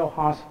Ontario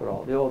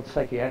Hospital, the old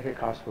psychiatric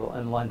hospital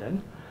in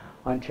London,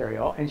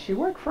 Ontario, and she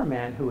worked for a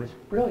man who was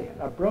brilliant,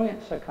 a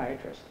brilliant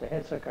psychiatrist, the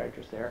head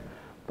psychiatrist there,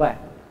 but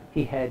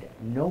he had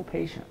no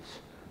patience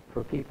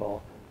for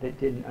people that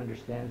didn't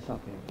understand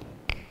something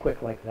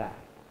quick like that.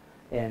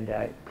 And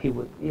he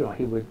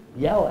would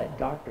yell at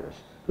doctors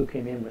who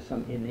came in with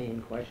some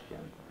inane question.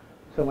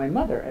 So my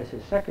mother, as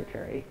his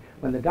secretary,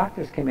 when the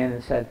doctors came in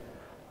and said,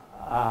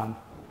 I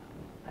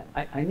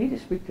need to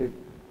speak to,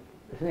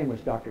 his name was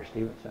Dr.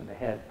 Stevenson, the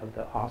head of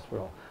the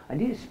hospital. I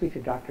need to speak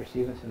to Dr.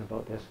 Stevenson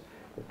about this.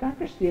 If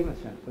Dr.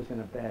 Stevenson was in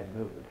a bad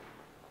mood,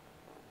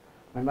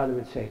 my mother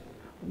would say,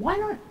 why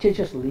don't you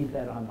just leave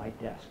that on my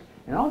desk?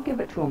 And I'll give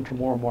it to him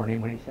tomorrow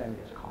morning when he's having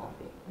his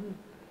coffee.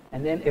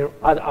 And then,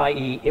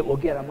 i.e., it will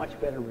get a much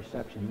better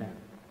reception then.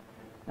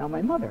 Now,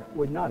 my mother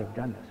would not have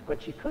done this,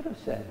 but she could have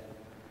said,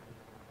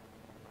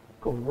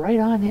 go right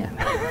on in,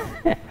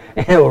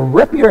 and it'll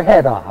rip your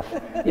head off,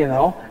 you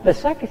know. The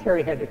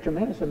secretary had a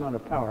tremendous amount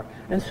of power.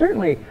 And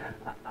certainly,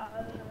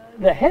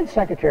 the head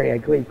secretary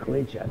at Glebe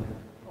Collegiate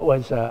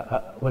was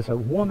a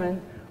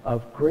woman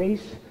of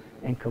grace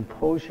and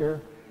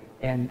composure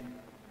and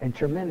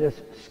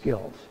tremendous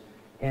skills.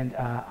 And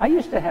I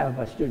used to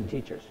have student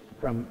teachers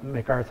from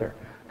Mckercher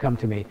come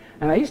to me,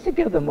 and I used to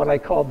give them what I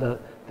called the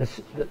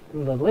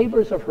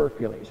labors of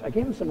Hercules. I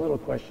gave them some little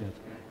questions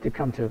to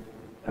come to.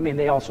 I mean,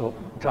 they also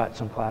taught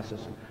some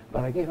classes,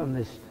 but I gave them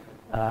this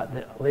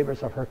the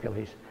labors of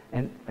Hercules,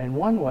 and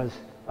one was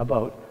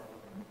about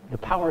the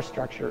power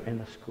structure in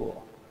the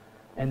school,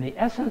 and the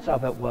essence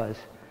of it was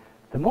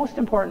the most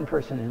important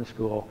person in the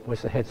school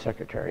was the head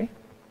secretary.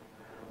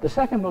 The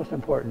second most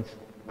important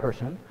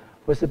person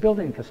was the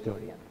building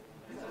custodian.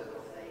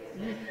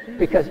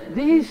 Because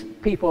these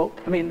people,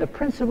 I mean, the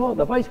principal,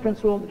 the vice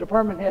principal, the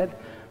department head,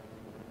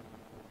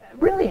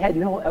 really had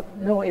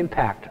no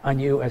impact on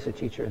you as a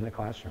teacher in the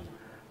classroom.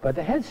 But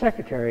the head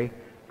secretary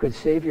could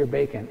save your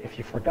bacon if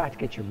you forgot to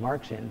get your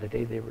marks in the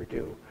day they were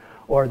due.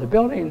 Or the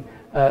building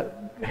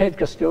head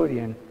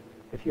custodian,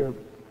 if your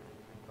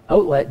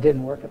outlet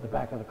didn't work at the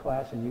back of the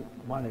class and you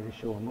wanted to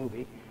show a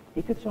movie,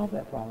 he could solve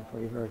that problem for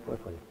you very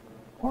quickly.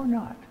 Or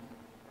not,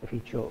 if he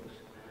chose.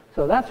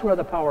 So that's where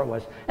the power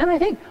was. And I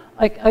think,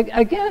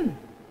 again,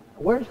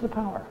 where's the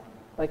power?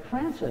 Like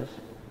Frances,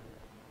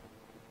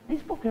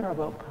 these books are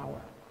about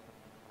power.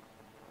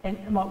 And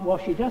while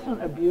she doesn't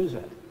abuse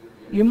it,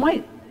 you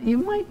might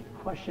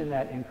question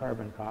that in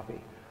Carbon Copy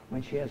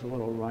when she has a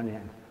little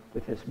run-in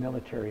with this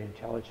military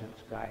intelligence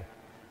guy.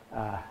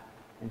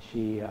 And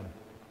she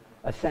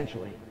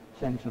essentially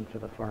sends him to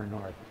the far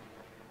north.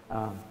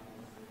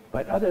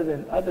 But other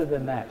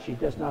than that, she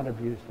does not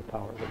abuse the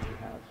power that she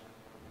has.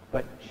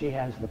 But she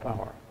has the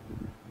power.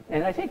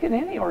 And I think in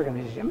any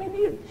organization, I mean,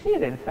 you see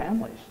it in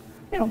families.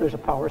 You know, there's a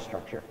power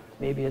structure.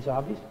 Maybe it's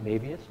obvious,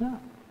 maybe it's not.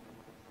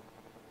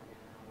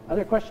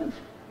 Other questions?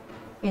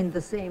 In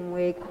the same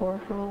way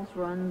corporals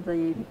run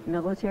the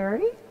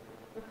military?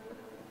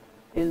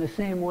 In the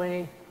same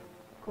way?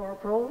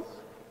 Corporals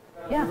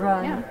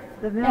run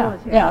the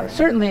military. Yeah,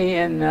 certainly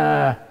in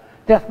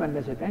Death by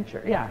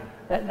Misadventure. Yeah,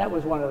 that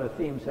was one of the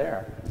themes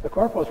there. The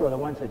corporals were the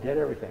ones that did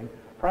everything.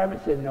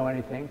 Privates didn't know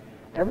anything.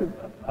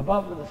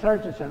 Above the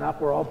sergeants and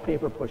up were all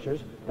paper pushers.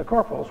 The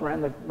corporals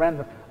ran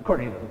the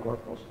according to the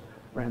corporals,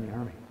 ran the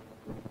army.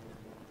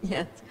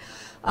 Yes.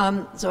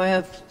 So I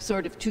have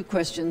sort of two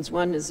questions.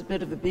 One is a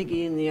bit of a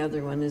biggie and the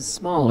other one is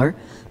smaller.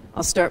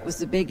 I'll start with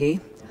the biggie.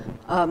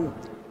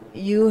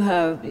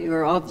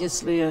 You're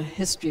obviously a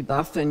history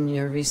buff and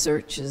your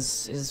research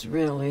is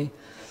really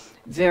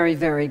very,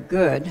 very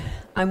good.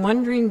 I'm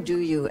wondering, do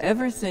you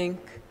ever think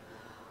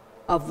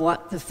of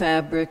what the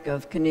fabric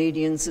of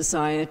Canadian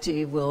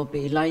society will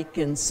be like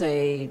in,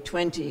 say,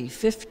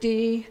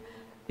 2050,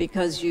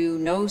 because you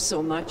know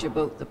so much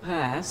about the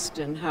past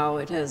and how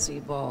it has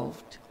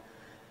evolved?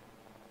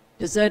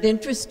 Does that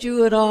interest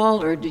you at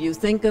all, or do you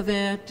think of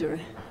it? Or?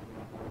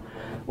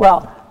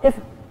 Well,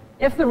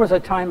 if there was a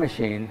time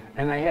machine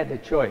and I had the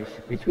choice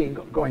between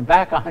going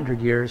back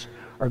 100 years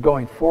or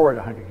going forward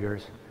 100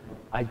 years,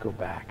 I'd go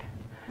back.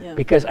 Yeah.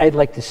 Because I'd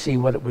like to see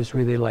what it was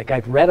really like.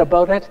 I've read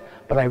about it,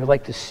 but I would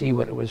like to see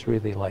what it was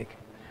really like.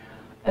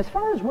 As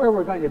far as where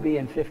we're going to be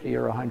in 50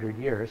 or 100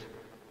 years,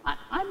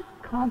 I'm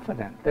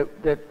confident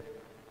that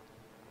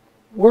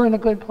we're in a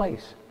good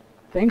place.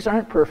 Things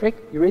aren't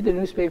perfect. You read the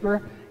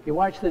newspaper, you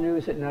watch the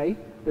news at night,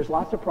 there's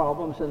lots of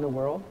problems in the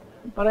world,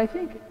 but I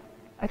think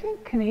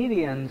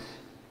Canadians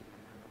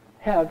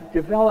have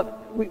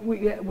developed,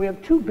 we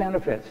have two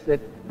benefits that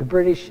the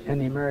British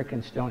and the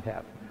Americans don't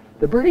have.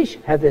 The British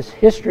have this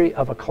history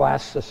of a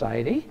class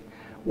society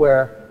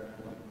where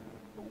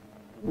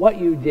what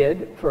you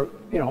did for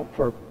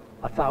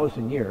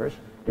 1,000 years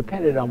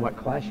depended on what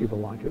class you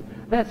belonged to.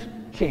 That's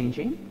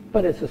changing.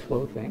 but it's a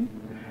slow thing.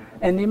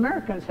 And the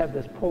Americans have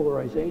this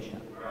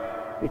polarization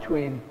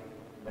between,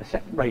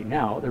 right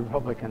now, the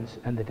Republicans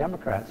and the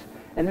Democrats,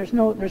 and there's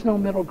no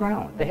middle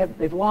ground.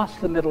 They've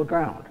lost the middle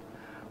ground.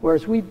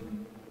 Whereas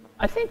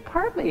I think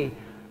partly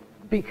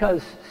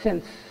because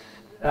since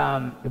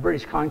the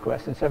British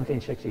conquest in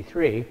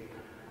 1763,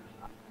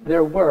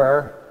 there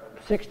were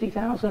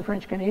 60,000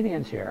 French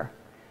Canadians here,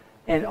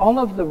 and all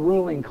of the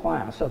ruling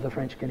class of the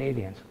French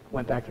Canadians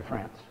went back to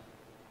France.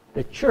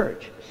 The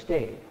church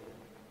stayed.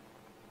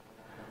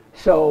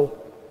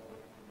 So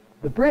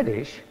the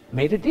British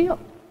made a deal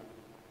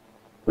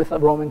with the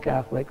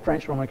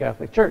French Roman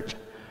Catholic Church,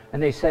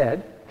 and they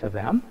said to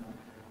them,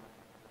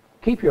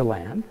 keep your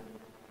land,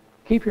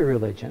 keep your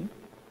religion,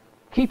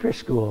 keep your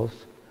schools,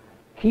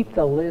 keep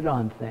the lid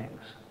on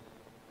things.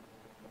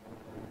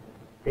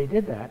 They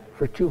did that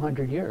for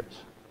 200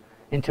 years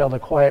until the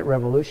Quiet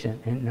Revolution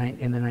in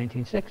the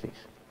 1960s.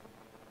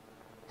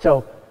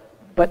 So,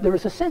 but there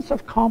was a sense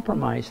of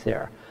compromise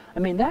there. I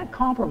mean, that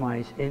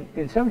compromise in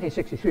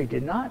 1763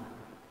 did not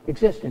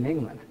exist in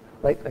England.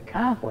 Like, the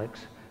Catholics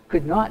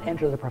could not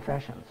enter the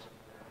professions.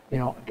 You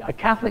know, a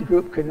Catholic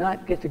group could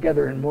not get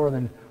together in more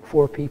than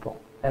 4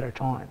 people at a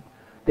time.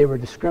 They were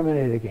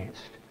discriminated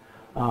against.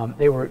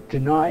 They were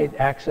denied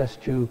access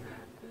to,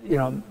 you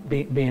know,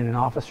 being an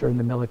officer in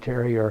the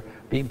military or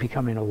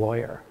becoming a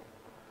lawyer.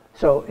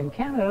 So in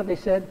Canada, they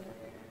said,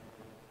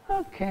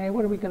 okay,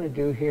 what are we going to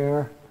do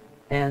here?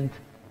 And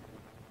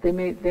they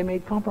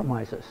made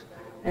compromises.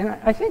 And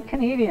I think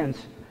Canadians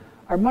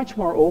are much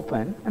more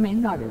open, I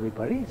mean, not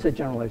everybody, it's a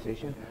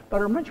generalization, but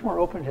are much more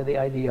open to the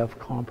idea of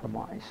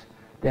compromise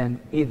than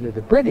either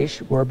the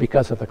British were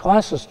because of the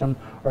class system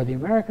or the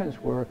Americans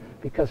were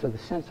because of the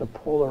sense of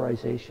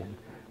polarization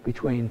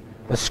between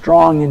the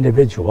strong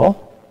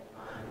individual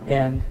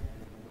and,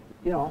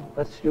 you know,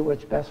 let's do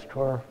what's best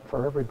for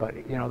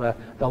everybody. You know,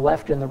 the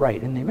left and the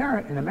right. In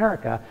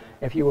America,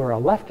 if you were a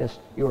leftist,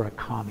 you were a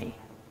commie.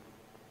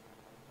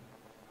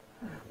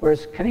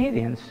 Whereas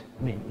Canadians,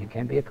 I mean, you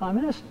can be a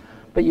communist,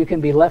 but you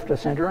can be left of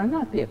center and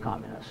not be a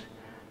communist.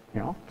 You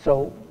know,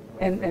 so,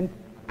 and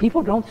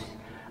people don't,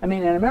 I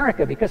mean, in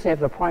America, because they have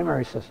the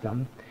primary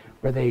system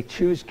where they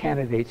choose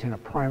candidates in a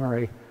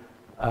primary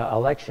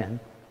election,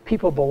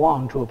 people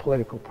belong to a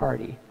political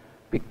party,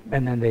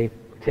 and then they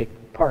take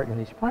part in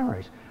these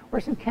primaries.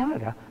 Whereas in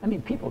Canada, I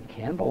mean, people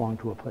can belong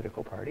to a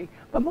political party,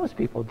 but most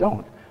people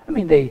don't. I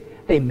mean,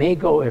 they may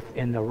go, if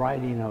in the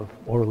riding of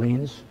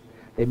Orleans,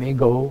 they may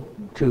go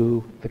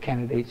to the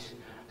candidates'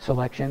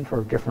 selection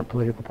for different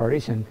political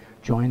parties and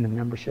join the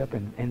membership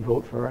and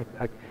vote for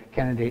a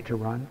candidate to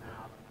run.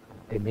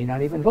 They may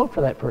not even vote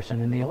for that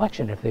person in the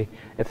election if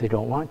they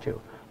don't want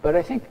to. But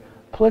I think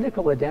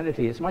political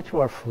identity is much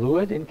more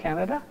fluid in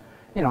Canada.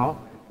 You know,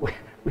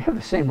 we have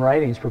the same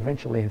ridings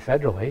provincially and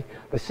federally.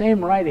 The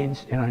same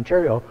ridings in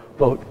Ontario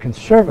vote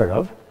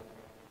Conservative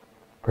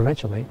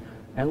provincially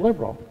and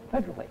Liberal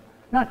federally.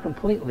 Not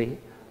completely,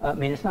 I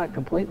mean, it's not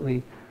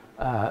completely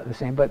the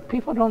same, but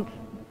people don't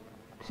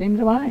seem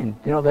to mind.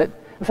 You know, that,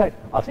 in fact,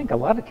 I think a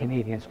lot of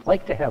Canadians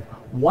like to have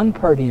one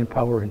party in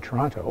power in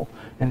Toronto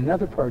and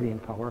another party in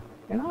power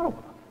in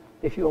Ottawa.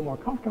 They feel more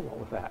comfortable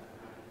with that.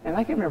 And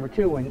I can remember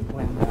too when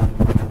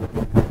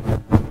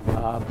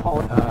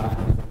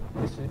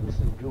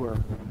Mrs. Dewar,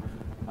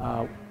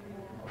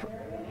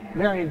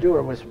 Marion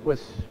Dewar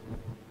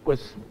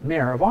was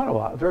mayor of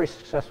Ottawa, a very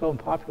successful and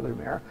popular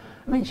mayor.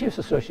 I mean, she was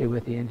associated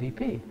with the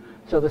NDP.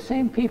 So the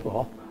same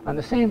people on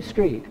the same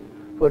street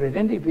voted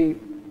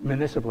NDP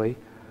municipally,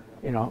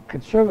 you know,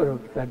 Conservative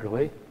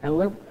federally,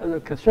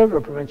 and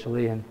Conservative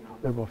provincially and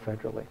Liberal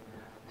federally.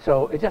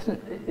 So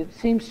it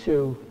seems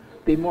to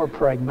be more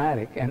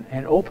pragmatic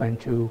and open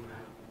to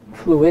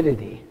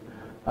fluidity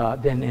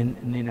than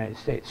in the United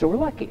States. So we're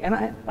lucky.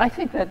 And I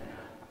think that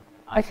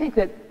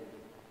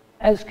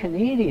as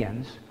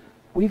Canadians,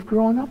 we've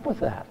grown up with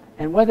that.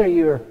 And whether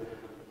you're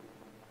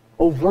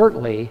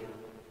overtly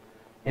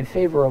in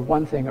favor of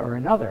one thing or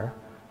another,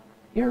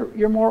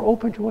 you're more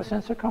open to a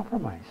sense of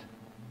compromise.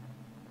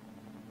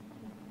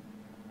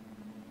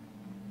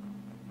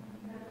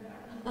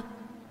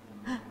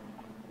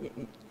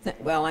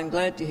 Well, I'm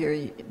glad to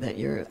hear that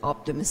you're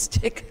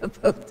optimistic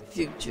about the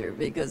future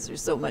because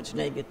there's so much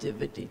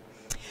negativity.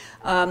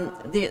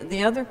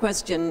 The other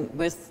question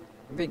with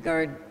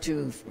regard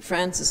to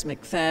Frances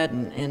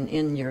McFadden and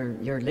in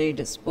your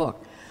latest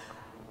book,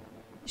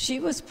 she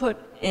was put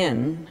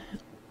in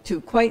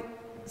to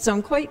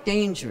some quite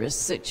dangerous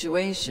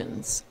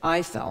situations,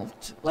 I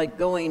felt, like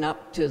going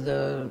up to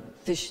the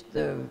fish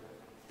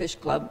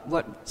club,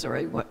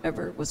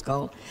 whatever it was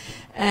called,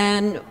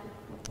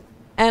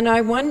 and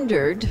I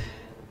wondered,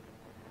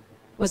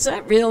 was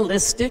that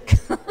realistic?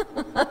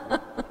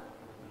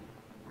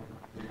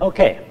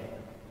 Okay.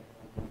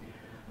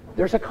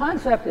 There's a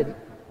concept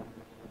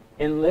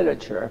in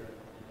literature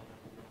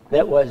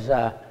that was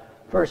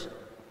first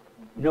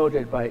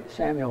noted by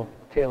Samuel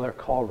Taylor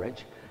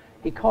Coleridge.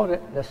 He called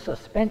it the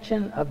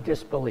suspension of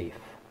disbelief.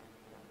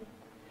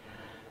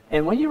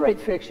 And when you write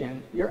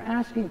fiction, you're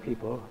asking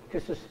people to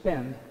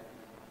suspend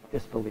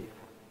disbelief.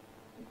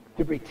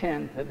 to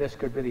pretend that this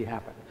could really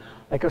happen.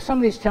 Like if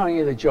somebody's telling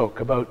you the joke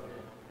about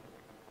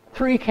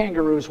 3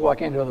 kangaroos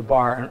walk into the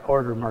bar and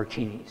order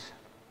martinis.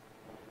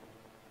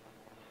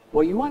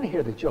 Well, you want to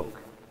hear the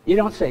joke. You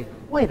don't say,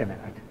 wait a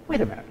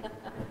minute.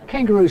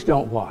 Kangaroos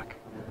don't walk.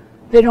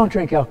 They don't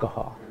drink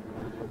alcohol.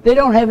 They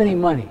don't have any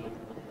money.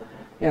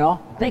 You know,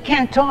 they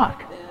can't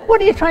talk.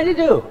 What are you trying to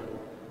do?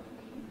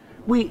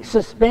 We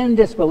suspend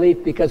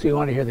disbelief because we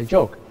want to hear the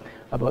joke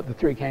about the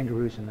 3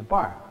 kangaroos in the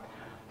bar.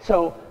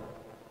 So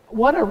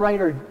what a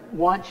writer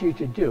wants you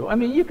to do, I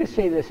mean, you could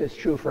say this is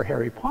true for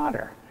Harry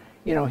Potter.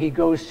 You know, he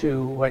goes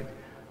to,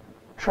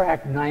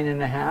 track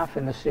 9.5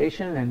 in the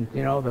station, and,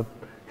 you know, the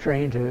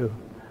train to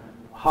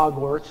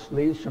Hogwarts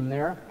leaves from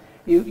there.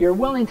 You're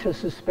willing to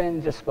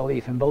suspend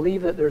disbelief and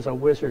believe that there's a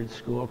wizard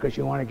school because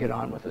you want to get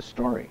on with the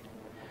story.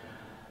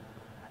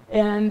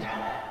 And,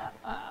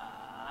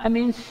 I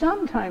mean,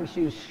 sometimes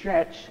you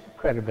stretch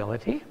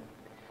credibility,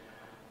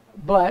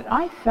 but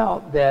I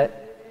felt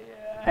that,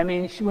 I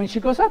mean, when she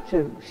goes up,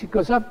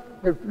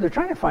 they're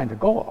trying to find the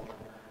gold.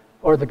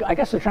 Or I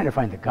guess they're trying to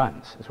find the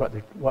guns, is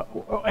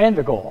and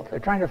the gold. They're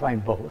trying to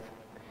find both.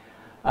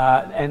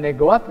 And they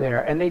go up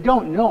there, and they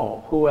don't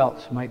know who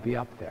else might be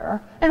up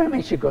there. And I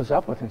mean, she goes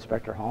up with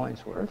Inspector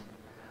Hollingsworth.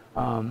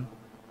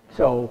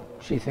 So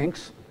she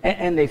thinks,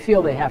 and they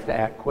feel they have to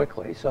act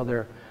quickly, so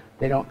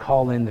they don't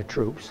call in the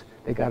troops.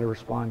 They got to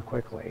respond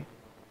quickly.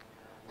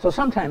 So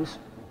sometimes,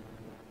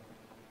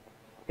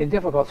 in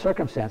difficult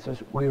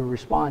circumstances, we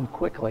respond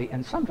quickly,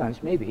 and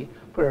sometimes maybe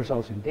put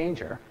ourselves in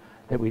danger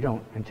that we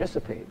don't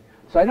anticipate.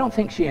 So I don't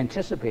think she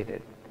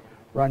anticipated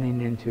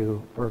running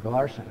into Berg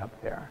Larsen up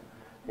there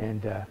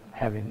and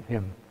having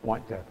him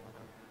want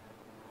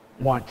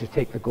to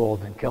take the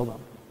gold and kill them.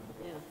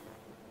 Yeah.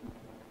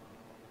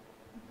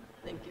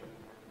 Thank you.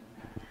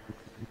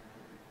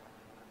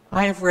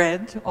 I have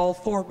read all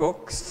 4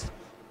 books.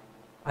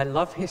 I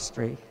love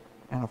history,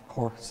 and of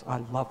course, I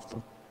love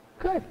them.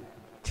 Good.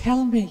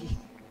 Tell me,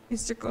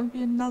 is there going to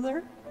be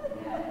another?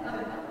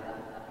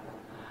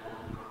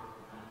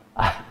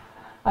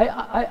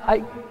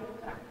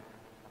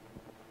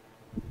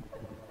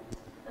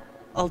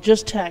 I'll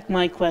just tack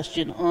my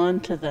question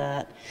on to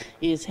that,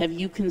 is have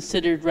you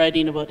considered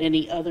writing about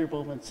any other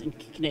moments in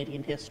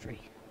Canadian history?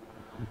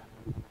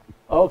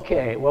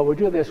 Okay, well, we'll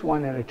do this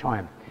one at a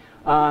time.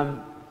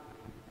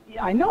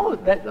 I know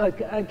that,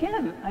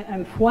 again,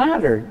 I'm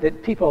flattered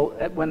that people,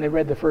 when they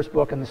read the first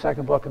book and the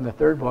second book and the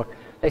third book,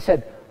 they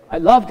said, I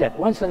loved it.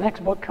 When's the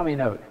next book coming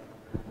out?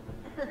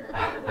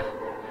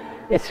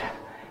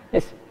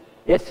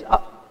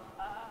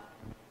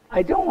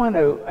 I don't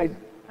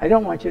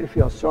want you to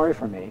feel sorry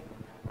for me,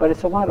 but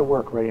it's a lot of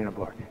work writing a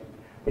book.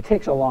 It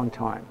takes a long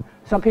time.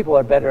 Some people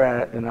are better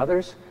at it than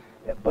others,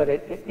 but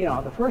you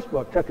know, the first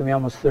book took me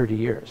almost 30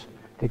 years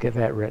to get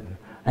that written.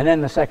 And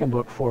then the second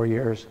book, 4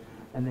 years,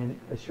 and then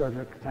a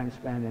shorter time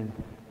span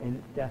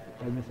in Death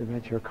by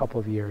Misadventure, a couple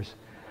of years.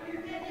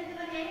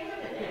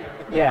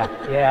 Yeah.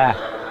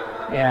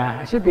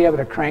 I should be able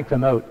to crank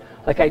them out.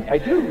 Like I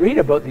do read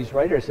about these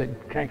writers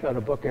that crank out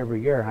a book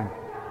every year.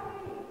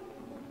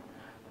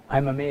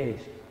 I'm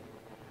amazed.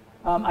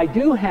 I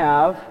do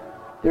have,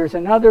 there's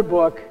another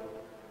book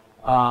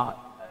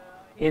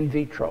in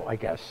vitro, I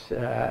guess.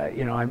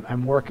 You know,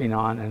 I'm working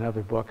on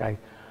another book.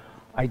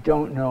 I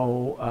don't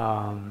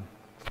know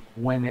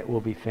when it will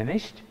be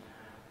finished,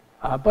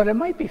 but it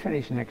might be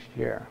finished next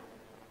year.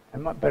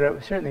 But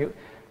it certainly,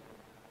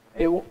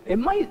 it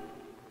might.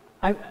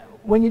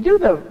 When you do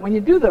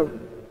the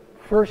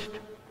first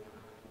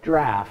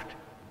draft,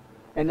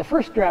 and the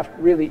first draft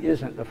really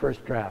isn't the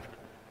first draft.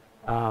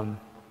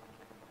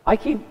 I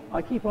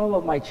keep all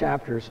of my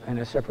chapters in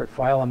a separate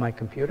file on my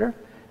computer,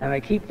 and I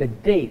keep the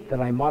date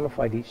that I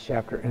modified each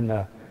chapter in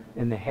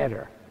the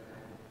header.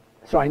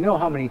 So I know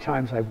how many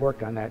times I've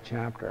worked on that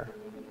chapter.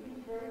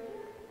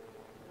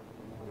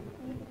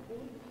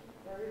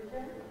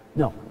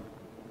 No.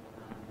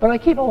 But I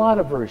keep a lot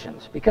of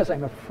versions because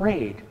I'm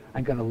afraid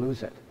I'm going to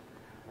lose it.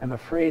 I'm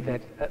afraid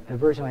that the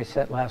version I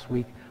set last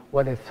week,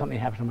 what if something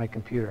happened to my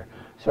computer?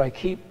 So I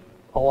keep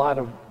a lot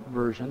of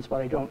versions,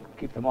 but I don't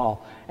keep them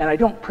all. And I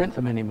don't print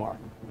them anymore.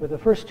 With the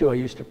first 2, I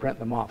used to print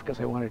them off because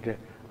I wanted to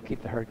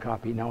keep the hard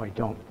copy. Now I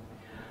don't.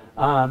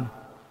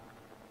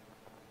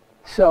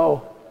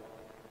 So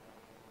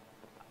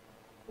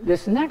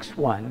this next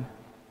one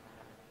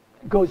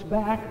goes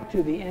back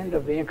to the end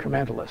of The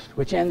Incrementalist,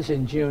 which ends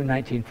in June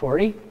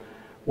 1940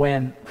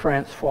 when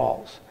France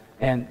falls.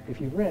 And if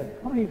you've read,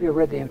 how many of you have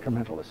read The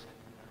Incrementalist?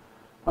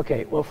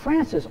 Okay, well,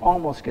 Frances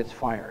almost gets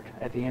fired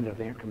at the end of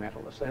The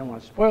Incrementalist. I don't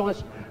want to spoil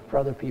this for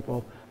other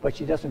people, but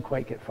she doesn't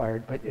quite get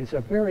fired. But it's a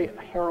very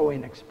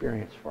harrowing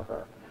experience for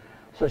her.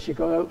 So she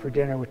goes out for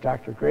dinner with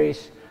Dr.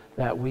 Grace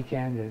that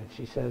weekend, and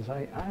she says,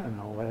 I don't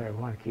know whether I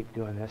want to keep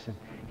doing this. And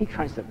he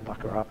tries to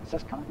buck her up and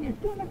says, come on, you're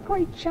doing a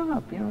great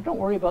job. You know, don't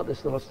worry about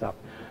this little stuff.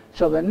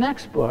 So the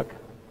next book,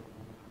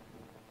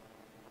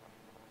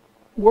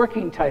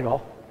 working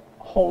title,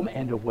 Home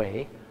and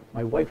Away.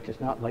 My wife does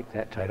not like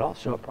that title,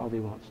 so it probably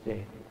won't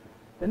stay.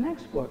 The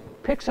next book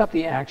picks up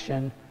the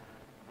action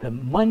the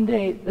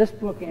Monday, this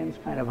book ends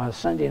kind of on a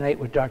Sunday night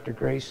with Dr.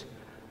 Grace.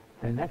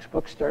 The next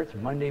book starts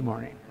Monday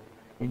morning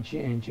in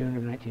June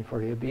of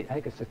 1940. It'll be, I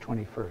think it's the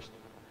 21st.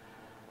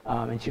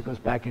 And she goes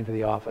back into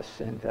the office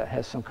and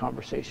has some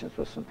conversations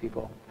with some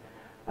people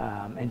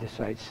and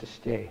decides to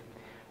stay.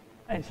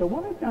 And so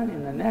what I've done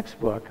in the next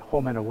book,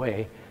 Home and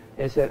Away,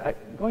 is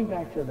that going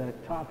back to the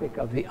topic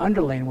of the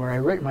underling,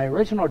 where my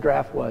original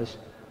draft was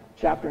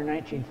chapter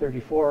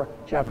 1934,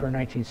 chapter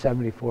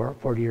 1974,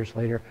 40 years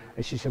later,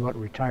 as she's about to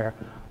retire.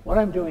 What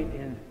I'm doing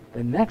in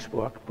the next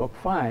book, book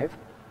 5,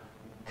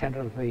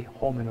 tentatively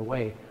Home and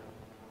Away,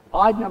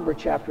 odd number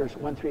chapters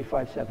 1, 3,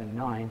 5, 7,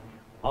 9,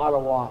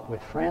 Ottawa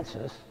with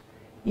Frances,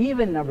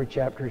 even number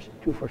chapters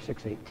 2, 4,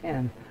 6, 8,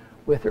 10,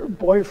 with her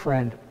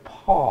boyfriend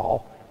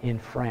Paul in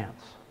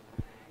France.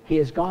 He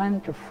has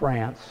gone to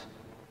France,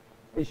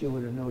 as you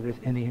would have noted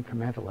in The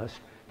Incrementalist,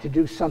 to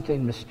do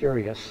something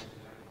mysterious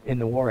in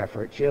the war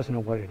effort. She doesn't know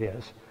what it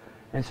is.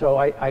 And so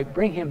I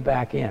bring him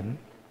back in,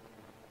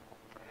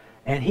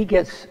 and he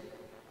gets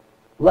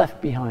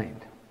left behind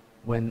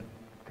when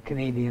the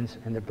Canadians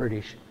and the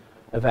British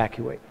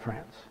evacuate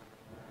France.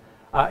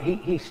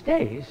 He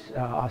stays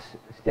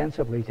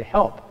ostensibly to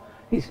help.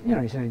 He's an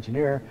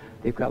engineer.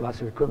 They've got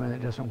lots of equipment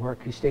that doesn't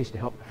work. He stays to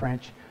help the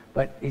French,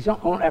 but he's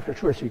on after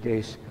 2 or 3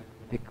 days.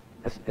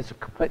 It's a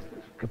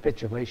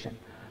capitulation.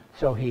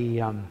 So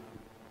he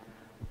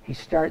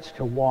starts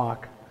to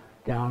walk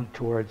down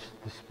towards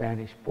the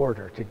Spanish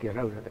border to get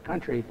out of the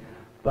country,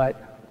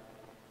 but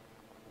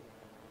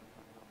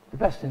the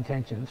best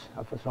intentions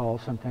of us all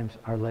sometimes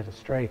are led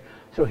astray.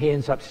 So he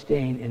ends up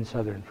staying in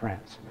southern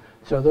France.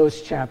 So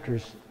those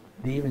chapters,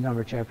 the even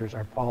number chapters,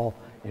 are Paul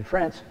in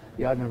France.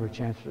 The odd number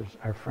chapters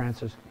are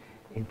Frances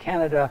in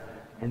Canada.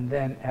 And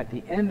then at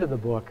the end of the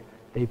book,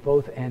 they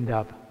both end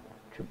up,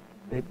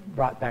 they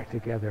brought back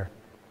together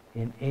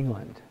in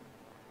England.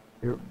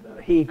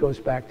 He goes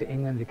back to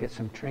England to get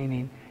some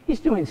training. He's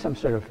doing some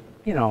sort of,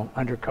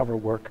 undercover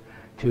work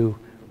to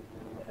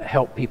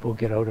help people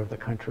get out of the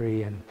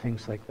country and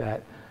things like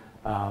that.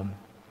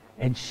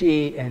 And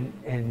she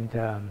and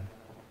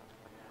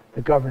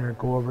the governor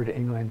go over to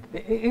England.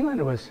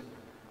 England was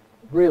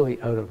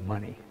really out of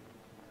money,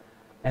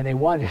 and they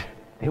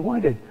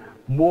wanted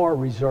more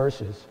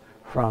resources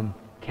from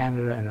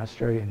Canada and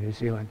Australia and New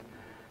Zealand,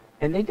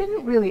 and they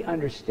didn't really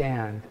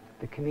understand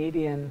the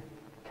Canadian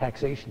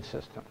taxation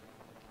system,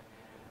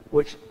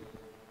 which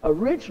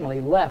originally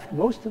left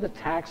most of the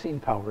taxing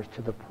powers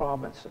to the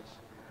provinces.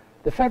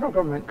 The federal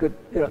government could,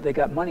 they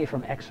got money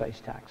from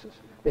excise taxes.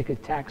 They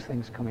could tax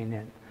things coming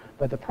in.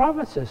 But the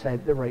provinces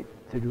had the right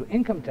to do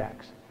income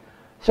tax.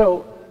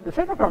 So the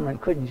federal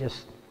government couldn't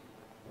just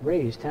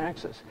raise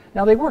taxes.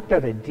 Now, they worked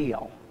out a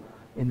deal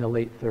in the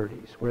late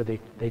 30s where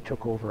they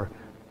took over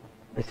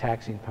the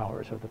taxing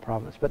powers of the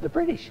province. But the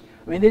British,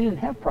 they didn't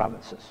have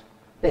provinces.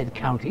 They had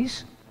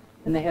counties,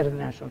 and they had a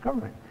national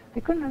government.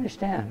 They couldn't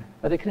understand,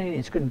 but the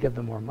Canadians couldn't give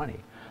them more money.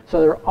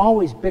 So they were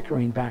always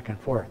bickering back and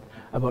forth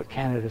about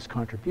Canada's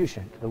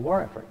contribution to the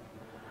war effort.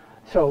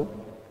 So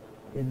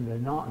in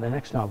the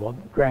next novel,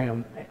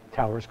 Graham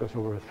Towers goes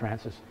over with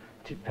Frances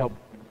to help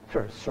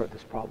sort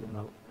this problem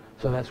out.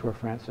 So that's where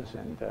Frances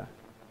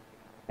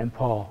and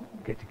Paul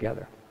get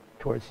together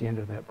towards the end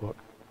of that book.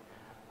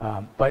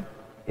 But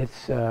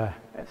it's,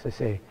 as I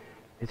say,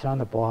 it's on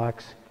the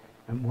blocks.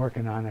 I'm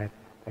working on it.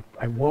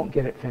 I won't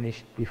get it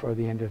finished before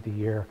the end of the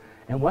year.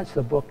 And once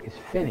the book is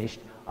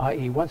finished,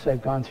 i.e. once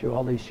I've gone through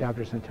all these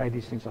chapters and tied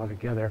these things all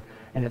together,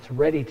 and it's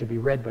ready to be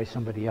read by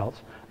somebody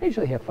else, I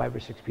usually have 5 or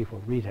 6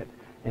 people read it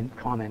and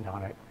comment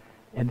on it.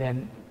 And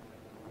then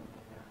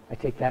I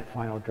take that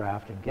final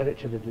draft and get it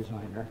to the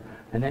designer,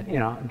 and then,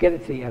 get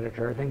it to the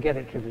editor, then get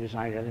it to the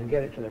designer, then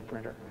get it to the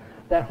printer.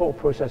 That whole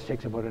process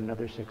takes about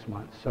another 6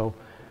 months. So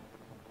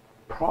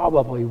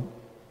probably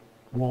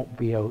won't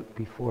be out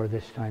before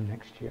this time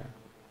next year.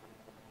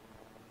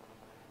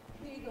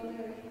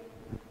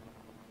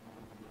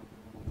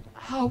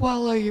 How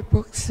well are your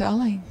books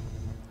selling?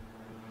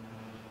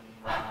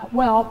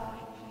 Well,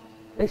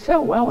 they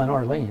sell well in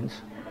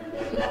Orleans.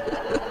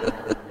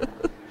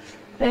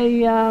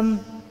 They,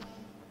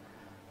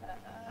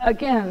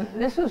 again,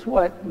 this is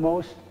what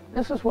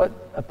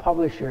a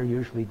publisher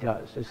usually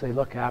does, is they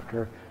look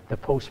after the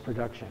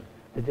post-production,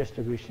 the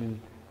distribution,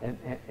 and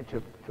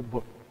to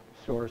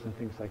bookstores and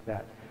things like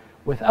that.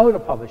 Without a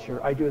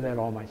publisher, I do that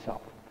all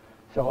myself.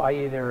 So I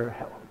either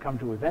come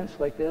to events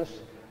like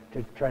this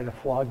to try to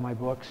flog my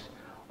books,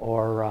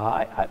 or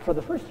for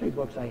the first 3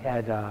 books I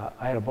had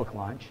a book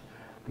launch.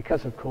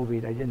 Because of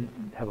COVID, I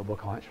didn't have a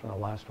book launch for the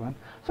last one.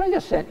 So I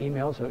just sent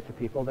emails out to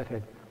people that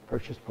had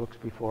purchased books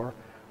before.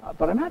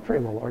 But I'm not very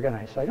well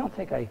organized, so I don't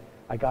think I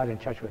got in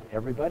touch with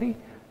everybody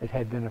that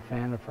had been a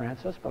fan of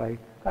Frances, but I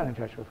got in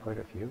touch with quite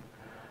a few.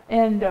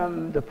 And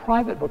the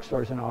private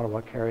bookstores in Ottawa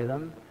carry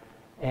them,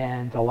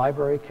 and the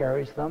library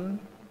carries them,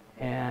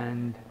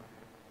 and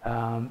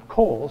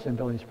Kohl's in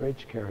Billings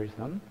Bridge carries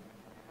them.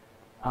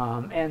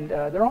 And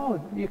they're all,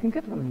 you can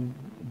get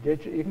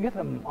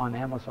them on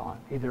Amazon,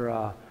 either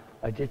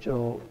a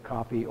digital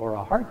copy or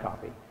a hard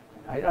copy.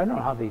 I don't know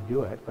how they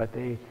do it, but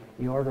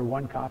you order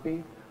 1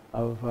 copy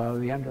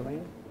the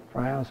underling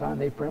from Amazon.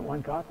 They print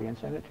one copy and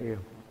send it to you.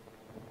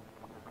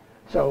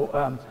 So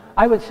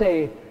I would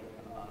say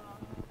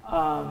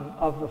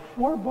of the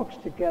 4 books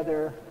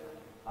together,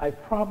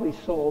 I've probably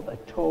sold a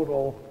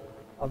total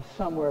of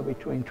somewhere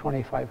between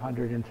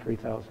 2,500 and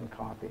 3,000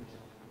 copies.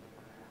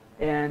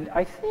 And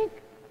I think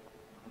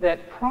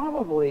that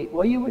probably,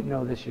 well, you would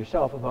know this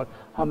yourself about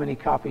how many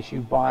copies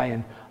you buy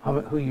and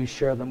who you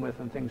share them with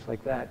and things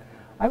like that.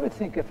 I would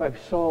think if I've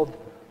sold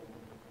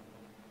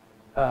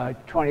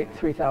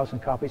 3,000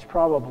 copies,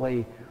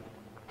 probably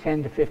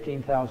 10 to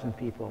 15,000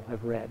 people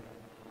have read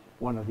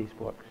one of these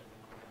books.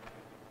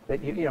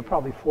 That you know,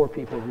 probably 4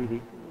 people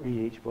read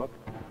each book.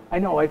 I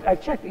know,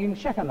 I've checked, you can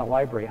check on the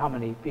library how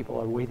many people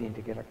are waiting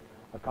to get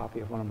a copy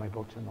of one of my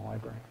books in the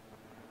library.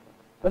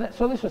 But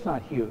so this is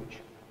not huge.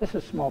 This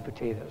is small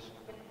potatoes.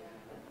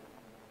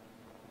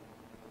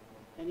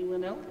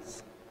 Anyone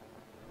else?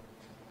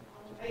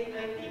 I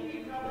think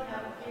you probably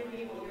have a few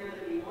people here that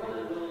would be more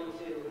than willing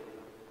to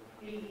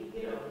be,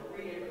 you know,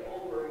 read it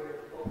over your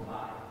book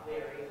 5.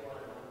 There is one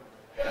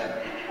of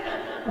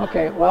them.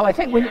 Okay, well, I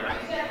think when you... You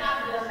said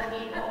half a dozen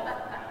people.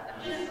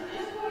 Just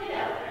put it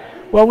out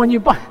there. Well, when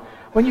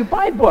you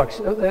buy books,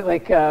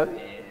 like,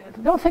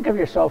 don't think of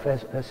yourself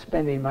as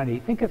spending money.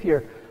 Think of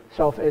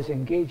yourself as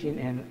engaging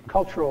in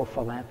cultural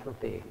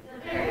philanthropy.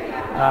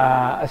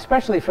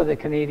 Especially for the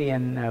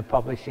Canadian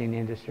publishing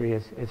industry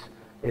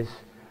is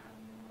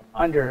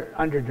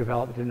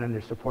underdeveloped and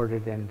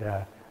undersupported. And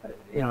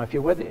you know, if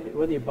you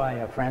whether you buy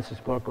a Francis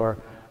book or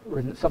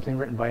something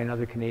written by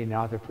another Canadian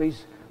author,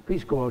 please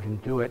go out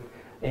and do it.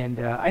 And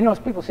I know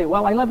people say,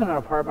 well, I live in an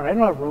apartment, I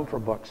don't have room for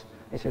books.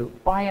 I say,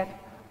 buy it,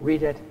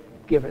 read it,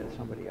 give it to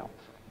somebody else.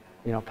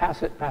 You know,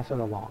 pass it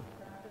along.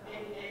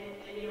 And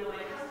you know,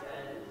 my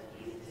husband,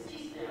 he's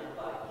deceased now,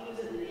 but he was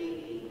in the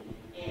Navy,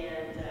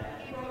 and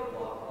he wrote a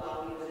book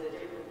while he was at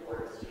different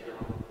ports, you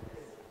know,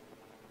 because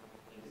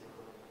he was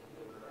cool.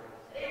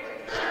 Anyway,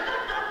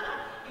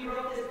 he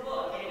wrote this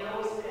book, and he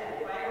always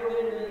said, if I ever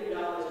win $1 million,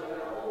 I'm going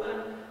to open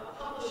a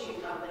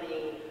publishing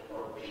company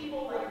for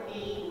people like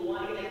me who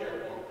want to get their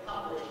book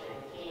published and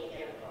can't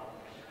get it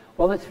published.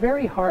 Well, it's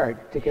very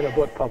hard to get a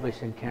book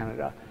published in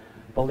Canada,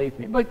 believe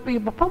me.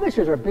 But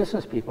publishers are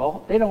business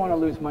people. They don't want to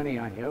lose money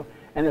on you.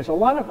 And there's a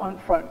lot of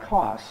upfront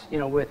costs, you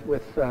know,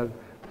 with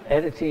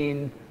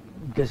editing,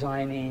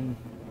 designing,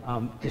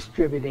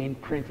 distributing,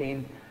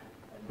 printing.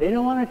 They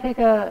don't want to take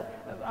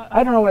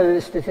I don't know whether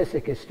this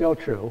statistic is still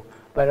true,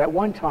 but at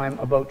one time,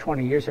 about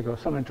 20 years ago,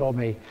 someone told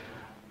me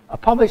a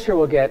publisher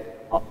will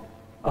get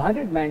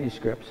 100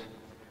 manuscripts.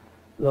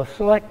 They'll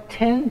select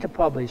 10 to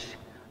publish.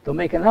 They'll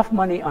make enough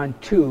money on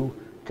 2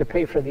 to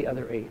pay for the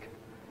other 8.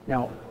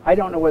 Now, I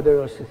don't know whether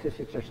those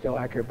statistics are still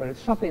accurate, but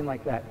it's something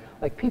like that.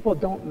 Like, people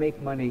don't make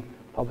money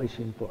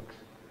publishing books.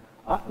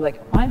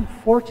 Like, I'm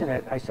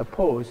fortunate, I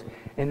suppose,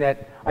 in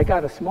that I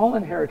got a small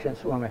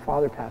inheritance when my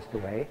father passed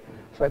away,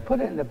 so I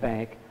put it in the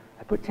bank.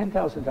 I put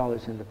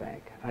 $10,000 in the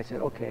bank. I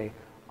said, okay,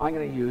 I'm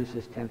going to use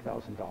this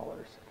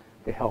 $10,000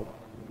 to help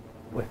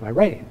with my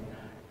writing.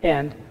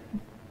 And,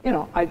 you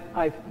know,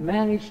 I've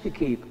managed to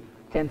keep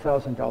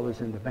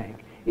 $10,000 in the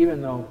bank,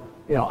 even though,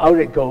 you know, out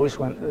it goes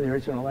when the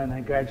original, and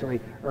I gradually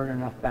earn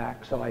enough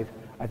back. So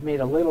I've made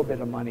a little bit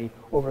of money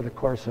over the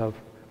course of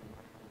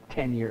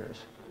 10 years,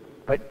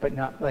 but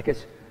not like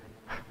it's.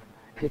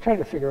 If you try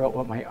to figure out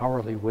what my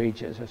hourly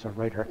wage is as a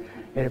writer,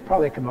 it'd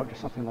probably come out to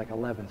something like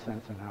 11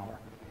 cents an hour.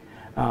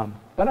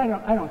 But I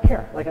don't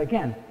care. Like,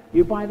 again,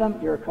 you buy them,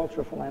 you're a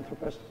cultural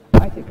philanthropist.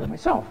 I think of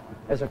myself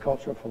as a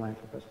cultural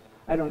philanthropist.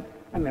 I'm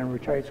a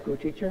retired school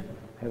teacher.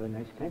 I have a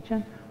nice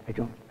pension. I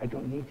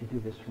don't need to do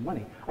this for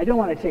money. I don't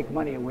want to take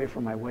money away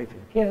from my wife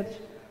and kids,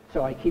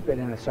 so I keep it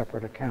in a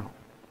separate account.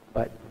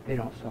 But they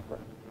don't suffer.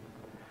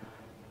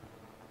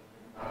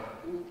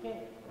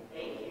 Okay.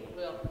 Thank you.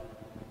 Well,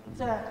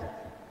 exactly.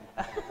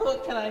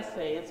 What can I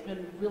say? It's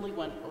been really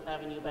wonderful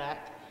having you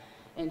back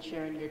and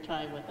sharing your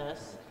time with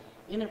us.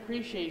 In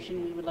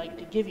appreciation, we would like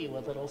to give you a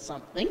little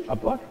something. A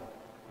book?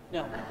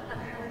 No.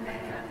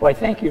 Why,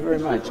 thank you very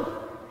much.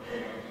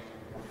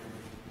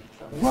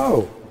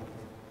 Whoa.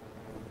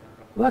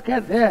 Look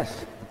at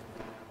this.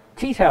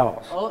 Tea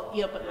towels. Oh,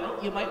 yeah,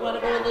 but you might want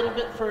to go a little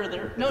bit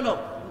further. No,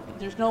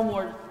 there's no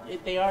more.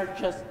 They are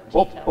just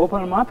tea towels.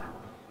 Open them up?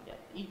 Yeah,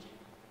 each.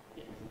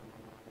 Yeah.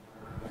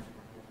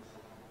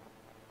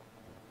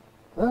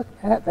 Look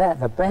at that.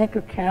 The Bank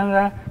of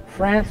Canada,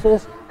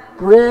 Francis,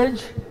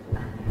 Bridge.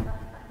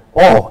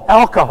 Oh,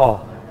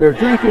 alcohol. They're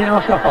drinking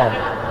alcohol.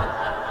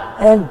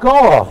 And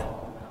gold.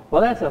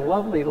 Well, that's a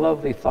lovely,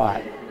 lovely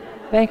thought.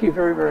 Thank you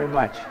very, very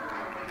much.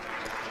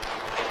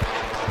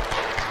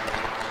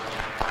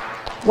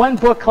 One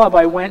book club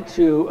I went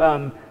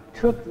to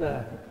took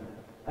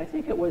I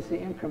think it was the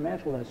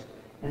Incrementalist,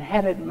 and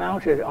had it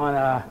mounted on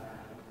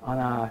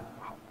a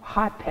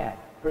hot pad.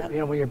 You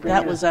know, when you're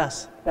bringing that was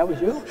us. That was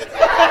you?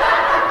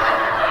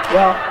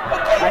 Well,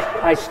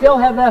 I still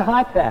have that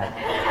hot pad.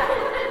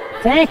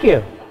 Thank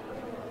you.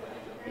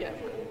 Yeah.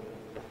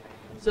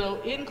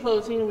 So in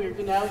closing, we're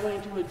now going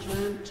to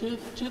adjourn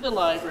to the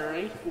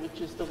library,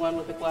 which is the one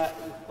with the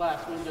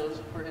glass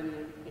windows for any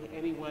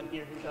anyone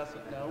here who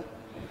doesn't know.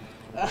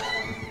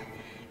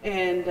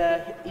 And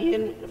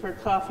Ian for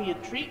coffee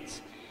and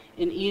treats.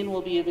 And Ian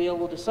will be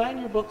available to sign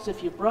your books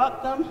if you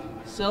brought them,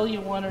 sell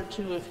you one or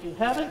two if you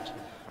haven't,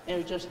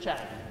 and just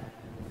chat.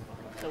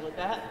 So with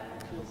that,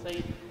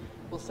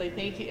 we'll say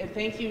thank you, and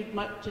thank you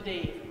much to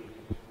Dave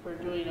for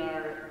doing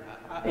our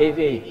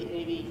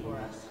AV for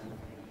us.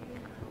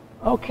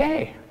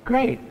 Okay,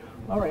 great.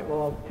 All right,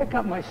 well, I'll pick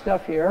up my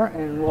stuff here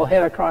and we'll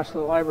head across to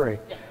the library.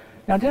 Yeah.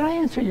 Now, did I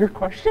answer your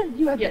question?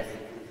 You had yes.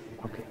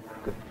 Okay.